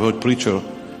 and I've heard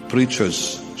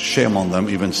preachers, shame on them,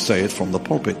 even say it from the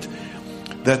pulpit,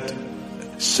 that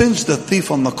since the thief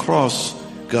on the cross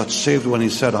got saved when he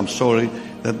said, I'm sorry,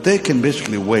 that they can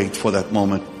basically wait for that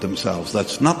moment themselves.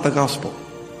 That's not the gospel.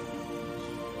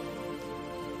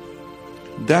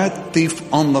 That thief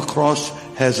on the cross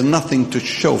has nothing to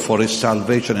show for his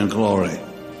salvation and glory.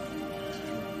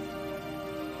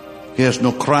 He has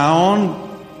no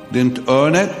crown, didn't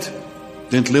earn it,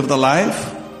 didn't live the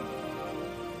life,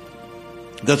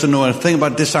 doesn't know anything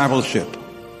about discipleship.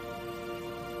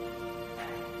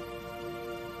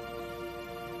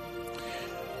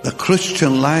 The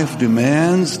Christian life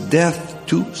demands death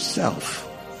to self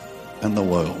and the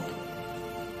world.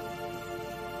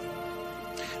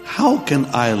 How can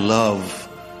I love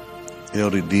a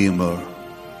Redeemer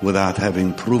without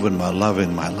having proven my love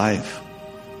in my life?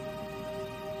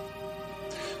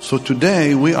 So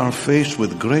today we are faced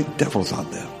with great devils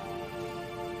out there.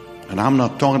 And I'm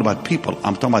not talking about people,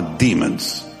 I'm talking about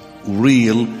demons.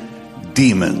 Real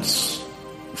demons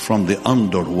from the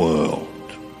underworld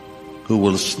who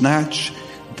will snatch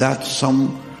that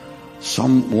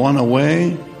someone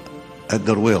away at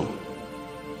their will.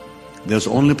 There's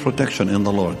only protection in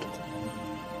the Lord.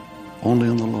 Only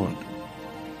in the Lord.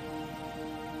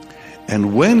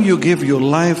 And when you give your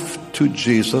life to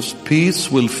Jesus, peace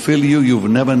will fill you you've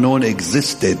never known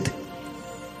existed.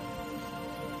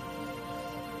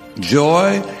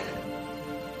 Joy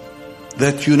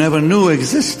that you never knew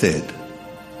existed.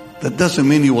 That doesn't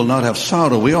mean you will not have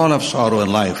sorrow. We all have sorrow in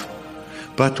life.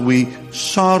 But we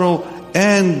sorrow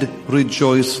and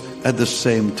rejoice at the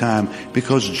same time,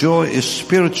 because joy is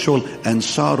spiritual and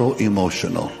sorrow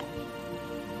emotional.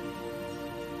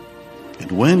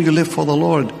 And when you live for the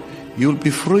Lord, you'll be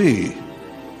free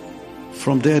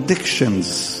from the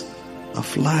addictions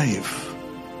of life.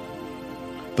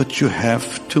 But you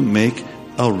have to make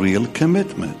a real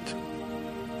commitment.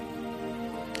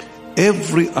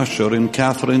 Every usher in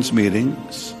Catherine's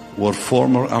meetings were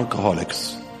former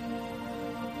alcoholics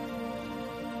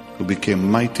who became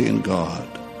mighty in God.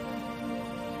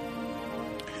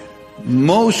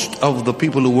 Most of the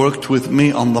people who worked with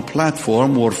me on the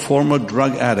platform were former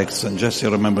drug addicts, and Jesse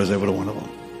remembers every one of them,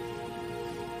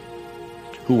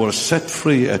 who were set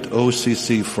free at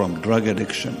OCC from drug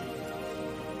addiction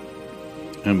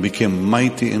and became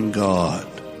mighty in God.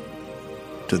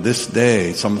 To this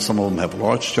day, some of them have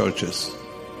large churches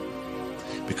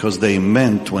because they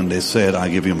meant when they said, I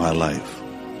give you my life.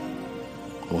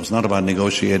 It was not about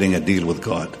negotiating a deal with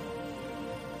God.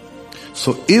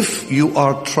 So if you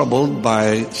are troubled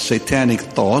by satanic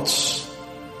thoughts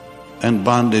and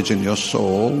bondage in your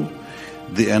soul,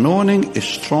 the anointing is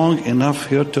strong enough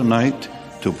here tonight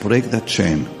to break that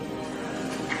chain.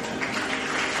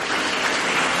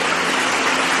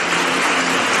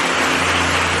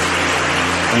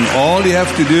 And all you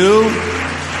have to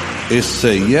do is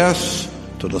say yes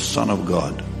to the Son of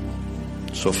God.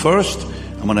 So first,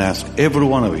 I'm going to ask every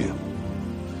one of you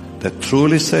that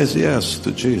truly says yes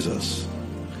to Jesus,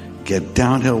 get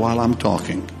down here while I'm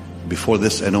talking, before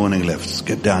this anointing lifts.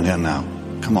 Get down here now.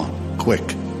 Come on, quick.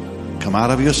 Come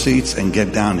out of your seats and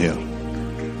get down here.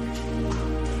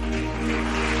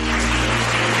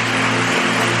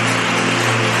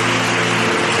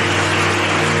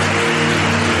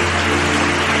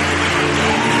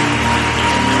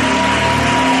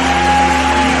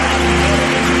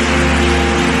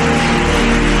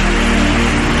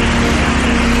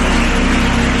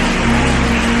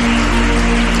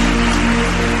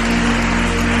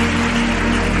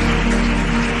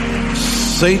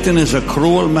 Satan is a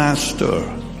cruel master.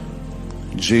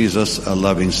 Jesus, a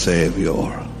loving Savior.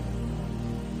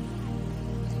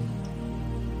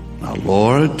 Now,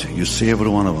 Lord, you see every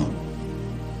one of them.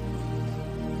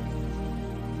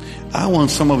 I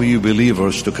want some of you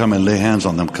believers to come and lay hands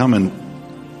on them. Come and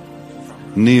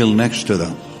kneel next to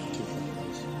them.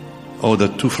 Oh, the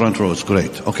two front rows.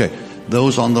 Great. Okay.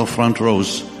 Those on the front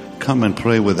rows, come and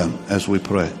pray with them as we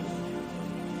pray.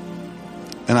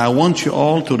 And I want you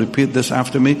all to repeat this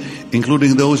after me,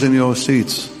 including those in your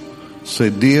seats. Say,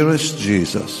 dearest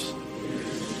Jesus,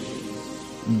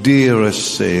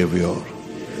 dearest Savior,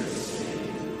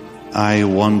 I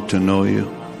want to know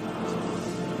you.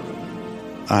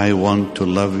 I want to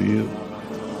love you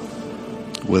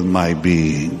with my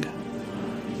being.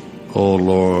 Oh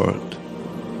Lord,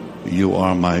 you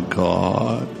are my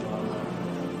God,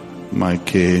 my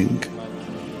King,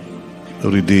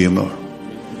 Redeemer.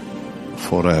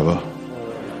 Forever.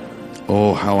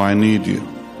 Oh, how I need you.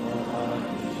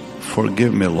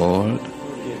 Forgive me, Lord,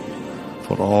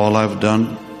 for all I've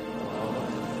done,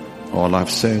 all I've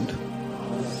said,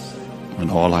 and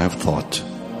all I've thought.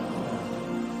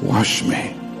 Wash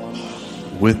me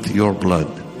with your blood.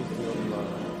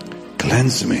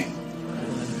 Cleanse me.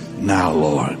 Now,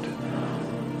 Lord,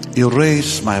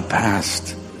 erase my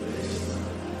past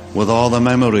with all the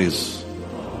memories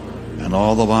and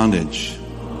all the bondage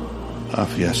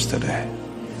of yesterday.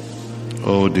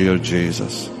 Oh, dear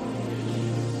Jesus,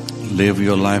 live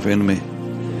your life in me.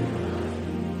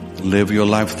 Live your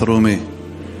life through me,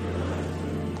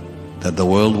 that the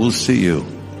world will see you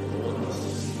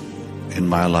in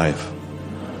my life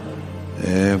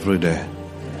every day.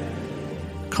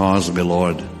 Cause me,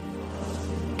 Lord,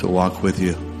 to walk with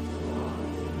you,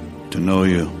 to know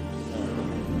you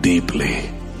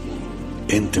deeply,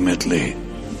 intimately.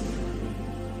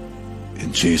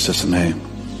 In Jesus' name,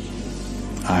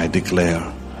 I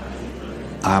declare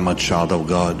I'm a child of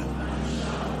God.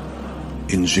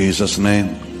 In Jesus'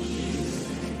 name,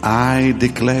 I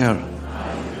declare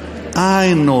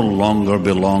I no longer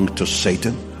belong to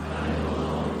Satan.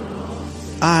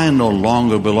 I no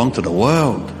longer belong to the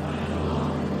world.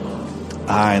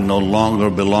 I no longer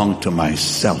belong to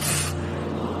myself.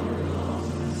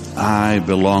 I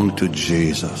belong to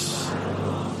Jesus,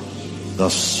 the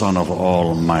Son of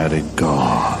Almighty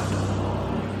God.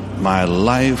 My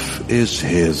life is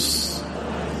His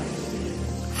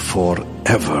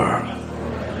forever.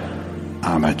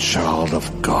 I'm a child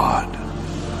of God.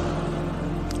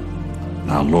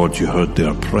 Now, Lord, you heard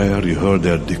their prayer, you heard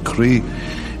their decree,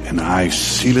 and I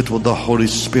seal it with the Holy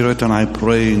Spirit, and I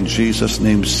pray in Jesus'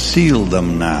 name, seal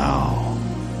them now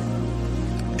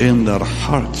in their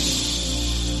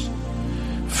hearts.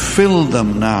 Fill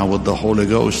them now with the Holy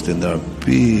Ghost in their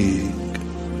being.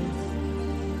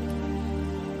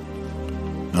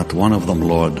 Not one of them,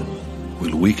 Lord,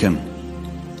 will weaken.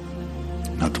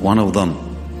 Not one of them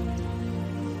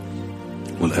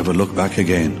will ever look back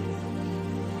again.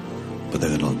 But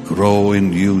they're going to grow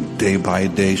in you day by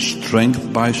day,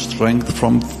 strength by strength,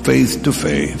 from faith to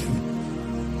faith.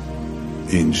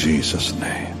 In Jesus'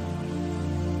 name.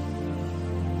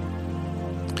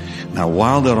 Now,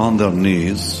 while they're on their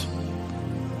knees,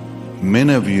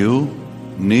 many of you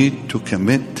need to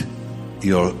commit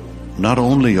not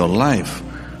only your life,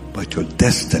 but your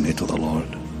destiny to the Lord.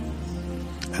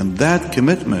 And that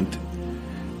commitment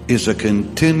is a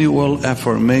continual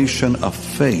affirmation of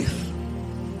faith.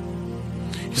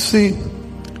 You see,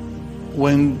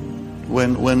 when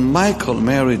Michael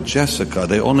married Jessica,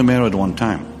 they only married one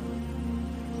time.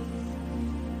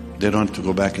 They don't have to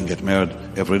go back and get married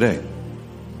every day.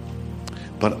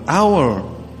 But our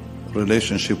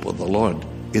relationship with the Lord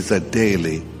is a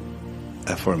daily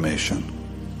affirmation.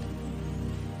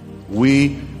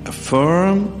 We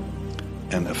affirm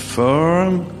and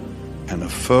affirm and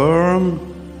affirm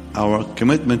our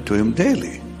commitment to Him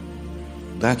daily.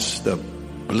 That's the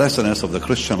blessedness of the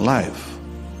Christian life.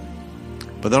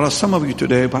 But there are some of you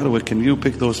today, by the way, can you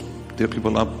pick those dear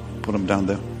people up, put them down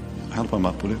there, help them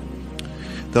up, will you?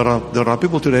 There are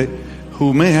people today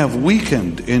who may have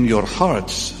weakened in your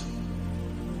hearts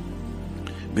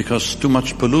because too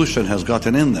much pollution has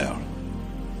gotten in there.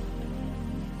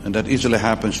 And that easily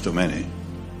happens to many.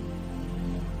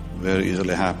 Very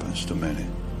easily happens to many.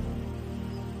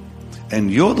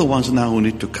 And you're the ones now who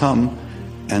need to come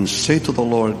and say to the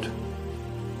Lord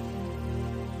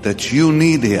that you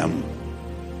need Him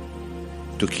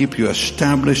to keep you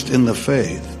established in the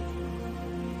faith,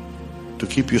 to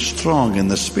keep you strong in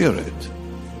the Spirit,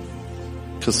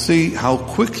 to see how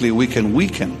quickly we can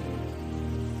weaken.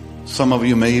 Some of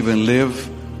you may even live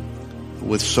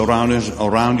with surroundings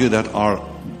around you that are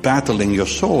battling your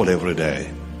soul every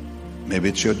day. Maybe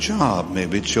it's your job,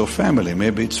 maybe it's your family,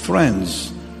 maybe it's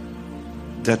friends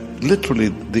that literally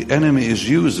the enemy is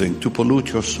using to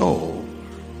pollute your soul.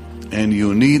 And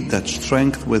you need that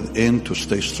strength within to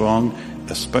stay strong,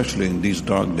 especially in these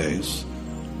dark days.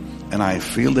 And I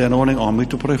feel the anointing on me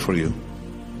to pray for you.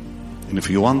 And if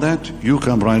you want that, you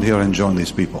come right here and join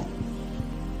these people.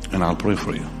 And I'll pray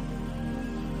for you.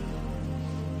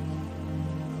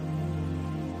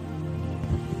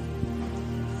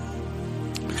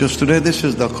 Because today this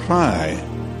is the cry.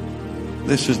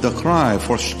 This is the cry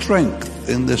for strength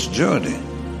in this journey.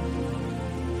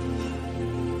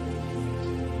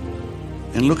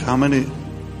 And look how many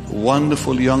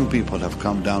wonderful young people have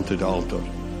come down to the altar.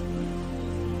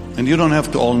 And you don't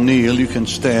have to all kneel. You can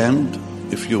stand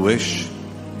if you wish.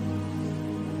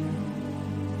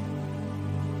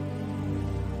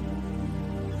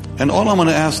 And all I'm going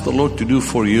to ask the Lord to do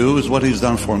for you is what He's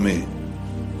done for me.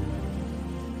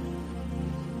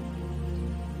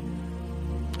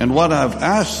 And what I've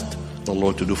asked the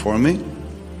Lord to do for me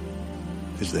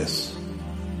is this.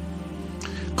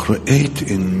 Create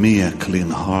in me a clean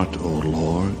heart, O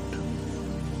Lord.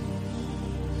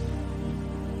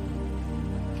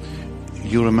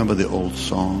 You remember the old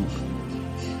song?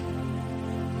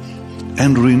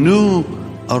 And renew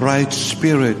a right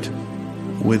spirit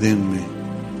within me.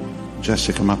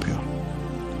 Jessica, come up here.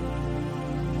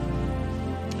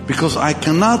 Because I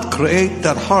cannot create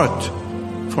that heart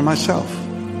for myself.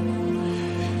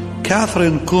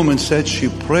 Catherine Kuhlman said she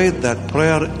prayed that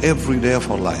prayer every day of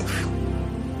her life.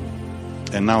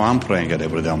 And now I'm praying it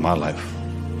every day of my life.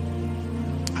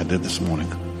 I did this morning.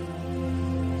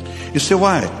 You say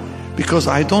why? Because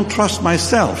I don't trust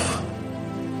myself.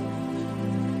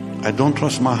 I don't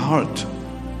trust my heart.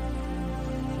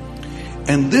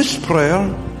 And this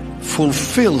prayer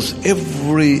fulfills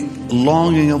every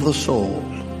longing of the soul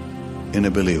in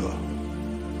a believer.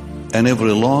 And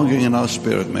every longing in our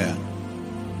spirit man.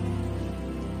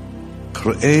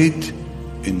 Create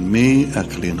in me a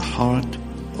clean heart,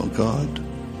 O God.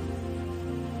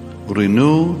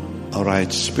 Renew a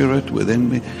right spirit within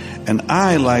me. And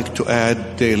I like to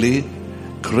add daily,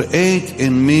 create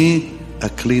in me a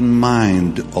clean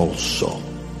mind also.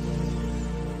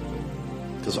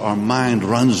 Because our mind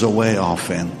runs away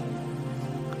often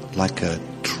like a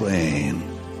train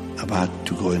about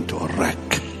to go into a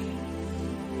wreck.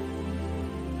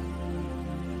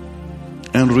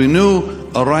 And renew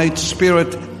a right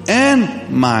spirit and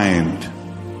mind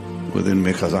within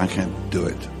me, because I can't do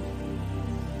it.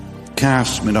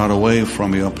 Cast me not away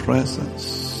from your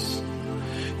presence.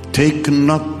 Take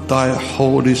not thy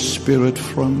Holy Spirit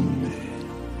from me.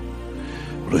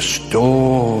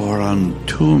 Restore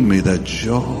unto me the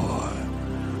joy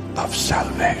of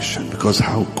salvation. Because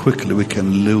how quickly we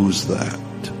can lose that.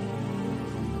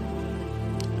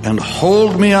 And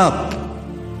hold me up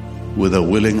with a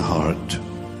willing heart,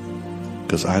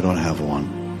 because I don't have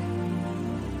one.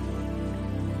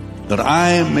 That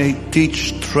I may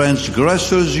teach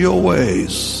transgressors your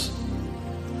ways,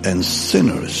 and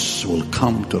sinners will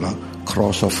come to the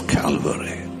cross of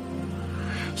Calvary.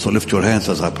 So lift your hands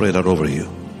as I pray that over you.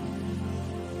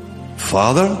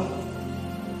 Father,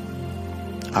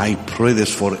 I pray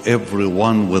this for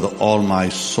everyone with all my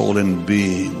soul and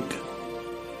being.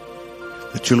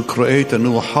 that you'll create a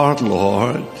new heart,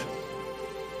 Lord,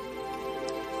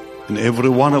 in every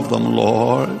one of them,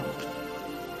 Lord.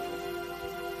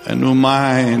 A new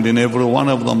mind in every one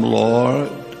of them, Lord.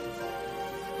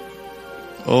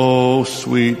 Oh,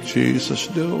 sweet Jesus,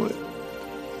 do it.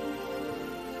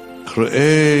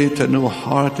 Create a new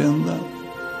heart in them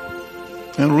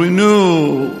and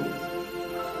renew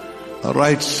a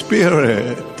right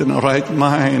spirit and a right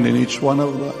mind in each one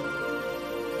of them.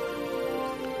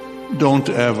 Don't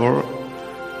ever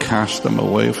cast them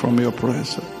away from your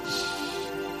presence.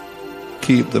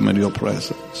 Keep them in your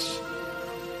presence.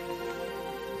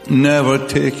 Never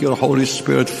take your Holy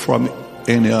Spirit from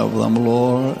any of them,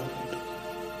 Lord.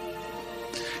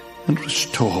 And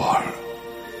restore.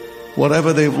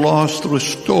 Whatever they've lost,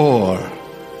 restore.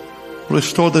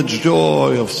 Restore the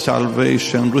joy of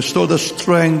salvation. Restore the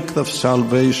strength of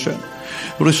salvation.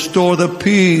 Restore the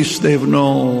peace they've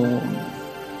known.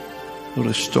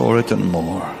 Restore it and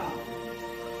more.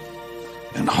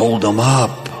 And hold them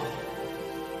up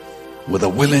with a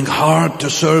willing heart to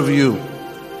serve you.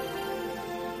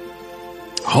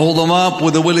 Hold them up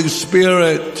with a willing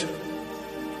spirit.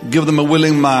 Give them a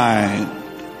willing mind.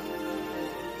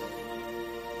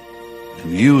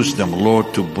 And use them,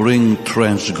 Lord, to bring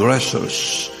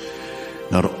transgressors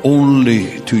not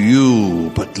only to you,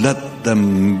 but let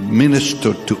them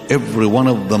minister to every one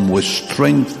of them with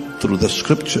strength through the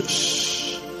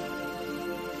scriptures.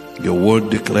 Your word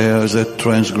declares that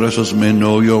transgressors may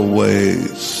know your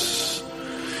ways.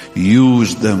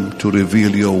 Use them to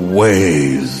reveal your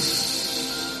ways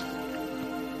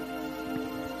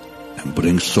and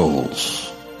bring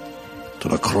souls to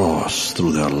the cross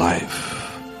through their life.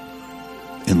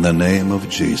 In the name of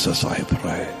Jesus, I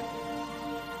pray.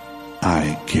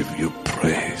 I give you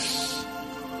praise.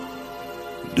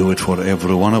 Do it for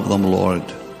every one of them, Lord.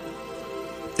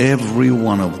 Every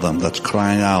one of them that's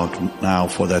crying out now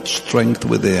for that strength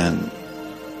within,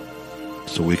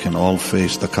 so we can all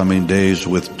face the coming days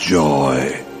with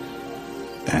joy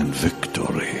and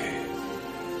victory.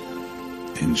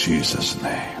 In Jesus'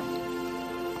 name.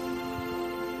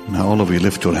 Now all of you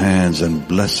lift your hands and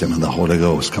bless him in the Holy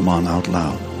Ghost. Come on, out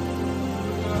loud.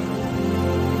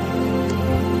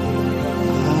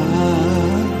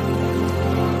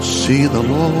 I see the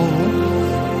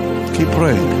Lord. Keep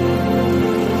praying.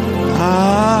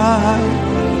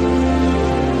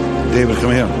 David,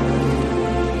 come here.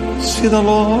 See the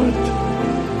Lord.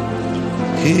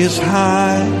 He is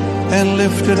high and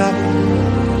lifted up,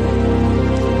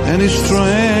 and his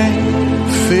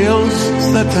strength fills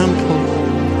the temple.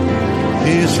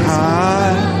 He is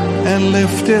high and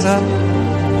lifted up,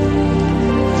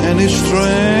 and his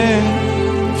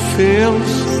strength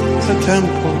fills the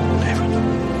temple.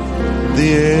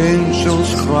 The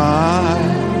angels cry,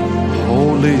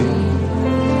 holy.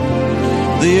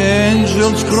 The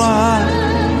angels cry,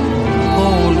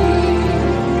 holy.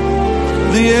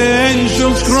 The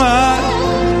angels cry,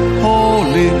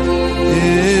 holy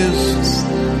is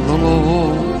the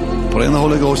Lord. Pray in the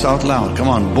Holy Ghost out loud. Come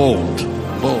on, bold,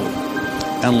 bold.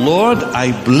 And Lord,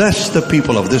 I bless the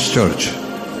people of this church.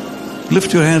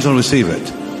 Lift your hands and receive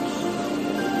it.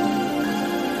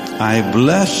 I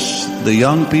bless the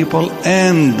young people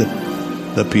and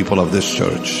the people of this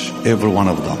church, every one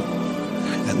of them.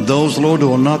 And those, Lord,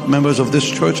 who are not members of this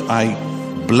church, I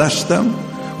bless them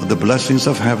with the blessings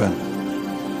of heaven.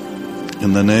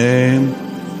 In the name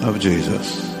of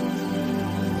Jesus.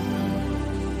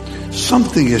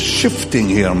 Something is shifting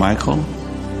here, Michael.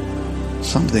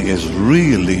 Something is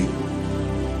really,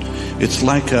 it's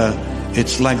like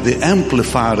the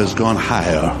amplifier has gone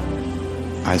higher.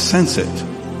 I sense it.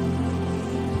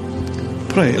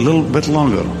 Pray a little bit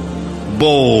longer.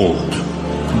 Bold,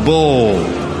 bold.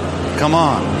 Come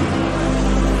on.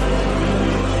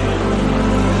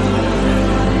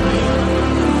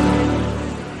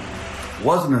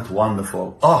 Wasn't it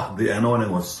wonderful? Oh, the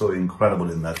anointing was so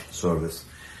incredible in that service.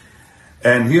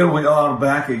 And here we are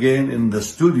back again in the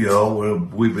studio where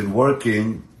we've been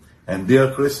working, and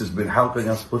dear Chris has been helping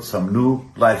us put some new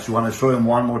lights. You want to show him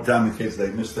one more time in case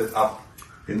they missed it up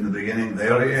in the beginning?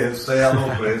 There he is. Say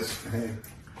hello, Chris.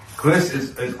 Chris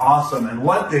is awesome. And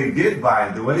what they did, by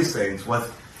the way, saints, what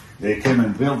they came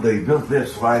and built, they built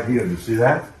this right here. You see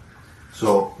that?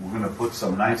 So we're going to put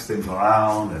some nice things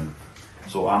around, and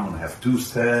so I'm going to have 2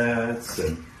 sets.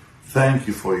 And thank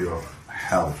you for your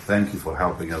help. Thank you for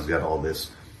helping us get all this.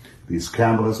 These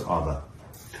cameras are the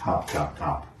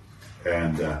top.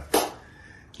 And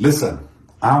listen,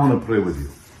 I want to pray with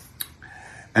you.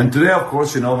 And today, of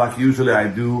course, like usually I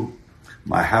do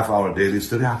my half-hour dailies.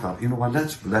 Today I thought,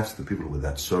 let's bless the people with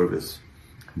that service.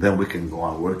 Then we can go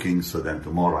on working, so then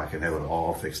tomorrow I can have it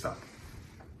all fixed up.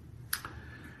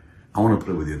 I want to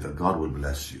pray with you that God will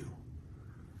bless you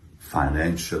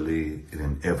financially and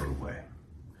in every way.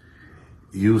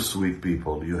 You sweet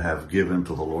people, you have given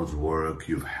to the Lord's work.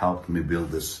 You've helped me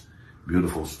build this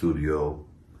beautiful studio.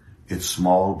 It's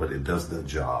small, but it does the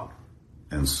job.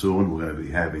 And soon we're going to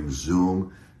be having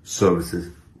Zoom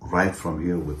services right from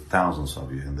here with thousands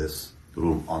of you in this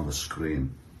room on the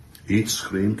screen. Each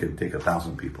screen can take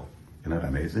 1,000 people. Isn't that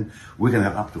amazing? We can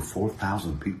have up to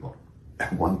 4,000 people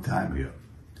at one time here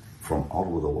from all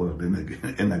over the world.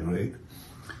 Isn't that great?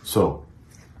 So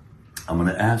I'm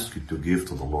going to ask you to give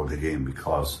to the Lord again,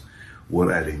 because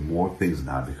we're adding more things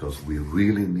now, because we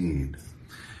really need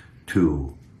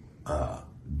to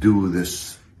do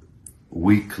this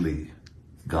weekly,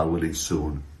 God willing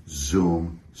soon,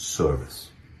 Zoom service.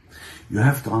 You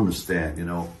have to understand,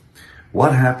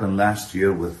 what happened last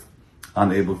year with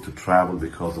unable to travel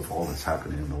because of all that's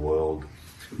happening in the world.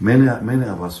 Many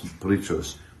of us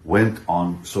preachers went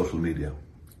on social media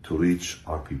to reach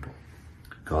our people,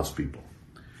 God's people.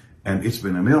 And it's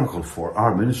been a miracle for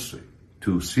our ministry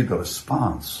to see the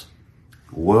response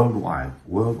worldwide.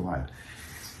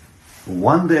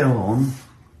 One day alone,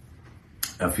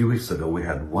 a few weeks ago, we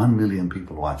had 1 million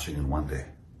people watching in one day.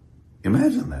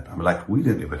 Imagine that. We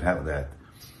didn't even have that,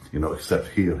 except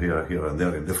here, and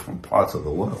there in different parts of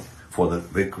the world for the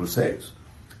big crusades.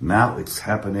 Now it's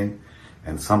happening,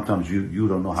 and sometimes you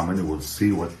don't know how many will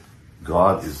see what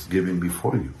God is giving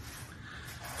before you.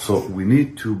 So we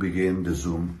need to begin the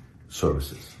Zoom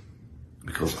services,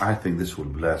 because I think this will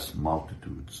bless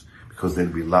multitudes, because they'll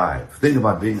be live. Think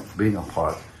about being a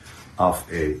part of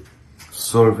a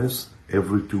service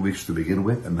every 2 weeks to begin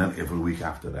with, and then every week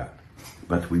after that.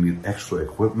 But we need extra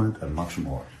equipment and much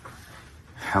more.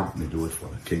 Help me do it for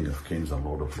the King of Kings and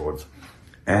Lord of Lords.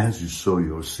 As you sow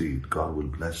your seed, God will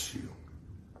bless you.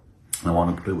 I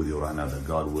want to pray with you right now that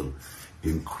God will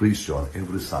increase you on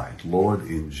every side. Lord,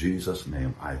 in Jesus'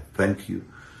 name, I thank you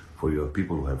for your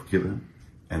people who have given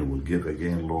and will give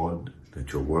again, Lord,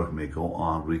 that your work may go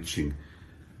on reaching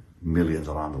millions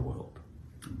around the world.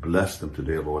 Bless them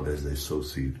today, Lord, as they sow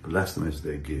seed. Bless them as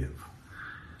they give.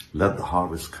 Let the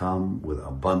harvest come with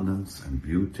abundance and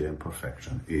beauty and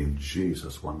perfection in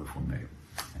Jesus' wonderful name.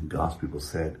 And God's people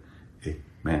said,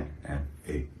 amen and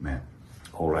amen.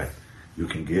 All right. You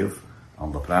can give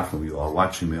on the platform you are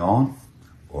watching me on,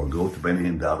 or go to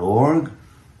bennyhinn.org,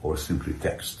 or simply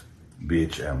text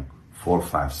BHM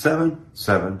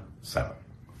 45777.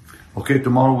 Okay,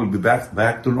 tomorrow we'll be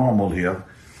back to normal here,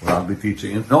 where I'll be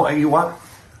teaching. No, you what?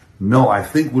 No, I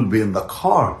think we'll be in the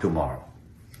car tomorrow.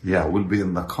 Yeah, we'll be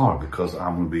in the car because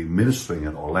I'm going to be ministering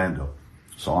in Orlando.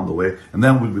 So on the way, and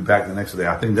then we'll be back the next day.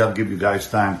 I think that'll give you guys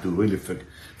time to really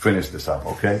finish this up,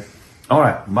 okay? All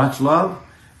right, much love,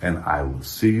 and I will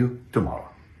see you tomorrow.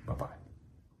 Bye-bye.